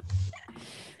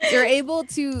 You're able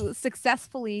to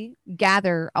successfully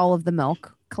gather all of the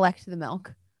milk, collect the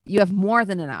milk. You have more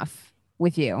than enough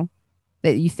with you.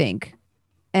 that you think,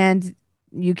 and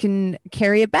you can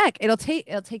carry it back. It'll take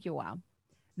you a while.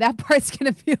 That part's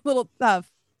gonna be a little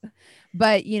tough,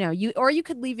 but you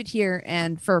could leave it here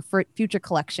and for future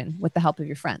collection with the help of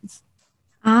your friends.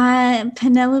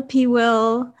 Penelope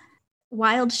will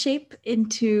wild shape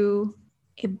into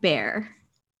a bear.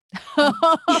 I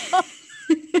love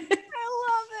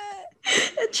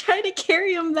it. And try to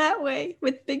carry him that way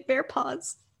with big bear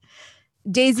paws.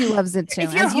 Daisy loves it too.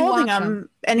 If you're holding them,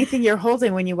 anything you're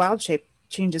holding when you wild shape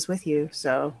changes with you.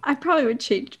 So I probably would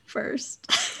change first.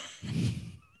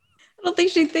 I don't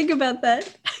think she'd think about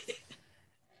that.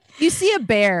 You see a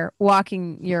bear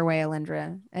walking your way,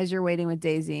 Alindra, as you're waiting with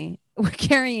Daisy. We're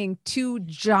carrying 2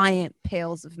 giant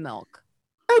pails of milk.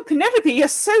 Oh, Penelope, you're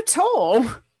so tall.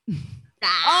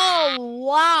 Oh,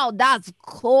 wow, that's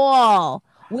cool.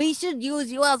 We should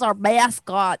use you as our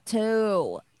mascot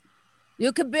too.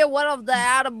 You could be one of the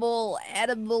animal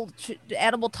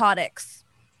tonics.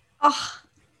 Oh,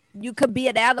 you could be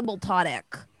an animal tonic.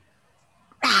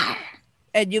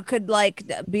 And you could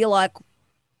be like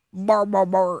burr, burr,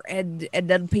 burr, and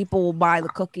then people will buy the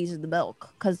cookies and the milk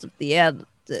because of the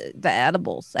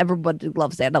animals. Everybody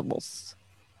loves animals.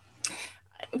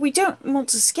 We don't want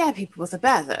to scare people with a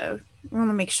bear, though. We want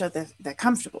to make sure they're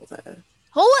comfortable, though.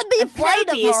 Who would be afraid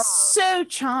of her? Is so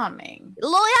charming.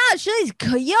 Oh, yeah, she's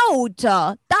cute.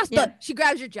 She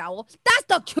grabs your jowl. That's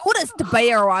the cutest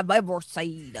bear I've ever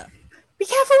seen. Be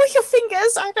careful with your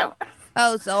fingers. I don't.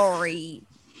 Oh, sorry.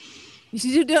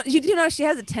 You do know she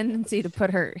has a tendency to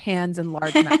put her hands in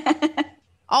large mouths.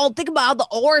 Oh, think about all the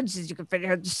oranges you can fit in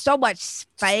her. There's so much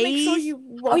space. Make sure you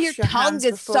wash your tongue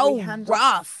is so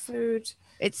rough. Food.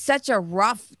 It's such a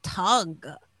rough tongue.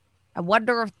 I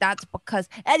wonder if that's because.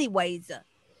 Anyways,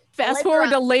 fast forward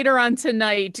to later on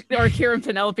tonight, or Kira and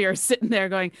Penelope are sitting there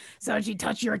going, "So did she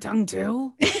touch your tongue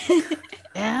too?"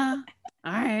 Yeah.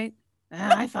 All right.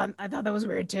 I thought that was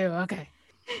weird too. Okay.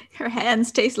 Her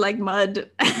hands taste like mud.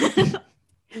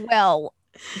 Well,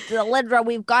 Alindra,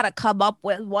 we've got to come up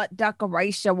with what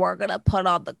decoration we're gonna put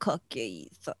on the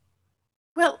cookies.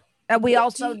 Well, and we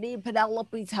also need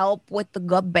Penelope's help with the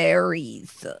good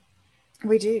berries.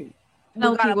 We do. We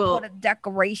gotta put a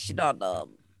decoration on them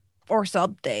or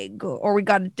something, or we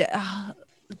gotta.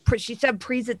 She said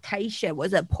presentation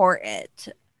was important.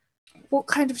 What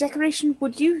kind of decoration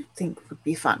would you think would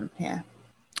be fun here?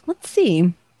 Let's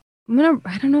see. I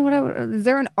don't know what is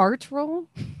there an art roll?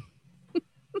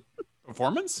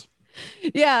 Performance?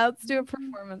 Yeah, let's do a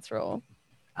performance roll.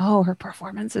 Oh, her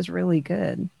performance is really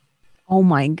good. Oh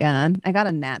my god, I got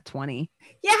a nat 20.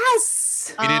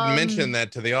 Yes. We didn't mention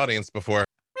that to the audience before.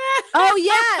 Oh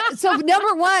yeah. So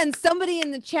number 1, somebody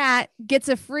in the chat gets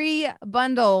a free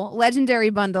bundle, legendary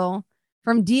bundle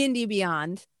from D&D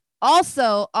Beyond.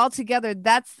 Also, altogether,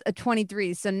 that's a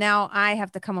 23. So now I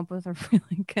have to come up with a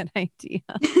really good idea.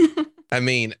 I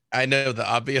mean, I know the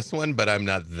obvious one, but I'm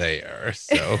not there.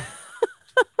 So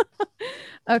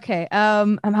okay.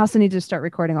 I also need to start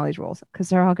recording all these rolls because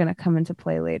they're all going to come into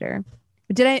play later.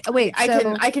 Did I wait?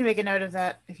 I can make a note of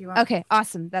that if you want. Okay,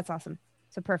 awesome. That's awesome.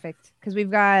 So perfect because we've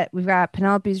got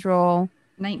Penelope's roll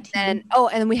 19.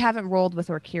 And we haven't rolled with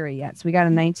Orkira yet, so we got a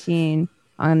 19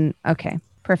 on. Okay,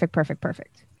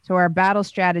 perfect. So our battle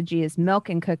strategy is milk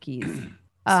and cookies.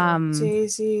 So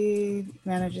Daisy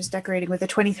manages decorating with a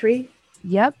 23.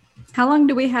 Yep. How long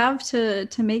do we have to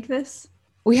make this?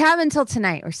 We have until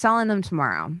tonight. We're selling them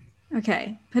tomorrow.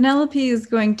 Okay. Penelope is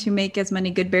going to make as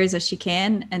many good berries as she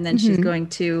can, and then she's going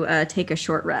to take a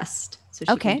short rest so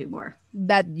she can do more.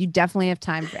 That you definitely have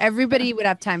time for. Everybody would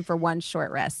have time for one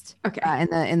short rest. Okay.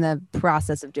 In the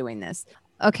process of doing this.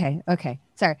 Okay.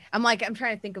 Sorry. I'm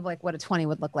trying to think of what a 20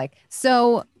 would look like.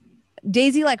 So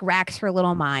Daisy racks her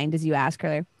little mind as you ask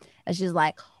her, and she's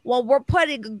like, "Well, we're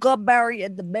putting a good berry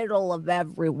in the middle of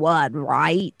everyone,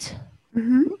 right?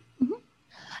 Mm-hmm.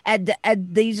 And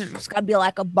these are just gonna be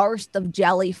like a burst of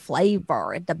jelly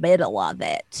flavor in the middle of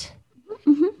it.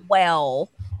 Mm-hmm.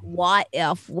 Well, what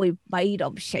if we made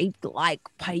them shaped like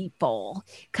people?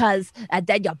 And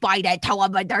then you bite into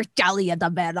them and there's jelly in the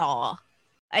middle.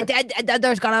 And then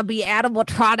there's gonna be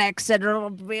animatronics and it'll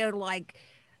be like,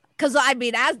 because I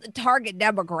mean, as the target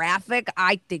demographic,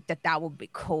 I think that would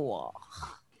be cool.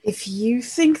 If you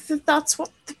think that that's what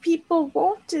the people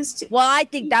want, well, I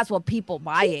think that's what people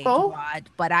my age want,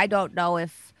 but I don't know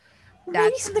if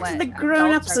maybe something for the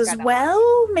grown-ups as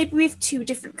well. Maybe we have 2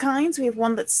 different kinds. We have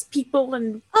one that's people,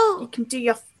 and you can do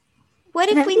your. What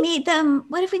if we made them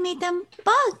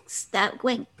bugs that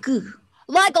went goo?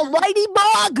 Like a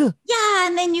ladybug. Yeah,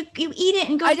 and then you eat it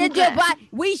and go. I didn't do it, but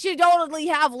we should only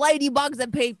have ladybugs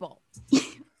and people.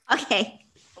 Okay.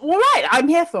 All right, I'm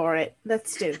here for it.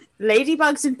 Let's do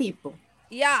ladybugs and people.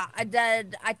 Yeah, I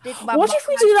did. I think What if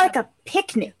we do like a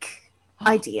picnic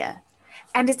idea?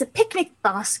 And it's a picnic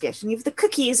basket, and you have the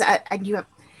cookies, and you have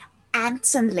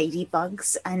ants and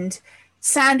ladybugs and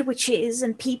sandwiches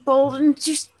and people, and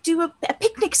just do a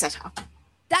picnic setup.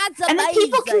 That's amazing. And then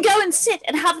people can go and sit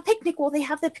and have a picnic while they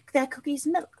have their cookies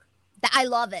and milk. I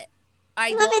love it.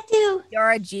 I love it too.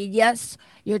 You're a genius.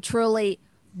 You're truly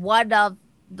one of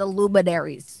the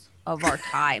luminaries of our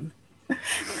time.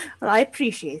 Well, I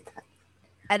appreciate that.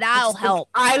 And I'll help.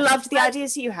 I loved the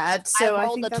ideas you had, so I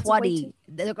rolled think a that's 20.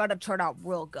 They're gonna turn out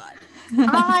real good.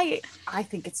 I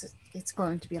think it's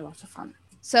going to be a lot of fun.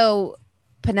 So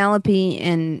Penelope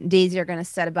and Daisy are gonna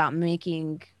set about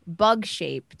making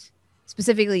bug-shaped,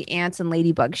 specifically ants and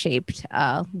ladybug-shaped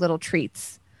little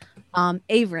treats.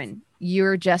 Averin,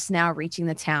 you're just now reaching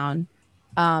the town.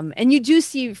 And you do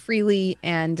see Freely,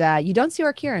 and you don't see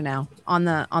Orkira now on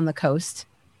the coast.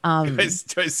 Do I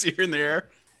see her in the air?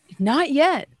 Not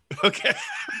yet. Okay.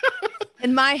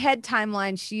 In my head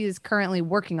timeline, she is currently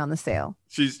working on the sale.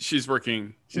 She's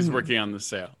working. She's working on the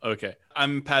sale. Okay.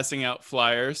 I'm passing out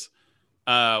flyers.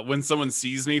 When someone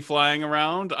sees me flying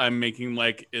around, I'm making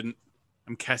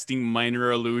I'm casting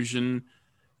minor illusion,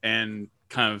 and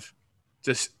kind of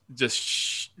just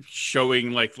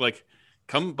showing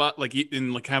come but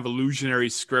in kind of illusionary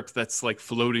script that's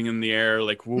floating in the air,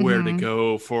 where to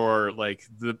go for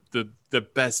the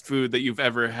best food that you've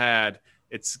ever had.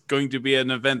 It's going to be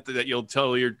an event that you'll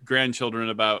tell your grandchildren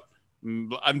about.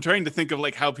 I'm trying to think of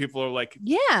how people are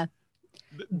yeah.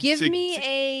 Give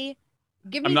me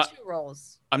 2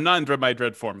 rolls. I'm not in my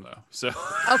dread form though, so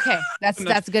okay,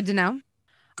 that's good to know.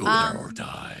 Go there or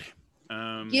die.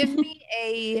 Give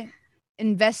me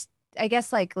let's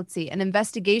see, an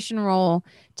investigation roll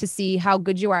to see how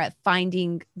good you are at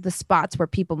finding the spots where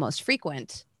people most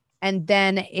frequent, and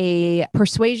then a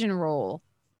persuasion roll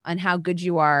on how good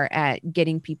you are at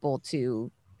getting people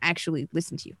to actually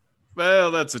listen to you.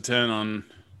 Well, that's a 10 on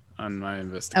my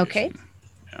investigation. Okay,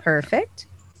 yeah. Perfect.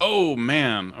 Oh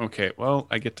man. Okay. Well,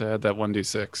 I get to add that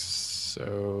 1d6.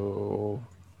 So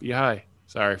be high.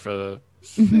 Sorry for the.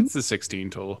 It's a 16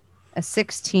 total. A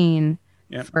 16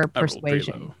 for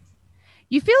persuasion.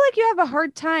 You feel like you have a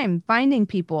hard time finding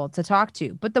people to talk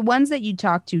to, but the ones that you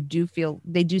talk to do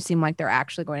seem like they're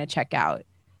actually going to check out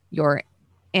your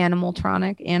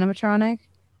animatronic.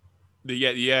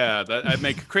 Yeah. That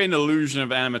I create an illusion of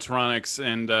animatronics,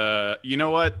 and you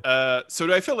know what? So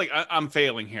do I feel like I'm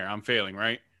failing here? I'm failing,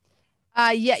 right?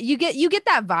 Yeah, you get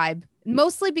that vibe,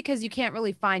 mostly because you can't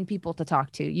really find people to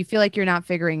talk to. You feel like you're not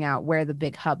figuring out where the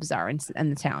big hubs are in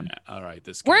the town. Yeah, all right,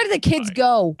 where do the kids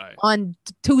go on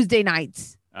Tuesday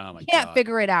nights? Oh my Can't God.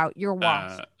 figure it out. You're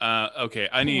lost. Okay,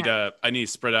 I need to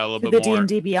spread out a little bit the more.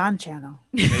 D&D Beyond channel.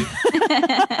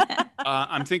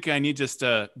 I'm thinking I need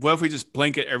what if we just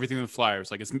blanket everything with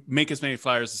flyers? Make as many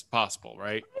flyers as possible,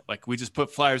 right? We just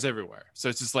put flyers everywhere, so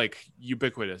it's just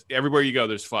ubiquitous. Everywhere you go,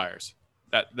 there's flyers.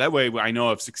 That way I know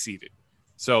I've succeeded.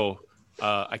 So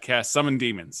I cast Summon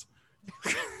Demons.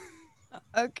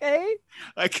 Okay.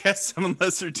 I cast Summon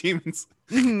Lesser Demons.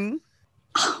 Mm-hmm.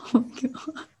 Oh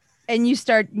God. And you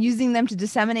start using them to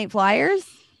disseminate flyers?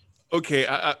 Okay,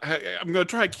 I'm going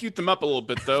to try to cute them up a little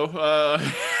bit, though.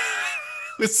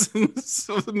 With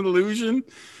some illusion.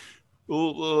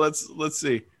 Well, let's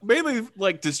see. Mainly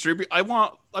distribute. I'm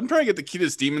trying to get the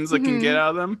cutest demons I can get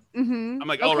out of them. Mm-hmm.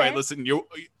 I'm all right, listen,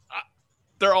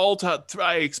 they're all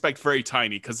I expect very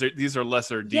tiny because these are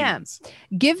lesser demons. Yeah.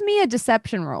 Give me a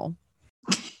deception roll.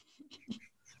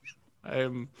 I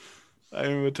am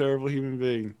a terrible human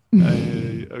being.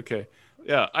 Okay.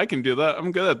 Yeah, I can do that.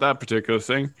 I'm good at that particular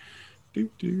thing.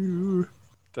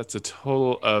 That's a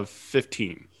total of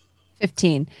 15.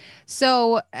 15.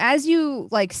 So as you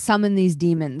summon these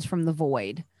demons from the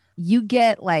void, you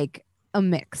get a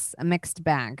mixed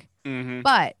bag. Mm-hmm.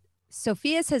 But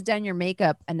Sophia's has done your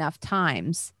makeup enough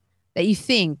times that you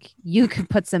think you could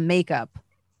put some makeup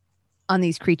on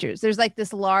these creatures. There's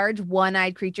this large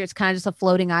one-eyed creature. It's kind of just a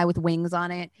floating eye with wings on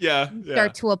it. Yeah.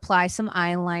 Start to apply some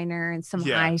eyeliner and some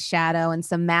eyeshadow and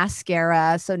some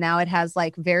mascara. So now it has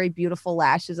very beautiful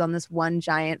lashes on this one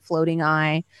giant floating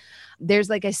eye. There's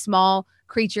a small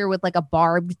creature with a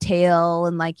barbed tail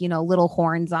and little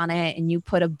horns on it. And you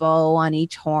put a bow on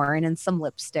each horn and some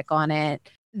lipstick on it.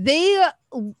 They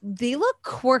look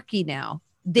quirky now.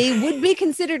 They would be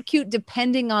considered cute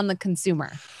depending on the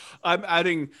consumer. I'm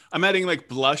adding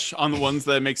blush on the ones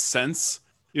that make sense.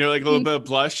 A little bit of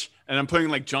blush, and I'm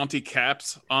putting jaunty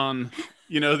caps on,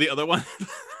 the other one.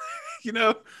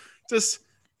 Just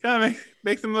kind of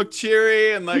make them look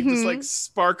cheery and just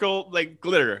sparkle,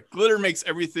 glitter. Glitter makes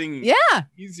everything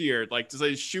easier.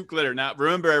 Just shoot glitter. Now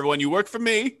remember, everyone, you work for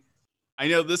me.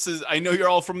 I know you're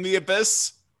all from the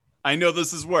abyss. I know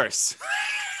this is worse.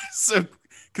 So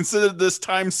consider this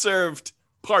time served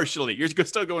partially. You're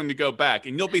still going to go back,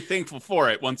 and you'll be thankful for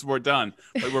it once we're done.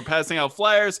 But we're passing out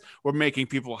flyers. We're making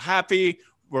people happy.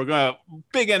 We're going to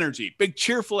big energy, big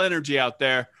cheerful energy out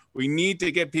there. We need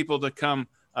to get people to come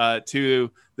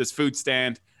to this food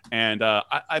stand. And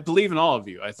I believe in all of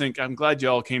you. I'm glad you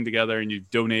all came together and you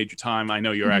donated your time. I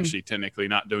know you're actually technically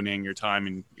not donating your time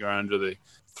and you're under the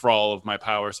thrall of my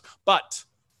powers, but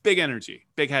big energy,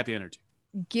 big happy energy.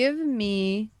 Give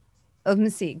me, let me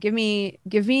see. Give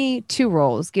me 2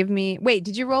 rolls. Wait,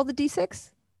 did you roll the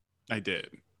D6? I did.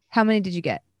 How many did you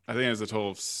get? I think it was a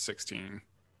total of 16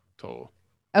 total.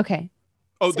 Okay.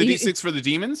 Oh, so the D6 for the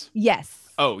demons? Yes.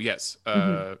 Oh, yes.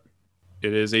 It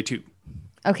is a 2.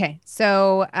 Okay.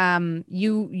 So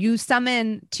you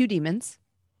summon 2 demons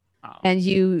and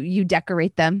you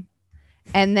decorate them,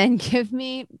 and then give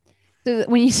me, so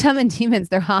when you summon demons,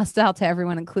 they're hostile to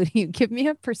everyone, including you. Give me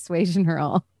a persuasion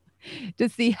roll to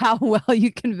see how well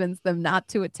you convince them not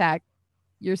to attack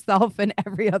yourself and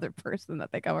every other person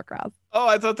that they come across. Oh,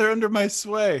 I thought they're under my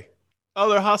sway. Oh,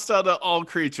 they're hostile to all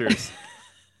creatures.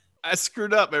 I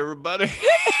screwed up, everybody.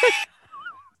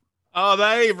 Oh,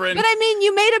 that Averin. But I mean,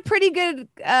 you made a pretty good,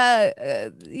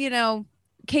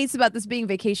 case about this being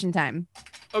vacation time.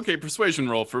 Okay, persuasion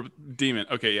roll for demon.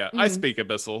 Okay, yeah. I speak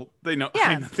Abyssal. They know.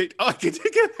 Yeah. I can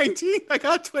take a 19. I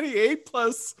got 28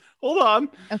 plus. Hold on.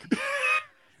 Okay.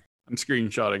 I'm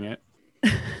screenshotting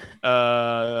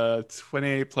it.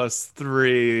 28 plus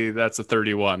 3. That's a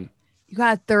 31. You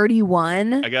got a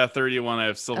 31? I got a 31. I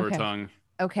have silver Okay. tongue.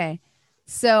 Okay.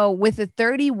 So with a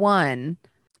 31,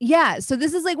 yeah. So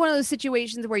this is like one of those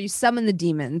situations where you summon the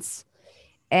demons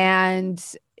and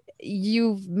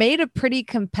you've made a pretty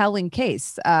compelling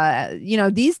case.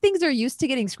 These things are used to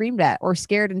getting screamed at or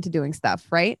scared into doing stuff,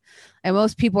 right? And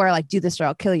most people are like, do this or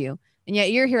I'll kill you. And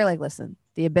yet you're here like, listen,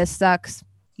 the abyss sucks.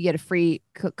 You get a free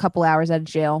couple hours out of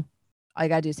jail. All you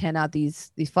got to do is hand out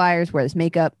these flyers, wear this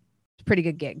makeup. It's a pretty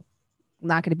good gig.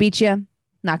 Not going to beat you.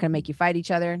 Not going to make you fight each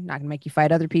other. Not going to make you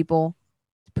fight other people.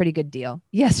 It's a pretty good deal.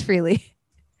 Yes, Freely.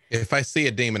 If I see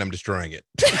a demon, I'm destroying it.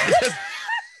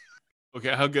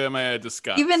 Okay, how good am I at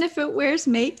disguise? Even if it wears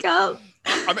makeup?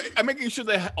 I'm making sure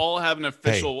they all have an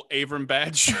official Averin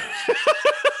badge.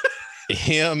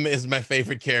 Him is my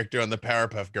favorite character on the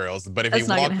Powerpuff Girls, but if That's he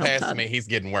not walked gonna help, past Todd. me, he's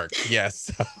getting worked.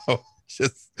 Yes, so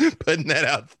just putting that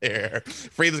out there.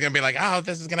 Freeza's gonna be like, "Oh,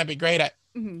 this is gonna be great."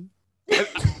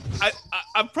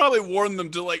 I've probably warned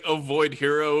them to like avoid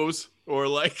heroes or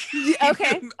like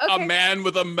Okay. a man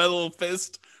with a metal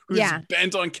fist who's Yeah.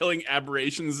 bent on killing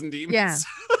aberrations and demons. Yeah.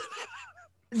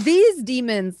 These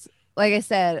demons, like I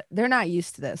said, they're not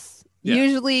used to this. Yeah.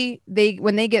 Usually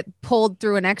when they get pulled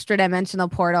through an extra dimensional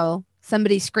portal,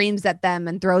 somebody screams at them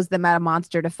and throws them at a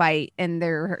monster to fight. And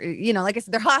they're, like I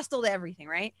said, they're hostile to everything,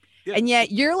 right? Yeah. And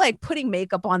yet you're like putting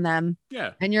makeup on them.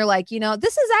 Yeah. And you're like,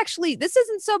 this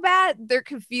isn't so bad. They're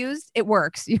confused. It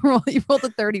works. You rolled a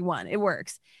 31. It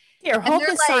works. Here, And hold they're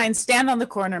the like- sign, stand on the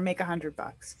corner, make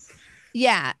 $100.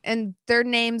 Yeah. And their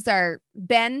names are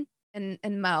Ben and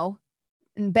Mo.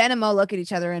 And Ben and Mo look at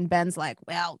each other and Ben's like,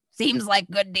 well, seems like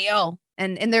good deal.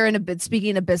 And they're in a bit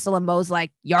speaking Abyssal and Mo's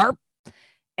like, yarp.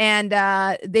 And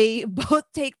they both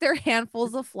take their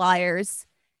handfuls of flyers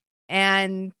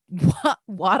and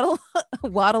waddle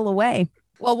away.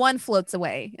 Well, one floats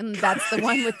away, and that's the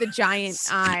one with the giant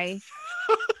eye.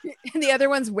 And the other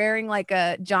one's wearing like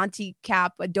a jaunty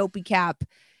cap, a dopey cap,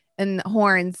 and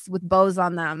horns with bows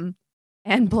on them,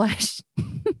 and blush.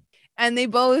 And they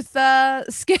both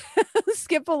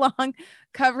skip along,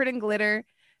 covered in glitter.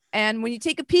 And when you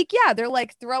take a peek, yeah, they're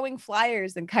like throwing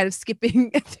flyers and kind of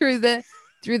skipping through the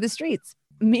streets.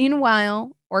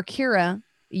 Meanwhile, Orkira,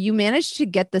 you managed to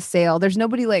get the sail. There's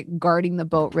nobody like guarding the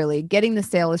boat, really. Getting the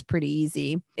sail is pretty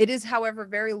easy. It is, however,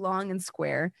 very long and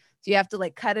square. So you have to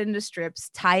like cut it into strips,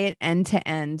 tie it end to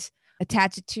end,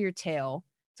 attach it to your tail.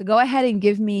 So go ahead and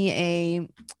give me a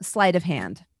sleight of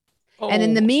hand. And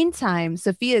in the meantime,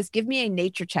 Sophia's, give me a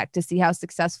nature check to see how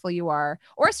successful you are,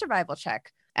 or a survival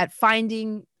check at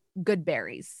finding good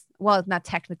berries. Well, not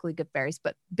technically good berries,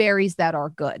 but berries that are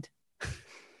good.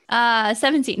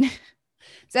 17.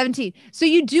 17. So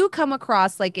you do come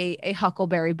across like a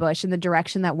huckleberry bush in the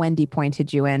direction that Wendy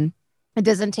pointed you in. It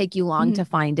doesn't take you long to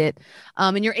find it.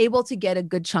 And you're able to get a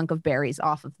good chunk of berries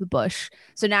off of the bush.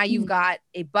 So now you've got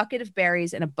a bucket of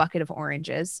berries and a bucket of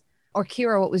oranges. Or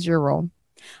Kira, what was your roll?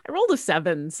 I rolled a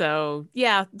 7. So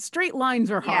yeah, straight lines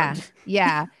are hard.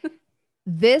 Yeah.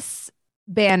 This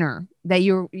banner that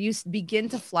you begin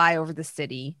to fly over the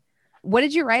city. What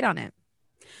did you write on it?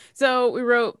 So we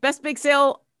wrote best bake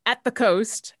sale at the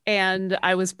coast, and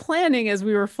I was planning as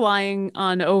we were flying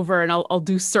on over, and I'll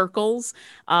do circles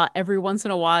every once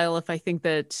in a while if I think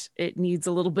that it needs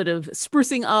a little bit of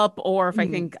sprucing up, or if I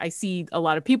think I see a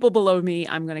lot of people below me,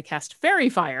 I'm going to cast fairy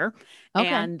fire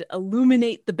and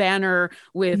illuminate the banner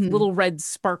with little red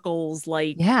sparkles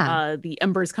like the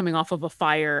embers coming off of a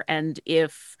fire. And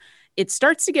if it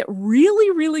starts to get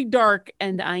really, really dark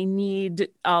and I need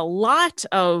a lot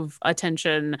of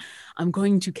attention, I'm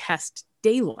going to cast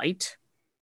daylight,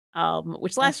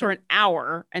 which lasts for an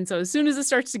hour. And so as soon as it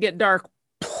starts to get dark,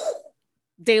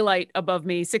 daylight above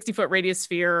me, 60-foot radius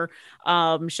sphere,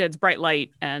 sheds bright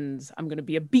light, and I'm going to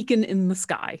be a beacon in the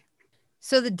sky.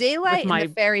 So the daylight and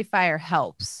the fairy fire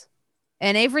helps.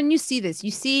 And Averin, you see this.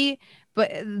 You see,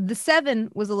 but the 7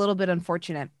 was a little bit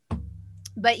unfortunate.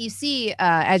 But you see,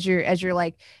 as you're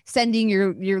like sending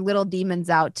your little demons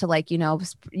out to, like, you know,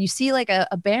 you see like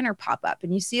a banner pop up,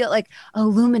 and you see it like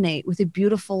illuminate with a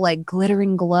beautiful like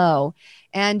glittering glow,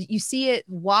 and you see it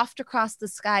waft across the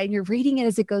sky, and you're reading it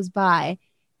as it goes by,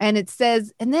 and it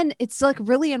says, and then it's like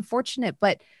really unfortunate,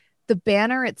 but the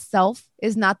banner itself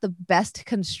is not the best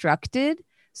constructed.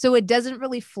 So it doesn't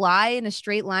really fly in a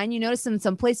straight line. You notice in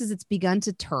some places it's begun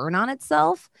to turn on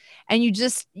itself, and you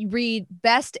read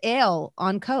best ale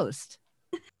on coast.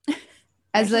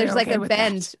 As there's like a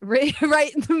bend right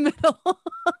in the middle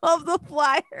of the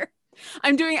flyer.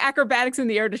 I'm doing acrobatics in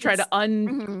the air to try to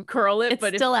uncurl it,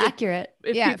 but it's still accurate.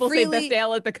 If people Freely, say best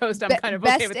ale at the coast, I'm kind of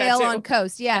okay with that too. Best ale on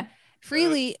coast, yeah.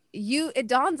 Freely, it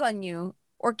dawns on you,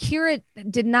 or Kira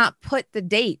did not put the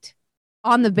date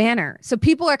on the banner. So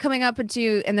people are coming up to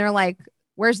you and they're like,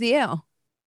 where's the ale?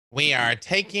 We are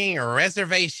taking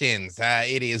reservations.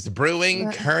 It is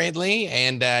brewing currently,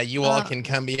 and you all can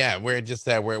come. Yeah, we're just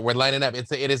we're lining up.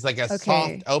 It is like a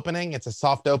soft opening. It's a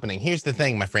soft opening. Here's the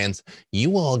thing, my friends.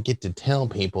 You all get to tell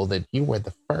people that you were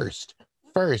the first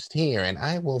here, and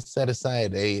I will set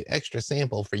aside a extra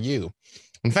sample for you.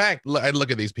 In fact, I look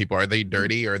at these people. Are they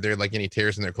dirty, or are there like any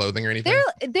tears in their clothing or anything?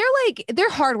 They're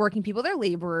hardworking people. They're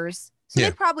laborers. So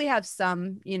they probably have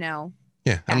some, you know.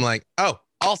 Yeah. I'm like,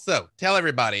 also tell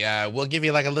everybody, we'll give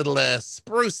you like a little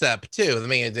spruce up too. I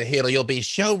mean, you'll be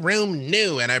showroom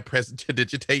new, and I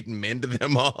prestidigitate and mend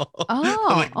them all.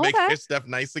 Make their stuff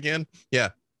nice again.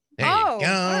 Yeah. There you go.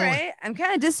 All right. I'm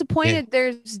kind of disappointed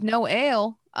there's no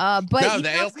ale. But no,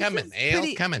 the ale's coming.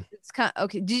 Ale's coming. It's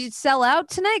okay. Did you sell out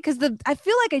tonight? Because I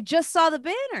feel like I just saw the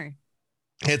banner.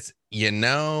 It's,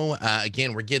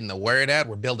 again, we're getting the word out.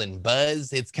 We're building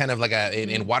buzz. It's kind of like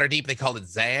in Waterdeep, they call it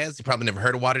Zaz. You probably never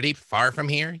heard of Waterdeep. Far from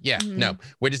here. Yeah, no,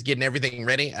 we're just getting everything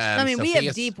ready. We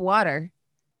have deep water.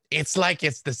 It's like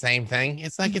it's the same thing.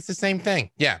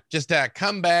 Yeah, just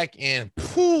come back and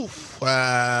poof.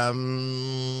 Let's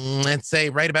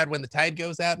say right about when the tide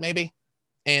goes out, maybe.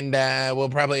 And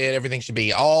everything should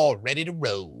be all ready to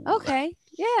roll. Okay.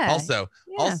 Yeah. Also,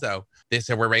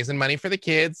 we're raising money for the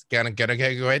kids. Gonna go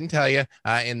ahead and tell you,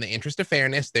 in the interest of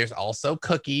fairness, there's also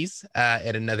cookies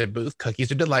at another booth.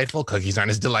 Cookies are delightful. Cookies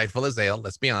aren't as delightful as ale,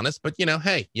 let's be honest. But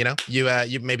hey, you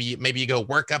maybe you go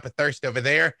work up a thirst over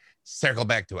there. Circle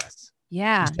back to us.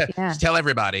 Yeah. Just tell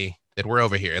everybody that we're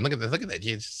over here. And look at that.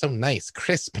 You're just so nice,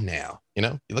 crisp now.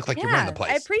 You look like you run the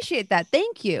place. I appreciate that.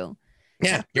 Thank you.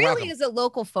 Yeah, you're welcome. Is a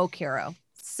local folk hero,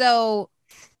 so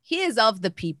he is of the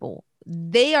people.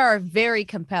 They are very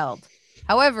compelled.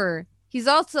 However, he's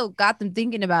also got them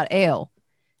thinking about ale.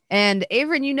 And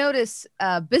Averin, you notice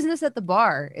business at the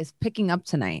bar is picking up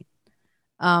tonight,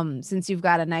 since you've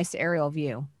got a nice aerial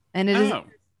view, and it is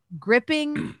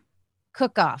gripping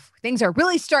cook-off. Things are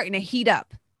really starting to heat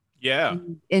up. Yeah.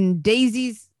 In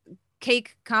Daisy's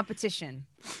cake competition.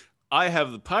 I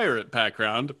have the pirate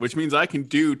background, which means I can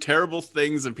do terrible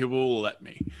things and people will let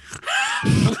me.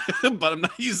 But I'm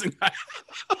not using that.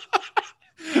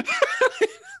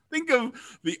 Think of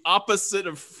the opposite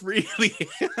of Freely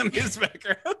in his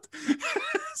background.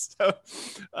 So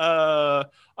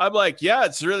I'm like, yeah,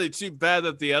 it's really too bad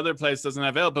that the other place doesn't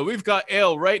have ale, but we've got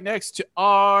ale right next to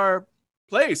our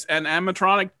place and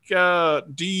animatronic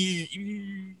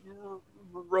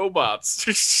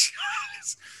robots.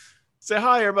 Say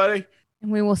hi, everybody.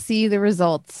 And we will see the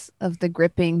results of the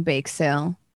gripping bake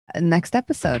sale next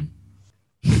episode.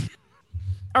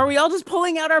 Are we all just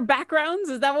pulling out our backgrounds?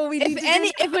 Is that what we need to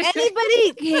do? If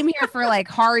anybody came here for like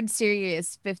hard,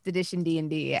 serious 5th edition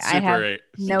D&D, I have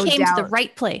no doubt came to the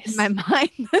right place in my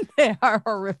mind that they are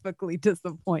horrifically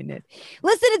disappointed.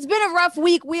 Listen, it's been a rough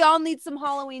week. We all need some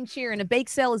Halloween cheer, and a bake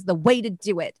sale is the way to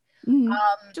do it.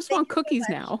 Just want cookies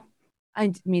now.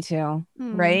 Me too.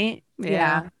 Right?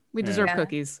 Yeah. We deserve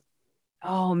cookies.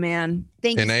 Oh man.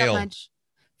 Thank you so much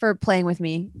for playing with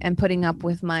me and putting up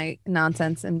with my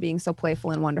nonsense and being so playful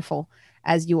and wonderful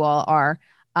as you all are.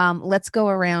 Let's go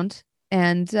around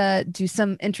and do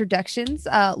some introductions.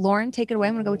 Lauren, take it away.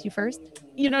 I'm going to go with you first.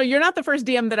 You're not the first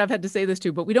DM that I've had to say this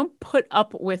to, but we don't put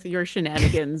up with your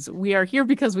shenanigans. We are here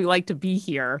because we like to be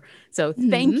here. So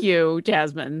thank you,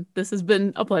 Jasmine. This has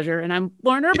been a pleasure. And I'm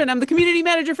Lauren Urban. I'm the community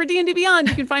manager for D&D Beyond.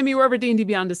 You can find me wherever D&D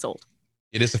Beyond is sold.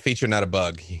 It is a feature, not a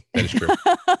bug. That is true.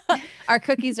 Our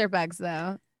cookies are bugs,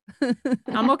 though.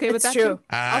 I'm okay with that. True.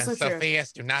 Also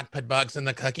Sophias, do not put bugs in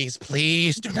the cookies.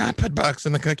 Please do not put bugs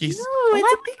in the cookies. No,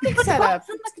 it's a picnic setup.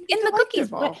 In the cookies.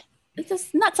 But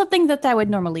it's not something that I would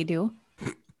normally do.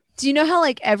 Do you know how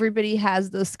like everybody has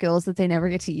those skills that they never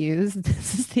get to use?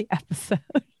 This is the episode.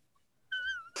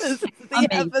 This is the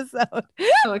episode.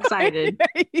 So excited.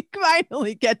 You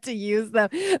finally get to use them.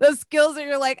 Those skills that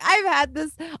you're like, I've had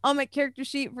this on my character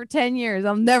sheet for 10 years.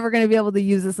 I'm never going to be able to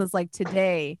use this. It's like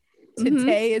today.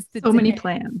 Today is the so many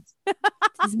plans. This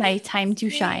is my time to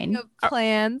shine.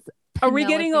 Plans. Are we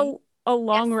getting a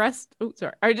long rest? Oh,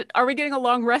 sorry. Are we getting a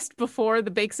long rest before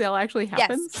the bake sale actually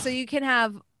happens? Yes. So you can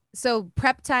have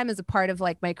prep time is a part of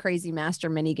like my crazy master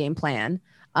mini game plan.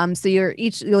 So you'll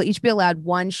each be allowed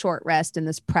one short rest in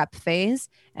this prep phase,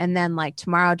 and then like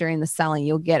tomorrow during the selling,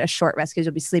 you'll get a short rest because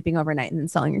you'll be sleeping overnight and then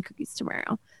selling your cookies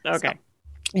tomorrow. Okay. So,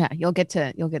 yeah, you'll get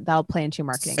that'll play into your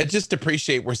marketing. I just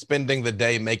appreciate we're spending the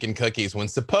day making cookies when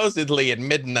supposedly at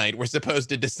midnight we're supposed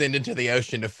to descend into the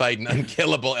ocean to fight an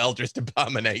unkillable eldritch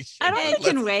abomination. I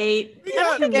can wait.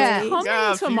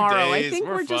 Tomorrow. I think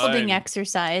we're just doing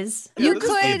exercise. Yeah,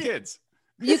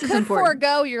 You could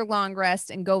forego your long rest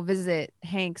and go visit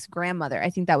Hank's grandmother. I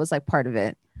think that was like part of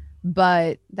it,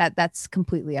 but that's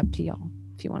completely up to y'all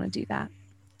if you want to do that.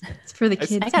 It's for the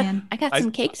kids, man. I got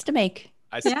some cakes to make.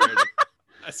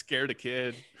 I scared a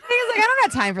kid. He's like, I don't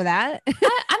got time for that. I'm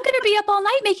gonna be up all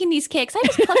night making these cakes. I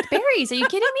just plucked berries. Are you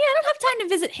kidding me? I don't have time to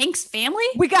visit Hank's family.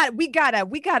 We gotta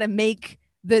make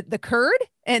the curd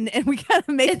and we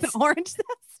gotta make the orange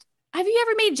zest. Have you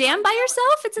ever made jam by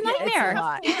yourself? It's a nightmare.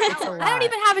 It's a lot. I don't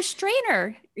even have a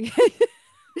strainer. There's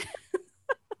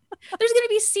gonna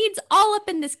be seeds all up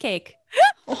in this cake.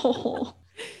 Oh.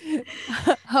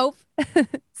 Hope.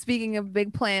 Speaking of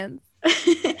big plans,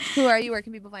 who are you? Where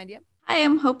can people find you? I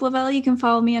am Hope Lavelle. You can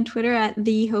follow me on Twitter at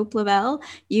the Hope Lavelle.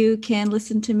 You can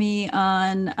listen to me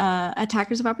on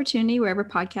Attackers of Opportunity, wherever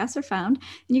podcasts are found.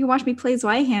 And you can watch me play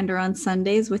Zweihander on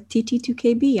Sundays with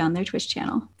TT2KB on their Twitch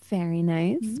channel. Very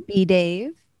nice. B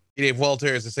Dave. Dave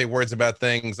Walters to say words about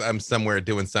things. I'm somewhere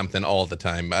doing something all the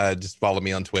time. Just follow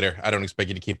me on Twitter. I don't expect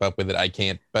you to keep up with it. I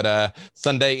can't. But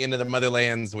Sunday Into the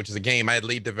Motherlands, which is a game I had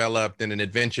lead developed in an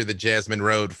adventure that Jasmine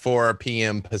wrote, 4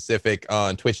 p.m. Pacific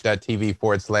on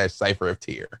twitch.tv/Cypher of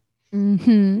Tyr.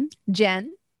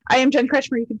 Jen. I am Jen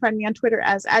Kretschmer. You can find me on Twitter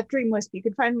as @DreamWisp. You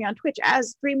can find me on Twitch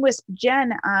as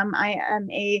DreamWispJen. I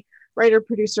am a writer,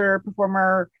 producer,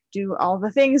 performer, do all the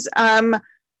things.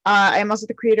 I am also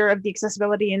the creator of the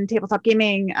Accessibility in Tabletop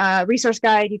Gaming resource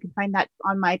guide. You can find that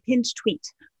on my pinned tweet.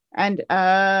 And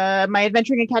my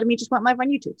Adventuring Academy just went live on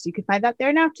YouTube, so you can find that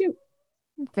there now too.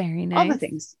 Very nice. All the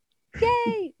things.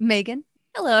 Yay. Megan.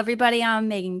 Hello, everybody. I'm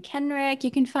Megan Kenrick. You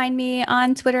can find me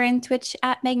on Twitter and Twitch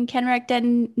at Megan Kenrick.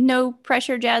 And no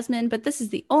pressure, Jasmine, but this is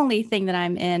the only thing that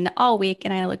I'm in all week,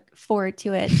 and I look forward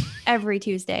to it every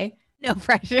Tuesday. No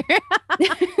pressure.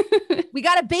 We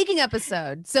got a baking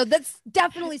episode, so that's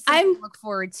definitely something to look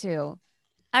forward to.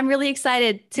 I'm really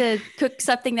excited to cook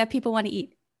something that people want to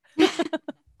eat.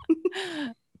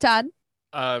 Todd?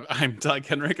 I'm Todd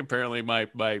Kenrick. Apparently, my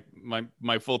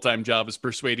full-time job is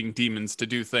persuading demons to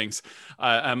do things.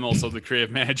 I'm also the creative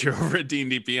manager over at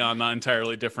D&D Beyond, not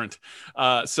entirely different.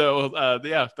 Yeah,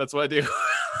 that's what I do.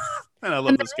 And I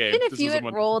love this game. Even if you had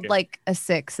rolled like a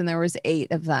 6 and there was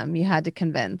 8 of them, you had to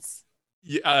convince.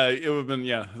 Yeah, it would have been,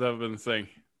 that would have been the thing.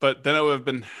 But then I would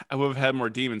have had more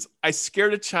demons. I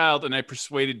scared a child and I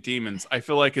persuaded demons. I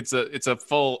feel like it's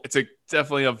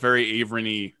definitely a very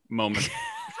Avery moment.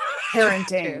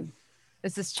 Parenting.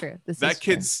 This is true. That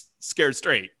kid's scared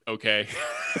straight. Okay.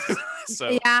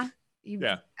 So yeah,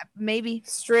 maybe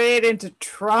straight into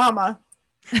trauma.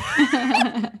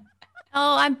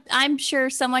 Oh, I'm sure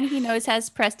someone he knows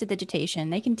has prestidigitation.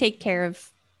 They can take care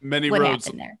of many what roads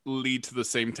happened there. lead to the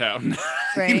same town.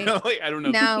 Right. I don't know.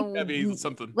 Now, that'd be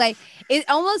something. Like it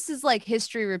almost is like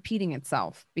history repeating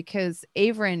itself, because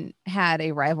Averin had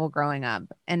a rival growing up,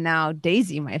 and now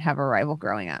Daisy might have a rival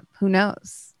growing up. Who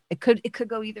knows? It could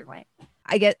go either way.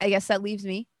 I guess that leaves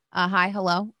me. Hi,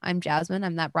 hello. I'm Jasmine.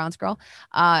 I'm that bronze girl.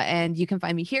 And you can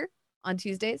find me here on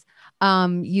Tuesdays.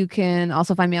 You can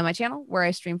also find me on my channel where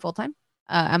I stream full time.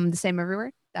 I'm the same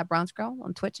everywhere. That bronze girl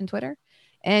on Twitch and Twitter.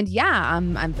 And yeah,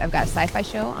 I've got a sci-fi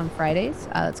show on Fridays.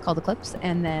 It's called Eclipse.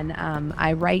 And then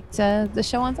I write the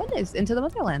show on Sundays, Into the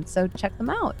Motherland. So check them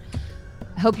out.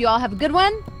 I hope you all have a good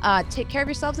one. Take care of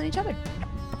yourselves and each other.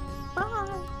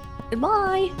 Bye.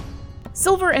 Goodbye.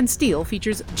 Silver and Steel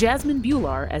features Jasmine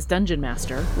Bular as Dungeon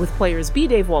Master, with players B.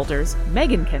 Dave Walters,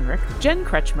 Megan Kenrick, Jen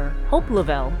Kretschmer, Hope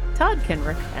Lavelle, Todd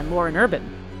Kenrick, and Lauren Urban.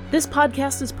 This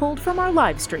podcast is pulled from our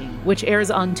live stream, which airs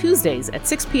on Tuesdays at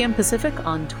 6 p.m. Pacific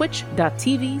on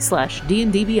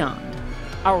twitch.tv/DNDBeyond.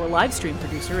 Our live stream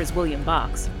producer is William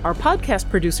Box, our podcast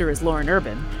producer is Lauren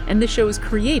Urban, and the show is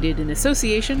created in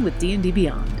association with D&D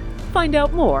Beyond. Find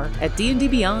out more at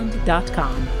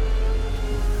dndbeyond.com.